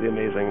 It's completely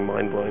amazing,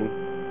 mind-blowing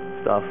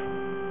stuff.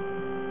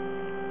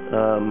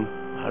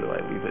 How do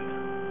I leave it?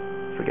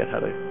 Forget how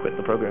to quit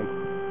the program.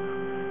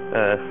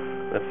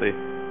 Let's see.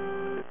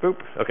 Boop.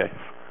 Okay.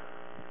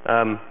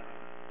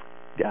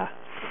 Yeah.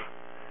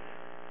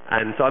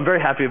 And so I'm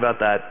very happy about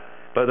that.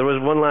 But there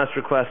was one last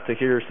request to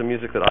hear some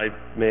music that I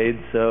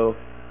made. So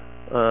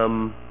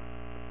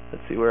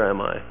let's see. Where am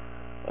I?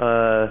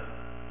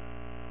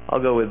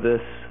 I'll go with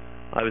this.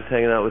 I was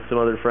hanging out with some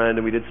other friend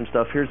and we did some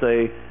stuff. Here's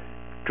a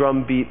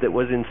drum beat that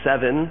was in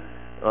 7,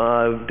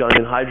 done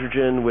in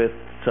hydrogen with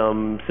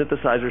some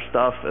synthesizer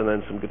stuff and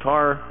then some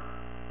guitar.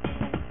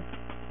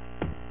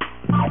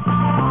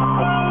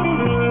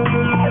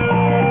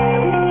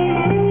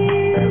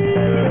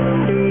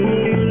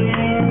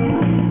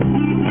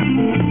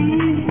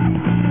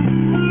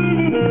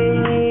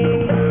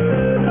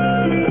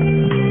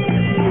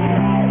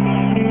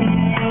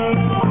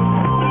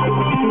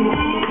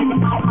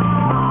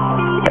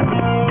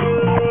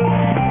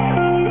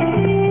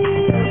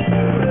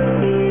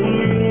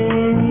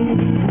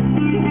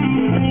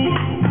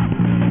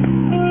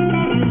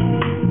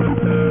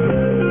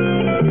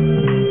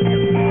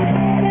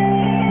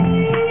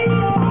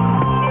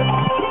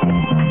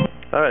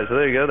 Alright, so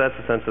there you go, that's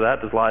the sense of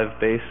that. There's live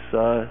bass,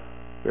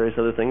 various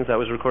other things. That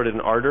was recorded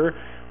in Ardor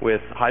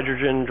with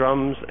hydrogen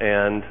drums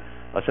and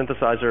a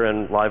synthesizer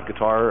and live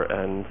guitar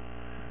and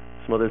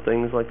some other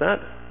things like that.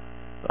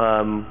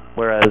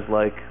 Whereas,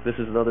 like, this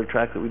is another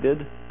track that we did.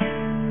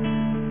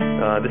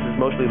 This is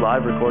mostly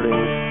live recordings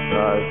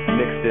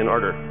mixed in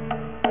Ardor.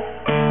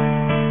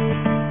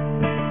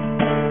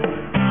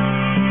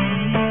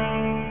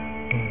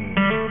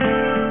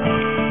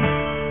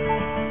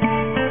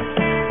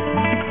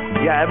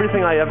 Yeah,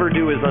 everything I ever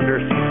do is under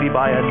CC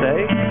by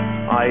SA.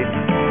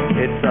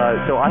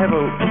 So I have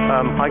a,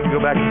 I can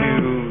go back to,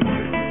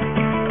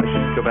 I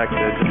should go back to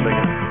just a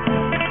second.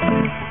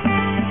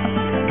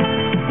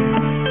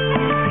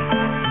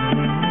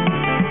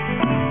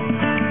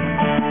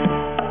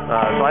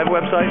 So I have a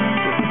website.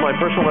 This is my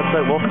personal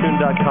website,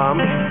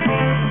 wolftune.com,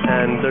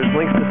 and there's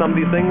links to some of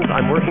these things.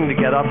 I'm working to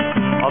get up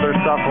other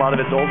stuff. A lot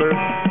of it's older.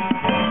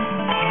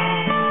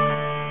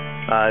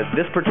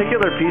 This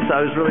particular piece, I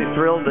was really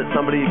thrilled that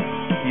somebody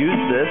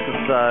used this.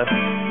 It's,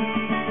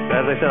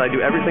 as I said, I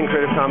do everything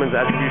Creative Commons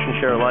Attribution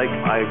Share alike.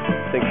 I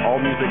think all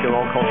music and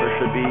all culture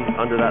should be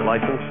under that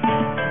license.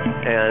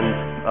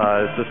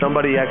 And so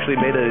somebody actually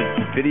made a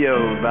video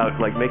about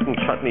like making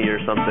chutney or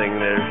something.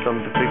 There's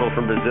some people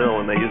from Brazil,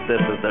 and they used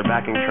this as their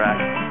backing track.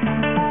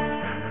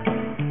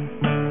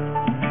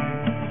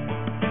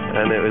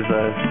 And it was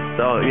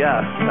so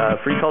yeah,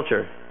 free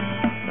culture.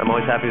 I'm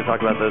always happy to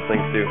talk about those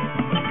things too.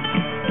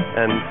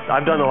 And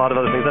I've done a lot of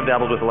other things. I've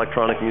dabbled with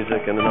electronic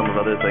music and a number of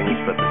other things,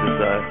 but this is,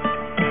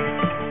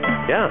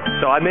 yeah.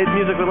 So I made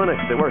music with Linux.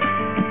 It works.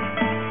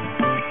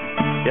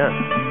 Yeah.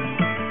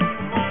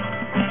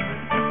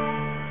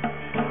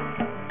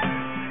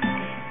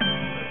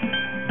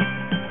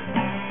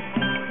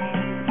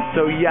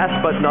 So yes,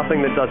 but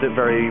nothing that does it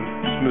very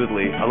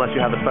smoothly, unless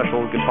you have a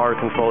special guitar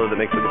controller that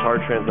makes the guitar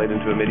translate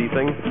into a MIDI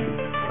thing.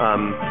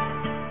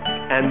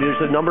 And there's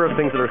a number of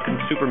things that are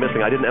super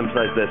missing. I didn't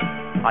emphasize this.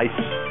 I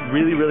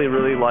really, really,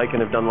 really like and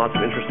have done lots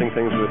of interesting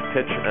things with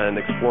pitch and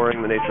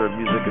exploring the nature of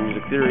music and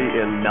music theory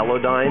in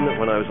Melodyne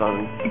when I was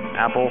on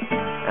Apple,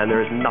 and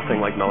there is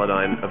nothing like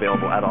Melodyne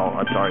available at all.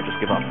 I'm sorry,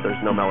 just give up. There's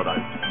no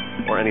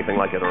Melodyne or anything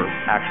like it, or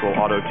actual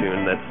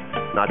auto-tune that's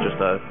not just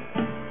a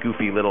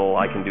goofy little,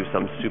 I can do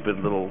some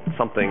stupid little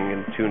something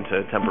and tune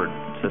to tempered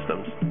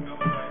systems.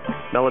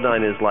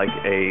 Melodyne is like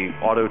a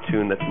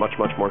auto-tune that's much,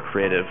 much more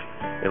creative.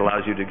 It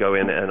allows you to go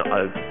in and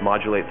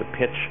modulate the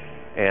pitch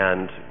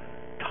and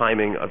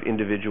timing of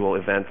individual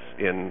events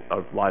in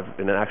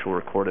an actual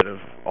recorded of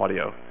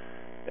audio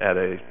at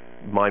a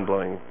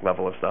mind-blowing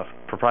level of stuff.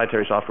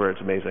 Proprietary software,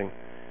 it's amazing.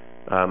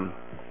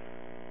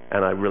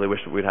 And I really wish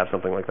that we'd have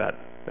something like that.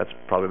 That's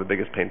probably the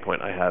biggest pain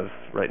point I have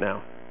right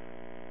now.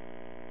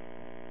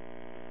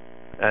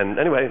 And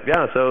anyway,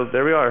 yeah, so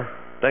there we are.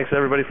 Thanks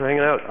everybody for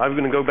hanging out. I'm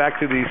going to go back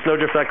to the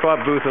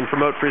Snowdrift.coop booth and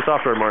promote free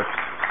software more.